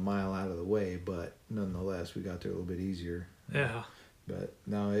about a mile out of the way, but nonetheless we got there a little bit easier. Yeah. But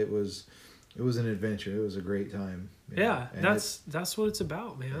no, it was an adventure. It was a great time. Yeah, that's what it's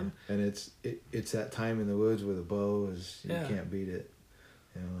about, man. Yeah. And it's that time in the woods with a bow you can't beat it.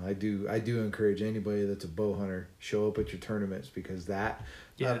 I do encourage anybody that's a bow hunter, show up at your tournaments, because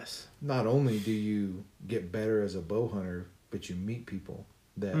not only do you get better as a bow hunter, but you meet people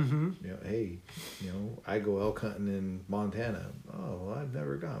that hey, I go elk hunting in Montana. Oh, well, I've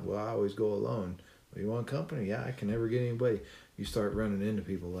never gone. Well, I always go alone. Well, you want company? Yeah, I can never get anybody. You start running into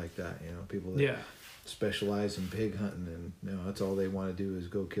people like that, people that specialize in pig hunting, and that's all they want to do is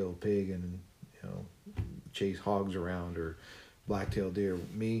go kill a pig and chase hogs around or blacktail deer.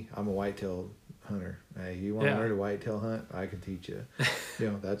 Me, I'm a whitetail hunter. Hey, you want to learn to whitetail hunt? I can teach you.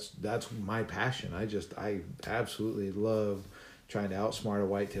 That's my passion. I absolutely love trying to outsmart a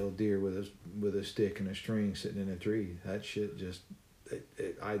whitetail deer with a stick and a string sitting in a tree. That shit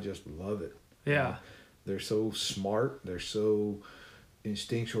I just love it. Yeah. They're so smart. They're so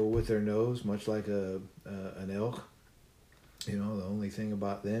instinctual with their nose, much like an elk. The only thing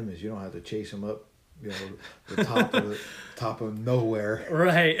about them is you don't have to chase them up, the top of nowhere.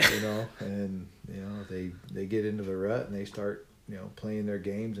 Right. And they get into the rut and they start playing their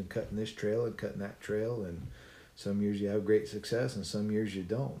games and cutting this trail and cutting that trail, and some years you have great success and some years you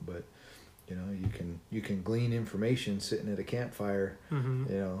don't, but you can glean information sitting at a campfire,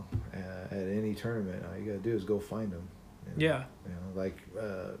 at any tournament. All you gotta do is go find them. Like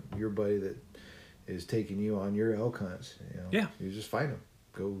your buddy that is taking you on your elk hunts. You just find them.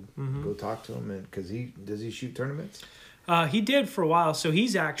 Go talk to him, and because does he shoot tournaments? He did for a while. So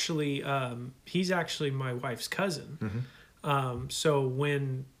he's actually my wife's cousin. So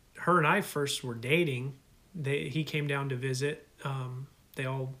when her and I first were dating, he came down to visit. They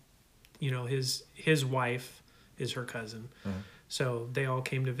all, his wife is her cousin. So they all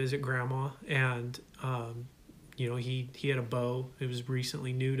came to visit Grandma, and he had a bow. It was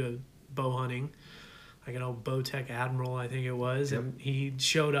recently new to bow hunting, like an old Bowtech Admiral, I think it was. Yep. And he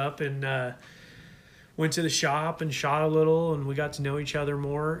showed up and went to the shop and shot a little, and we got to know each other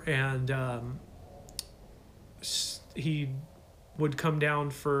more. And he would come down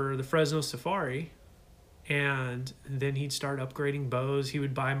for the Fresno Safari, and then he'd start upgrading bows. He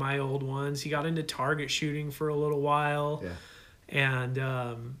would buy my old ones. He got into target shooting for a little while. Yeah.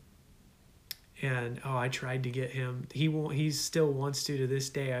 And I tried to get him. He still wants to this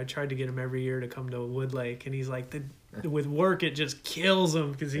day. I tried to get him every year to come to Wood Lake, and he's like, with work it just kills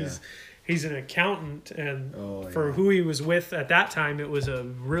him because he's an accountant, and for who he was with at that time, it was a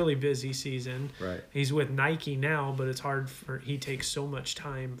really busy season. Right. He's with Nike now, but it's hard he takes so much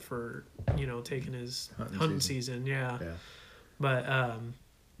time for taking his hunting season. Yeah. But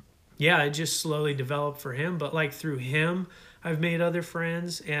it just slowly developed for him. But like through him, I've made other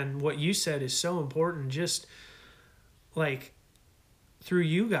friends, and what you said is so important. Just like through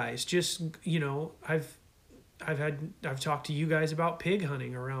you guys, just I've talked to you guys about pig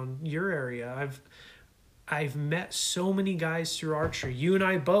hunting around your area. I've met so many guys through archery. You and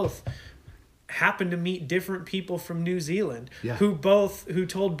I both happened to meet different people from New Zealand who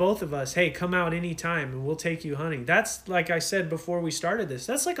told both of us, hey, come out anytime and we'll take you hunting. That's, like I said before we started this,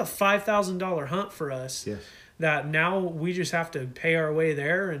 that's like a $5,000 hunt for us. Yes. That now we just have to pay our way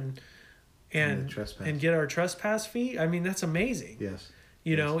there and get our trespass fee. I mean, that's amazing. Yes.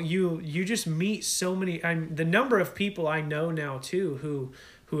 You know, you just meet so many. The number of people I know now too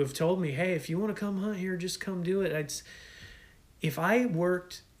who have told me, hey, if you want to come hunt here, just come do it. If I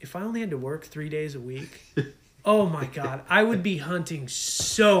only had to work 3 days a week, oh my God, I would be hunting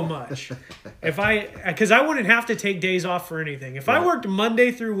so much. Because I wouldn't have to take days off for anything. If I worked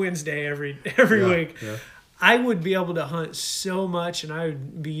Monday through Wednesday every week, I would be able to hunt so much, and I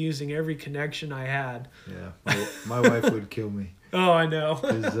would be using every connection I had. Yeah, my wife would kill me. Oh, I know.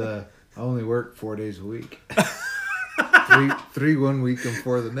 Because I only work 4 days a week. three 1 week and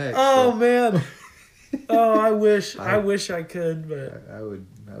 4 the next. Oh, so. Man. Oh, I wish I could, but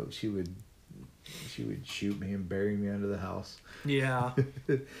she would shoot me and bury me under the house. Yeah.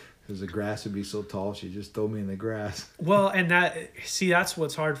 Because the grass would be so tall, she'd just throw me in the grass. Well, and that's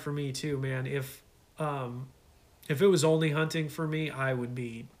what's hard for me too, man. If it was only hunting for me, I would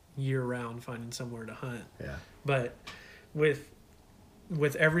be year round finding somewhere to hunt. Yeah. But with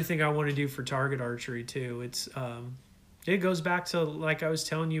everything I want to do for target archery too, it's it goes back to, like I was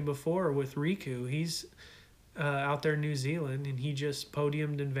telling you before with Riku. He's out there in New Zealand, and he just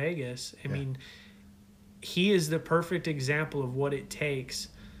podiumed in Vegas. I mean, he is the perfect example of what it takes,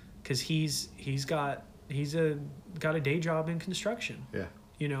 because he's got a day job in construction. Yeah.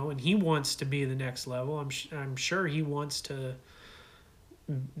 You know, and he wants to be the next level. I'm sure he wants to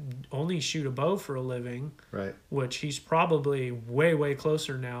only shoot a bow for a living. Right. Which he's probably way, way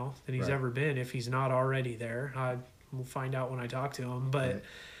closer now than he's ever been, if he's not already there. We'll find out when I talk to him. But,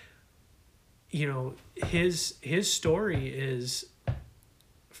 you know, his story is,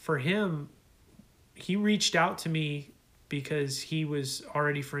 for him, he reached out to me because he was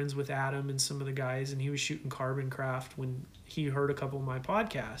already friends with Adam and some of the guys, and he was shooting Carbon Craft when he heard a couple of my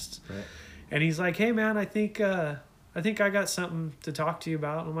podcasts. Right. And he's like, hey, man, I think I got something to talk to you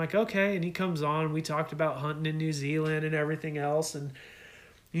about. And I'm like, okay. And he comes on, and we talked about hunting in New Zealand and everything else. And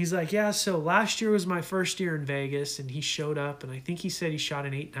he's like, yeah, so last year was my first year in Vegas, and he showed up, and I think he said he shot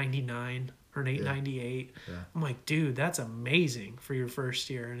an 899 or an 898. Yeah. I'm like, dude, that's amazing for your first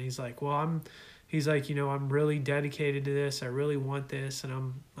year. And he's like, well, he's like, you know, I'm really dedicated to this. I really want this. And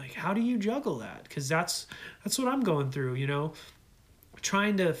I'm like, how do you juggle that? Because that's what I'm going through, you know,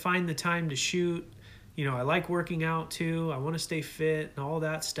 trying to find the time to shoot. You know, I like working out too. I want to stay fit and all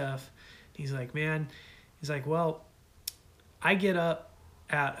that stuff. He's like, man, well, I get up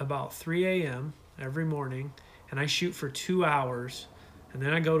at about 3 a.m. every morning, and I shoot for 2 hours, and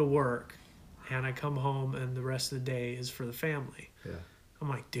then I go to work, and I come home, and the rest of the day is for the family. Yeah. I'm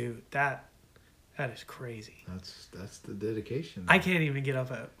like, dude, that is crazy. That's the dedication. I can't even get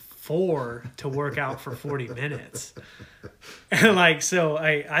up at 4 to work out for 40 minutes. And like, so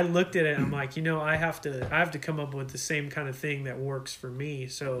I looked at it, and I'm like, you know, I have to come up with the same kind of thing that works for me.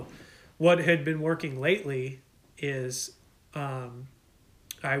 So what had been working lately is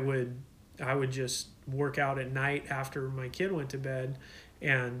I would just work out at night after my kid went to bed,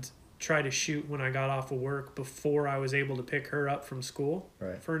 and try to shoot when I got off of work before I was able to pick her up from school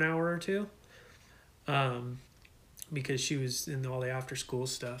for an hour or two. Because she was in all the after school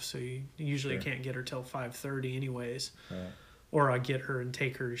stuff, so you usually can't get her till 5:30 anyways. Right. Or I get her and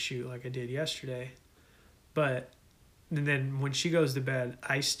take her to shoot like I did yesterday. And then when she goes to bed,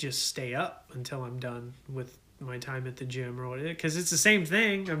 I just stay up until I'm done with my time at the gym or whatever, because it's the same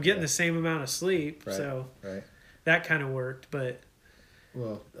thing. I'm getting the same amount of sleep, so that kind of worked. But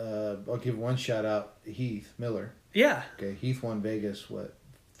well, I'll give one shout out, Heath Miller. Yeah. Okay, Heath won Vegas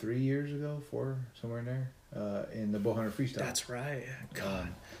 3 years ago, 4, somewhere in there, in the Bowhunter Freestyle. That's right. God.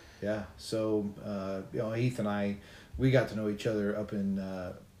 Yeah. So, you know, Heath and I, we got to know each other up in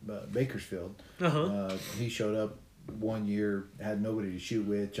Bakersfield. Uh-huh. He showed up one year had nobody to shoot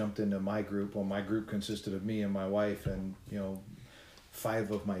with, jumped into my group. Well, my group consisted of me and my wife and,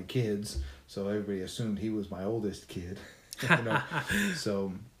 5 of my kids. So everybody assumed he was my oldest kid.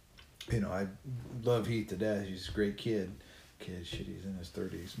 So, I love Heath to death. He's a great kid. Shit, he's in his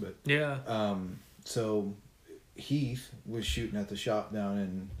 30s. But yeah. So Heath was shooting at the shop down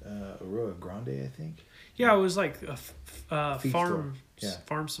in Arroyo Grande, I think. Yeah, it was like a farm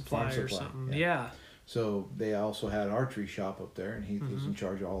supply or something. Yeah. So they also had an archery shop up there, and Heath was in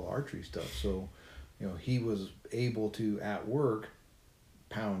charge of all the archery stuff. So, he was able to, at work,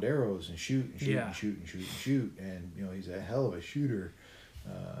 pound arrows and shoot and shoot and shoot and shoot and shoot. And, he's a hell of a shooter.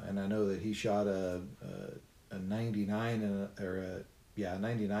 And I know that he shot a 99 and a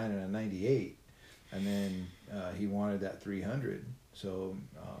 99 and a 98. And then he wanted that 300. So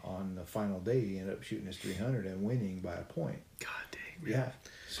on the final day, he ended up shooting his 300 and winning by a point. God dang, man. Yeah.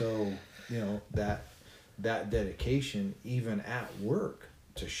 So, that dedication, even at work,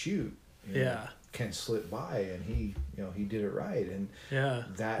 to shoot, can slip by, and he did it right. And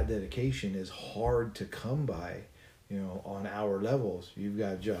that dedication is hard to come by, on our levels. You've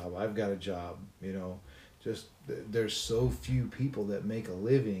got a job, I've got a job, just there's so few people that make a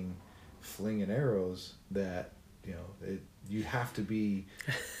living flinging arrows that, you have to be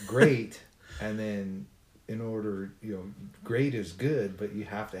great. And then in order, great is good, but you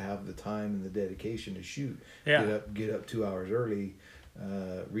have to have the time and the dedication to shoot. Get up 2 hours early.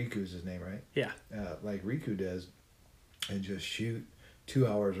 Riku's his name, right? Yeah. Like Riku does, and just shoot 2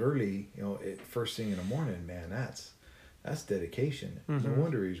 hours early, first thing in the morning, man, that's dedication. No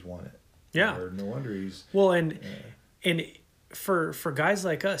wonder he's won it. Yeah. Or no wonder he's... Well, and for guys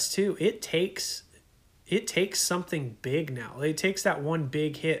like us too, it takes something big now. It takes that one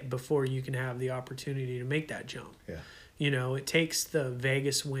big hit before you can have the opportunity to make that jump. Yeah. It takes the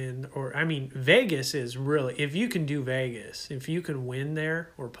Vegas win, Vegas is really, if you can do Vegas, if you can win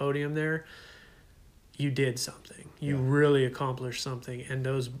there or podium there, you did something. You really accomplished something. And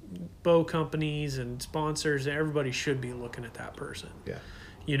those bow companies and sponsors, everybody should be looking at that person. Yeah.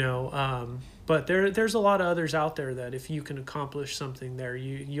 But there's a lot of others out there that if you can accomplish something there,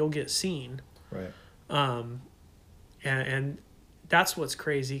 you'll get seen. Right. And that's what's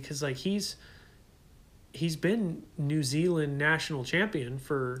crazy, because like he's been New Zealand national champion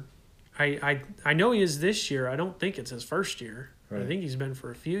for, I know he is this year. I don't think it's his first year. Right. I think he's been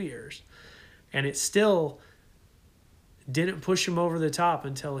for a few years, and it still didn't push him over the top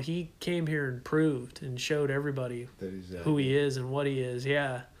until he came here and proved and showed everybody that he's who he is and what he is.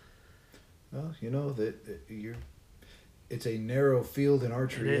 Yeah. Well, that it's a narrow field in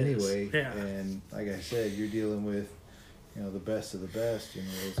archery anyway. Yeah. And like I said, you're dealing with, the best of the best,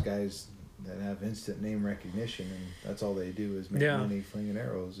 those guys that have instant name recognition, and that's all they do is make money flinging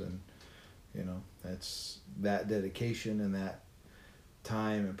arrows. And, that's that dedication and that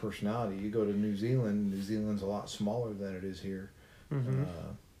time and personality. You go to New Zealand's a lot smaller than it is here.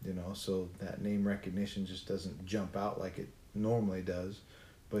 So that name recognition just doesn't jump out like it normally does.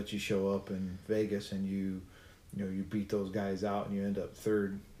 But you show up in Vegas and you beat those guys out and you end up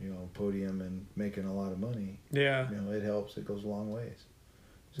third, podium and making a lot of money. Yeah. It helps. It goes a long ways.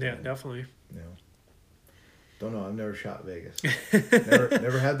 So, yeah, definitely. Don't know. I've never shot Vegas.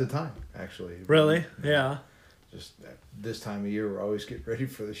 never had the time, actually. Really? Yeah. Just this time of year, we're always getting ready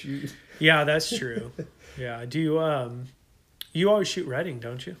for the shoot. Yeah, that's true. Yeah. Do you always shoot Redding,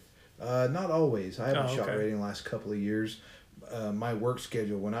 don't you? Not always. I haven't shot Redding the last couple of years. My work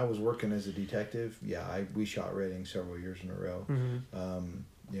schedule, when I was working as a detective, we shot Redding several years in a row.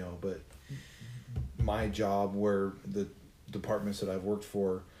 But my job, where the departments that I've worked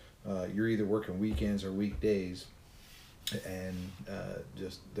for, you're either working weekends or weekdays, and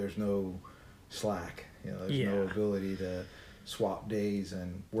just there's no slack. There's no ability to swap days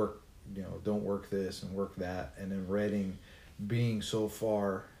and work. Don't work this and work that, and then Redding being so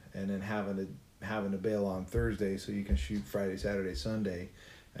far, and then having to bail on Thursday so you can shoot Friday, Saturday, Sunday,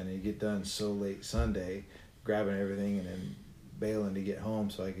 and then you get done so late Sunday, grabbing everything and then bailing to get home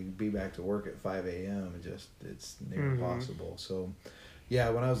so I could be back to work at 5 a.m. It's near impossible. So,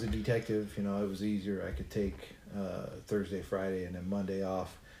 when I was a detective, it was easier. I could take Thursday, Friday, and then Monday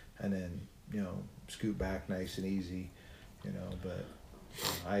off, and then scoot back nice and easy, But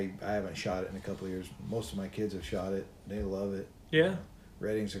I haven't shot it in a couple of years. Most of my kids have shot it. They love it. Yeah.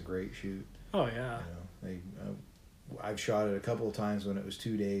 Redding's a great shoot. Oh yeah. I've shot it a couple of times when it was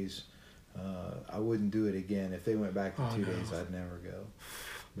 2 days. I wouldn't do it again. If they went back to 2 days, I'd never go.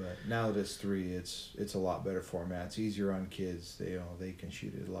 But now that it's 3, it's a lot better format. It's easier on kids. They can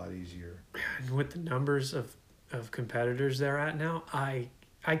shoot it a lot easier. And with the numbers of competitors they're at now, I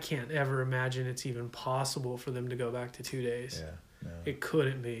I can't ever imagine it's even possible for them to go back to 2 days. Yeah, no. It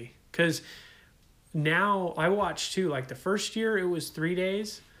couldn't be. Because now I watch too, like the first year it was 3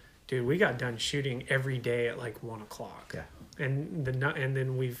 days. Dude, we got done shooting every day at like 1 o'clock. Yeah. And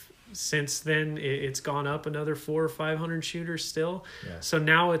then since then it's gone up another 400 or 500 shooters still. Yeah. So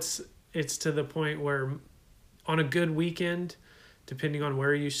now it's to the point where on a good weekend, depending on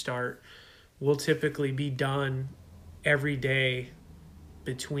where you start, we'll typically be done every day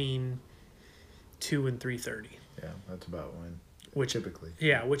between 2 and 3:30. Yeah, that's about when. Which typically.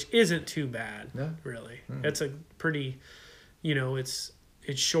 Yeah, which isn't too bad. No. Really. Mm. It's a pretty, it's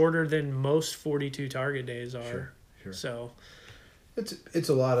shorter than most 42 target days are. Sure. So it's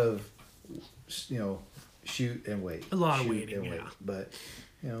a lot of, shoot and wait. A lot of Shoot waiting, and yeah. wait. But,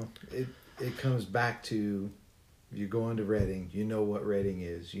 it comes back to, you're going to Reading, you know what Reading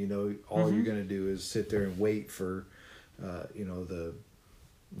is. You know, all Mm-hmm. you're going to do is sit there and wait for, the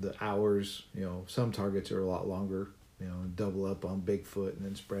hours. Some targets are a lot longer, double up on Bigfoot and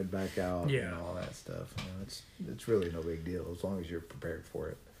then spread back out. Yeah. And all that stuff. It's really no big deal as long as you're prepared for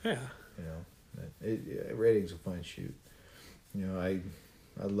it. yeah. Reading's a fun shoot. I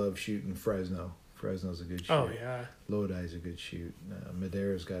love shooting Fresno. Fresno's a good shoot. Oh yeah. Lodi's a good shoot.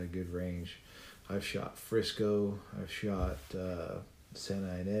 Madera's got a good range. I've shot Frisco. I've shot Santa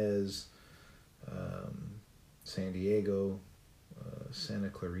Ynez, San Diego, Santa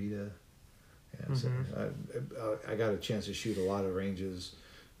Clarita. Yeah, so I got a chance to shoot a lot of ranges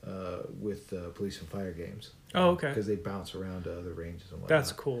with police and fire games. Oh, okay. Because they bounce around to other ranges and whatnot.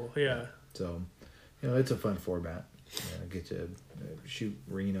 That's cool. Yeah. So, it's a fun format. Get to shoot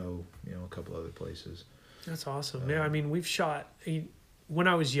Reno, a couple other places. That's awesome. Yeah, I mean, we've shot when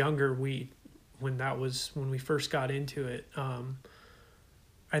I was younger, when we first got into it,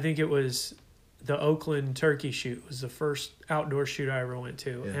 I think it was the Oakland turkey shoot was the first outdoor shoot I ever went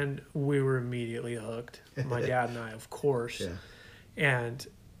to, Yeah. and we were immediately hooked. My dad and I, of course. Yeah. And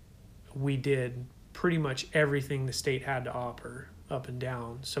we did pretty much everything the state had to offer up and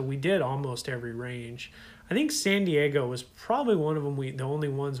down. So we did almost every range. I think San Diego was probably one of them. The only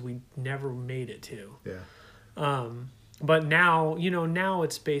ones we never made it to. Yeah. But now, now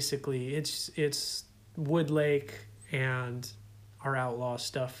it's basically it's Wood Lake and our outlaw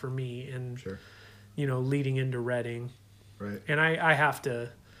stuff for me, and Sure. leading into Reading. Right. And I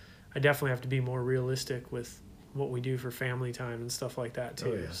definitely have to be more realistic with what we do for family time and stuff like that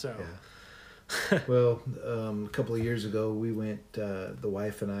too. Oh, yeah. So. Yeah. Well, a couple of years ago, we went, the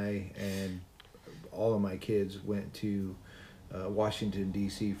wife and I and all of my kids went to Washington,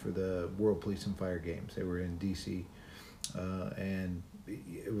 D.C. for the World Police and Fire Games. They were in D.C. And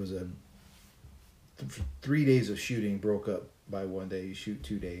it was 3 days of shooting broke up by one day. You shoot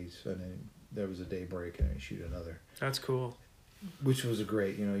 2 days, and then there was a day break, and then you shoot another. That's cool. Which was a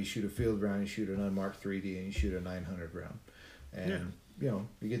great, you shoot a field round, you shoot an unmarked 3D, and you shoot a 900 round. And,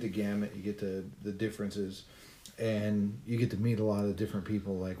 you get the gamut, you get the differences, and you get to meet a lot of different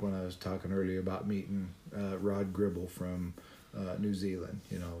people. Like when I was talking earlier about meeting Rod Gribble from New Zealand,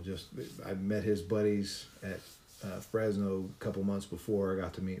 I met his buddies at Fresno a couple months before. I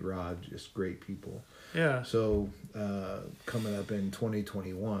got to meet Rod, just great people. Yeah. So coming up in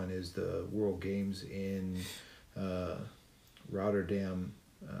 2021 is the World Games in Rotterdam,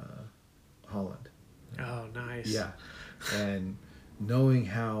 Holland. Oh, nice. Yeah. And knowing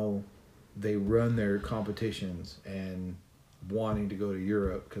how they run their competitions and wanting to go to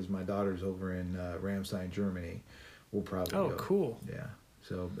Europe, because my daughter's over in Ramstein, Germany, we'll probably go. Oh, cool. Yeah.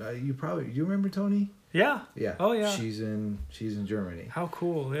 So you remember Tony? Yeah. Yeah. Oh, yeah. She's in Germany. How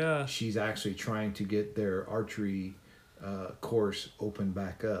cool. Yeah. She's actually trying to get their archery course opened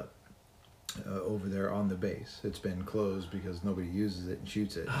back up over there on the base. It's been closed because nobody uses it and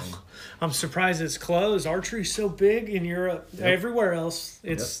shoots it. And I'm surprised it's closed. Archery's so big in Europe. Yep. Everywhere else,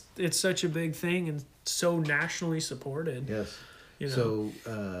 it's such a big thing and so nationally supported. yes. You know?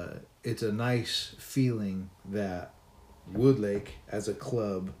 So it's a nice feeling that Wood Lake as a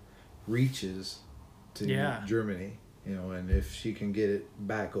club reaches to Germany, and if she can get it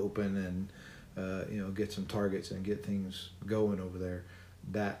back open and get some targets and get things going over there,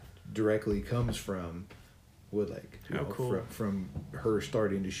 that directly comes from Wood Lake. How cool. From her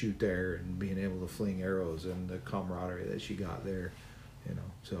starting to shoot there and being able to fling arrows and the camaraderie that she got there,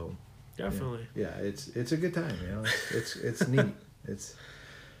 so Definitely. yeah, it's a good time, it's neat.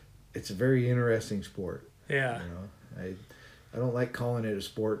 It's a very interesting sport. Yeah. I don't like calling it a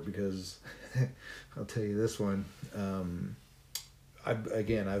sport because I'll tell you this one.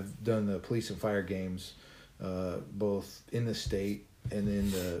 I've done the police and fire games, both in the state and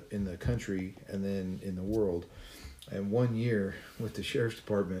in the country and then in the world. And one year with the sheriff's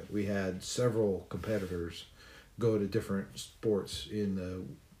department, we had several competitors go to different sports in the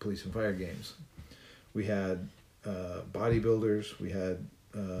police and fire games. We had bodybuilders, we had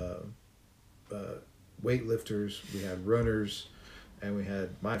weightlifters, we had runners, and we had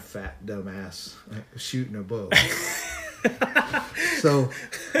my fat dumb ass shooting a bow. So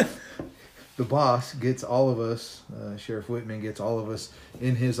the boss gets all of us, Sheriff Whitman gets all of us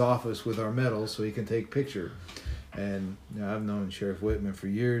in his office with our medals so he can take picture. And I've known Sheriff Whitman for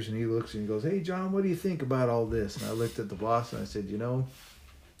years, and he looks and he goes, "Hey, John, what do you think about all this?" And I looked at the boss and I said,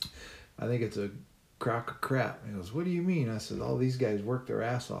 I think it's a crock of crap. And he goes, "What do you mean?" I said, "All these guys work their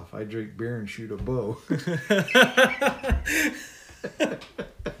ass off. I drink beer and shoot a bow."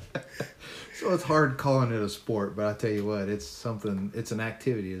 So it's hard calling it a sport, but I tell you what, it's an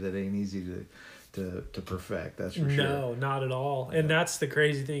activity that ain't easy to perfect. That's for sure. No, not at all. And that's the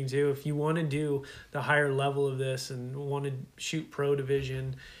crazy thing too. If you want to do the higher level of this and want to shoot pro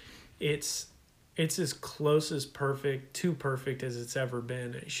division, it's as close as perfect as it's ever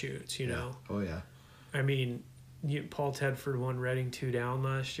been at shoots, you know? Oh, yeah. I mean, Paul Tedford won Reading 2 down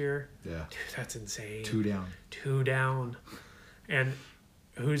last year. Yeah. Dude, that's insane. 2 down. 2 down. And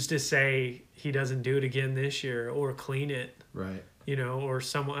who's to say he doesn't do it again this year or clean it? Right. You know, or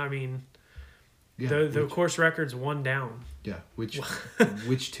someone, I mean, yeah, the course record's 1 down. Yeah. Which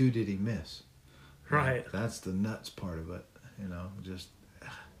 2 did he miss? Right. That's the nuts part of it. Just,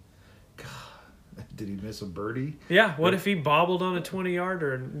 God. Did he miss a birdie? Yeah. What if he bobbled on a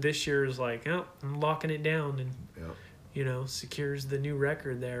 20-yarder and this year is like, oh, I'm locking it down and, secures the new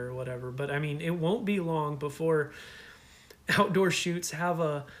record there or whatever. But, I mean, it won't be long before outdoor shoots have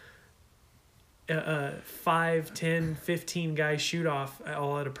a 5, 10, 15 guy shoot off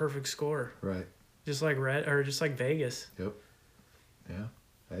all at a perfect score. Right. Just like Vegas. Yep. Yeah.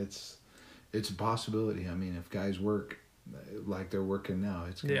 It's a possibility. I mean, if guys work like they're working now,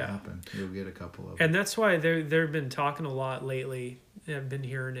 it's going to happen. You'll get a couple of them. And that's why they've been talking a lot lately. I've been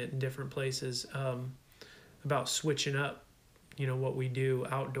hearing it in different places about switching up, what we do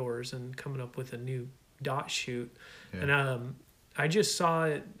outdoors and coming up with a new dot shoot. Yeah. And I just saw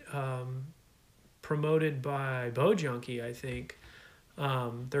it promoted by Bow Junkie, I think. I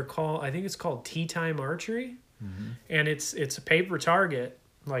think it's called Tea Time Archery. Mm-hmm. And it's a paper target.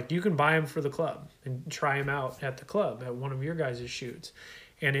 Like, you can buy them for the club and try them out at the club at one of your guys' shoots.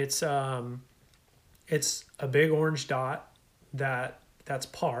 And it's a big orange dot that's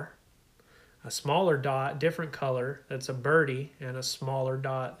par, a smaller dot, different color, that's a birdie, and a smaller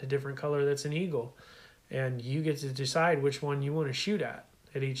dot, a different color, that's an eagle. And you get to decide which one you want to shoot at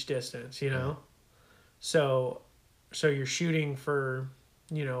each distance, Yeah. So you're shooting for,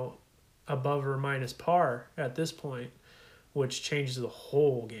 above or minus par at this point, which changes the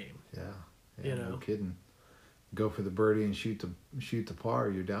whole game. Yeah, no kidding. Go for the birdie and shoot the par,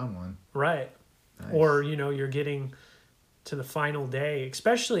 you're down 1. Right. Nice. Or, you're getting to the final day,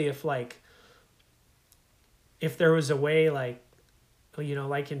 especially if there was a way like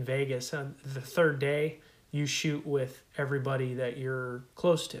in Vegas, on the third day, you shoot with everybody that you're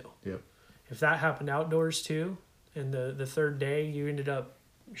close to. Yep. If that happened outdoors too, and the third day you ended up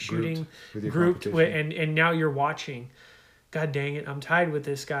shooting grouped with, and now you're watching, God dang it, I'm tied with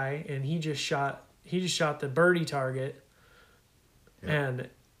this guy, and he just shot the birdie target. Yep. And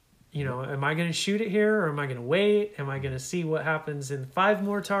am I going to shoot it here, or am I going to wait? Am I going to see what happens in 5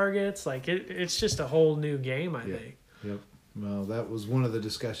 more targets? Like, it's just a whole new game, I think. Yep. Well, that was one of the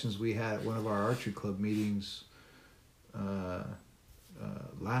discussions we had at one of our archery club meetings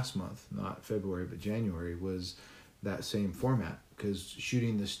last month, not February, but January, was that same format. Because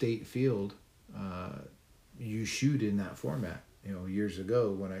shooting the state field, you shoot in that format. Years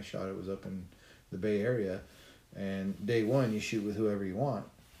ago when I shot, it was up in the Bay Area, and day 1 you shoot with whoever you want.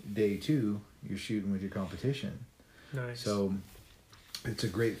 Day 2 you're shooting with your competition. Nice. So it's a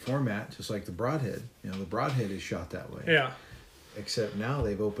great format, just like the broadhead. The broadhead is shot that way. Yeah. Except now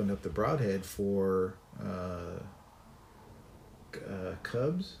they've opened up the broadhead for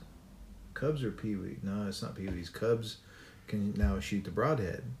cubs. Cubs or peewee? No, it's not peewees. Cubs can now shoot the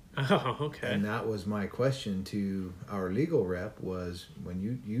broadhead. Oh, okay. And that was my question to our legal rep, was when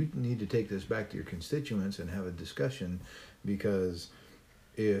you need to take this back to your constituents and have a discussion, because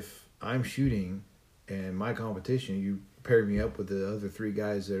if I'm shooting and my competition, you pair me up with the other 3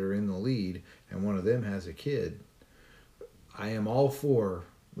 guys that are in the lead, and one of them has a kid, I am all for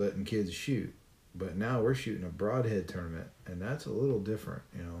letting kids shoot. But now we're shooting a broadhead tournament, and that's a little different.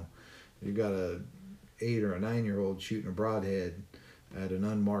 You got a 8 or a 9-year-old shooting a broadhead at an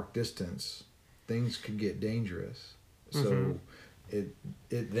unmarked distance. Things could get dangerous. So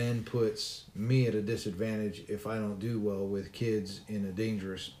it then puts me at a disadvantage if I don't do well with kids in a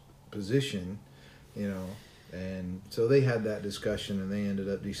dangerous position, you know. And so they had that discussion, and they ended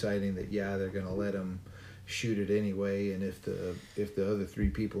up deciding that they're going to let them shoot it anyway. And if the other 3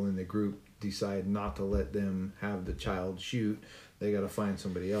 people in the group decide not to let them have the child shoot, they got to find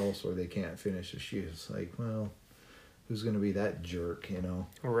somebody else, or they can't finish the shoot. It's like, well, who's going to be that jerk, you know?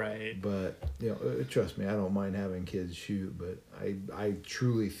 Right. But, you know, trust me, I don't mind having kids shoot, but I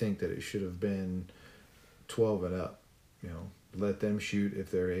truly think that it should have been 12 and up, you know. Let them shoot if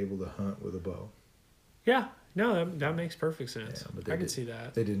they're able to hunt with a bow. Yeah. No, that makes perfect sense. Yeah, but I can see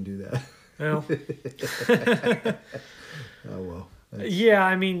that. They didn't do that. Well. Oh, well. Yeah,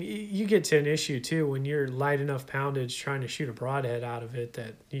 I mean, you get to an issue, too, when you're light enough poundage trying to shoot a broadhead out of it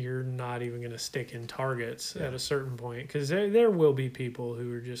that you're not even going to stick in targets at a certain point. Because there will be people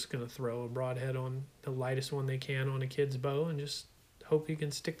who are just going to throw a broadhead on the lightest one they can on a kid's bow and just hope he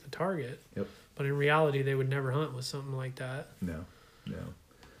can stick the target. Yep. But in reality, they would never hunt with something like that. No.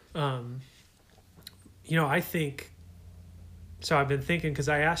 You know, I think... So I've been thinking, because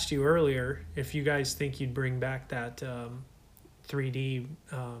I asked you earlier if you guys think you'd bring back that... 3D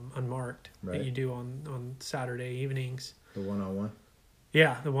unmarked that you do on Saturday evenings. The one-on-one?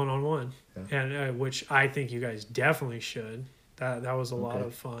 Yeah, the one-on-one. Yeah. And which I think you guys definitely should. That was a lot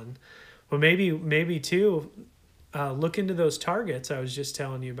of fun. But maybe too, look into those targets I was just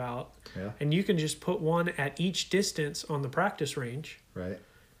telling you about. Yeah. And you can just put one at each distance on the practice range. Right.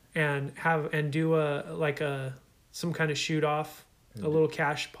 And do some kind of shoot off. A little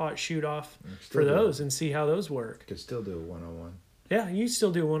cash pot shoot off for those and see how those work. Could still do a one-on-one. Yeah, you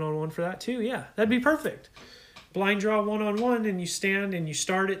still do one-on-one for that too. Yeah, that'd be perfect. Blind draw one-on-one, and you stand and you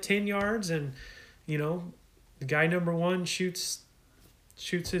start at 10 yards, and you know, the guy number 1 shoots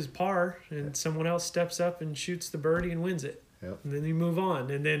his par, and someone else steps up and shoots the birdie and wins it. Yep. And then you move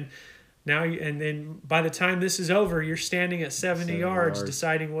on, and then then by the time this is over, you're standing at 70 yards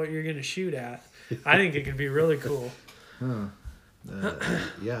deciding what you're going to shoot at. I think it could be really cool. Huh.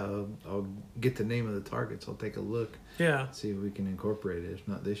 I'll get the name of the targets. I'll take a look. Yeah. See if we can incorporate it. If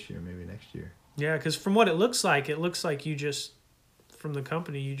not this year, maybe next year. Yeah, because from what it looks like you just, from the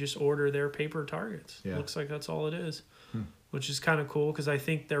company, you just order their paper targets. Yeah. It looks like that's all it is, which is kind of cool because I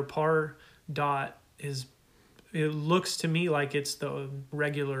think their par dot it looks to me like it's the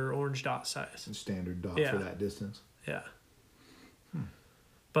regular orange dot size. Standard dot for that distance. Yeah.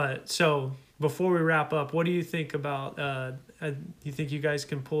 But so before we wrap up, what do you think about? You think you guys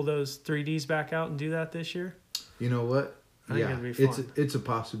can pull those 3Ds back out and do that this year? You know what? I think it'd be fun. It's a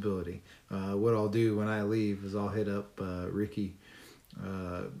possibility. What I'll do when I leave is I'll hit up Ricky.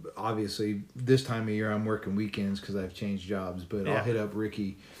 Obviously, this time of year I'm working weekends because I've changed jobs. But I'll hit up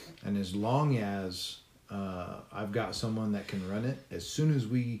Ricky, and as long as I've got someone that can run it, as soon as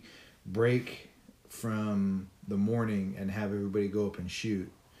we break from the morning and have everybody go up and shoot.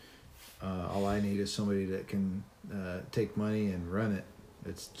 All I need is somebody that can take money and run it.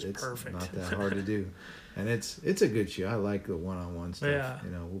 It's perfect. Not that hard to do, and it's a good shoot. I like the one-on-one stuff. Yeah.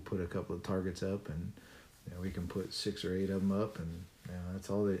 You know, we'll put a couple of targets up, and we can put 6 or 8 of them up, and that's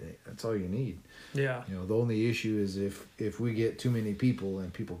all you need. Yeah. You know, the only issue is if we get too many people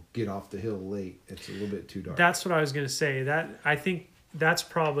and people get off the hill late, it's a little bit too dark. That's what I was gonna say. I think that's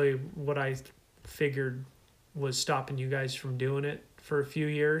probably what I figured was stopping you guys from doing it for a few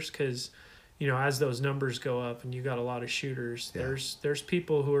years, because as those numbers go up and you got a lot of shooters, there's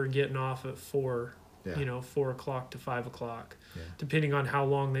people who are getting off at 4 o'clock to 5 o'clock, depending on how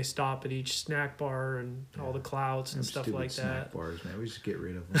long they stop at each snack bar and all the clouts and stuff like that. Snack bars, man, we just get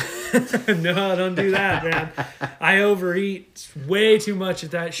rid of them. No, don't do that, man. I overeat way too much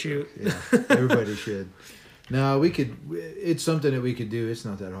at that shoot. Yeah, everybody should. No, it's something that we could do. It's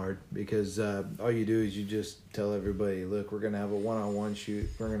not that hard because all you do is you just tell everybody, look, we're going to have a one-on-one shoot.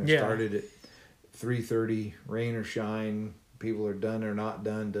 We're going to start it at 3:30, rain or shine. People are done or not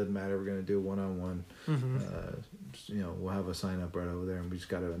done. Doesn't matter. We're going to do a one-on-one. Mm-hmm. We'll have a sign up right over there, and we just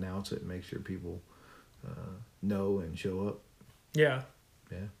got to announce it and make sure people know and show up. Yeah.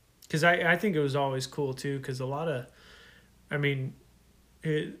 Yeah. Because I think it was always cool, too, because a lot of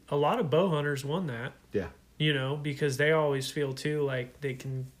bow hunters won that. Yeah. Because they always feel, too, like they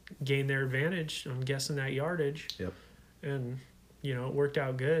can gain their advantage on guessing that yardage. Yep. And, it worked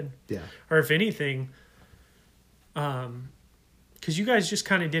out good. Yeah. Or if anything, because you guys just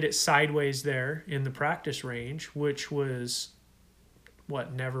kind of did it sideways there in the practice range, which was,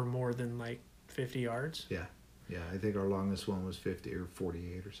 never more than, 50 yards? Yeah. Yeah, I think our longest one was 50 or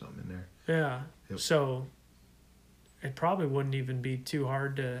 48 or something in there. Yeah. Yep. So it probably wouldn't even be too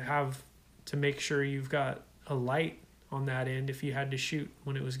hard to make sure you've got a light on that end if you had to shoot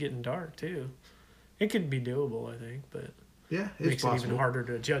when it was getting dark too. It could be doable, I think, but Yeah, it makes possible. it even harder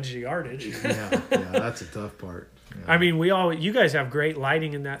to judge the yardage. yeah, that's a tough part. Yeah. I mean, you guys have great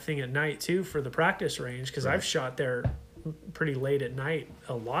lighting in that thing at night too for the practice range, because I've shot there pretty late at night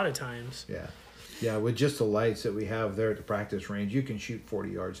a lot of times. Yeah, with just the lights that we have there at the practice range, you can shoot 40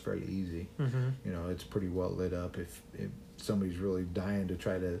 yards fairly easy. Mm-hmm. You know, it's pretty well lit up. If somebody's really dying to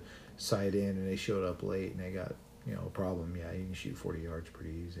try to sight in and they showed up late and they got, you know, a problem, yeah, you can shoot 40 yards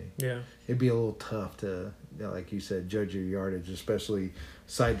pretty easy. Yeah. It'd be a little tough to, like you said, judge your yardage, especially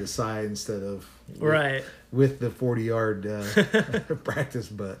side to side instead of with the 40-yard practice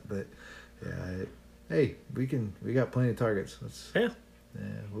butt. But yeah, hey, we got plenty of targets.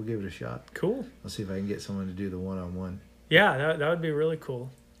 We'll give it a shot. Cool. I'll see if I can get someone to do the one-on-one. Yeah, that would be really cool.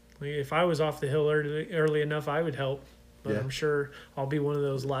 If I was off the hill early enough, I would help. But I'm sure I'll be one of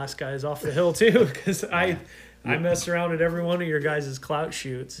those last guys off the hill too, because I mess around at every one of your guys' clout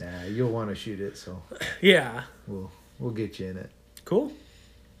shoots. Nah, you'll want to shoot it, so yeah, we'll get you in it. Cool.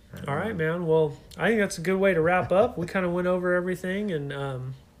 All right, man. Well, I think that's a good way to wrap up. We kind of went over everything,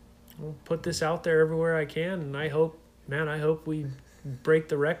 and we'll put this out there everywhere I can. And I hope we break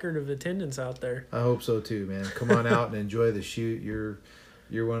the record of attendance out there. I hope so too, man. Come on out and enjoy the shoot.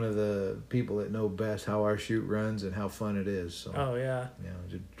 You're one of the people that know best how our shoot runs and how fun it is. So,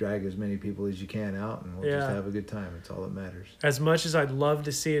 just drag as many people as you can out, and we'll just have a good time. It's all that matters. As much as I'd love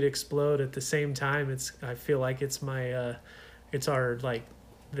to see it explode, at the same time, I feel like it's our like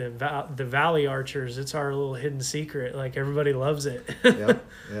the Valley Archers. It's our little hidden secret. Like, everybody loves it. Yep.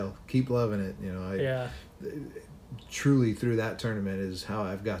 Keep loving it. You know. Truly, through that tournament is how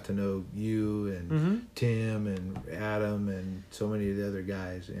I've got to know you and Tim and Adam and so many of the other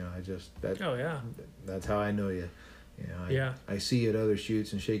guys. You know, that's how I know you. You know, I see you at other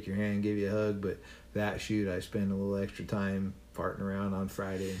shoots and shake your hand, give you a hug, but that shoot I spend a little extra time farting around on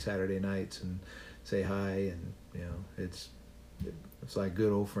Friday and Saturday nights and say hi, and you know, it's like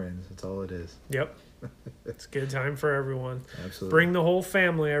good old friends. That's all it is. Yep. It's a good time for everyone. Absolutely. Bring the whole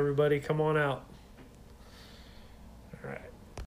family, everybody. Come on out.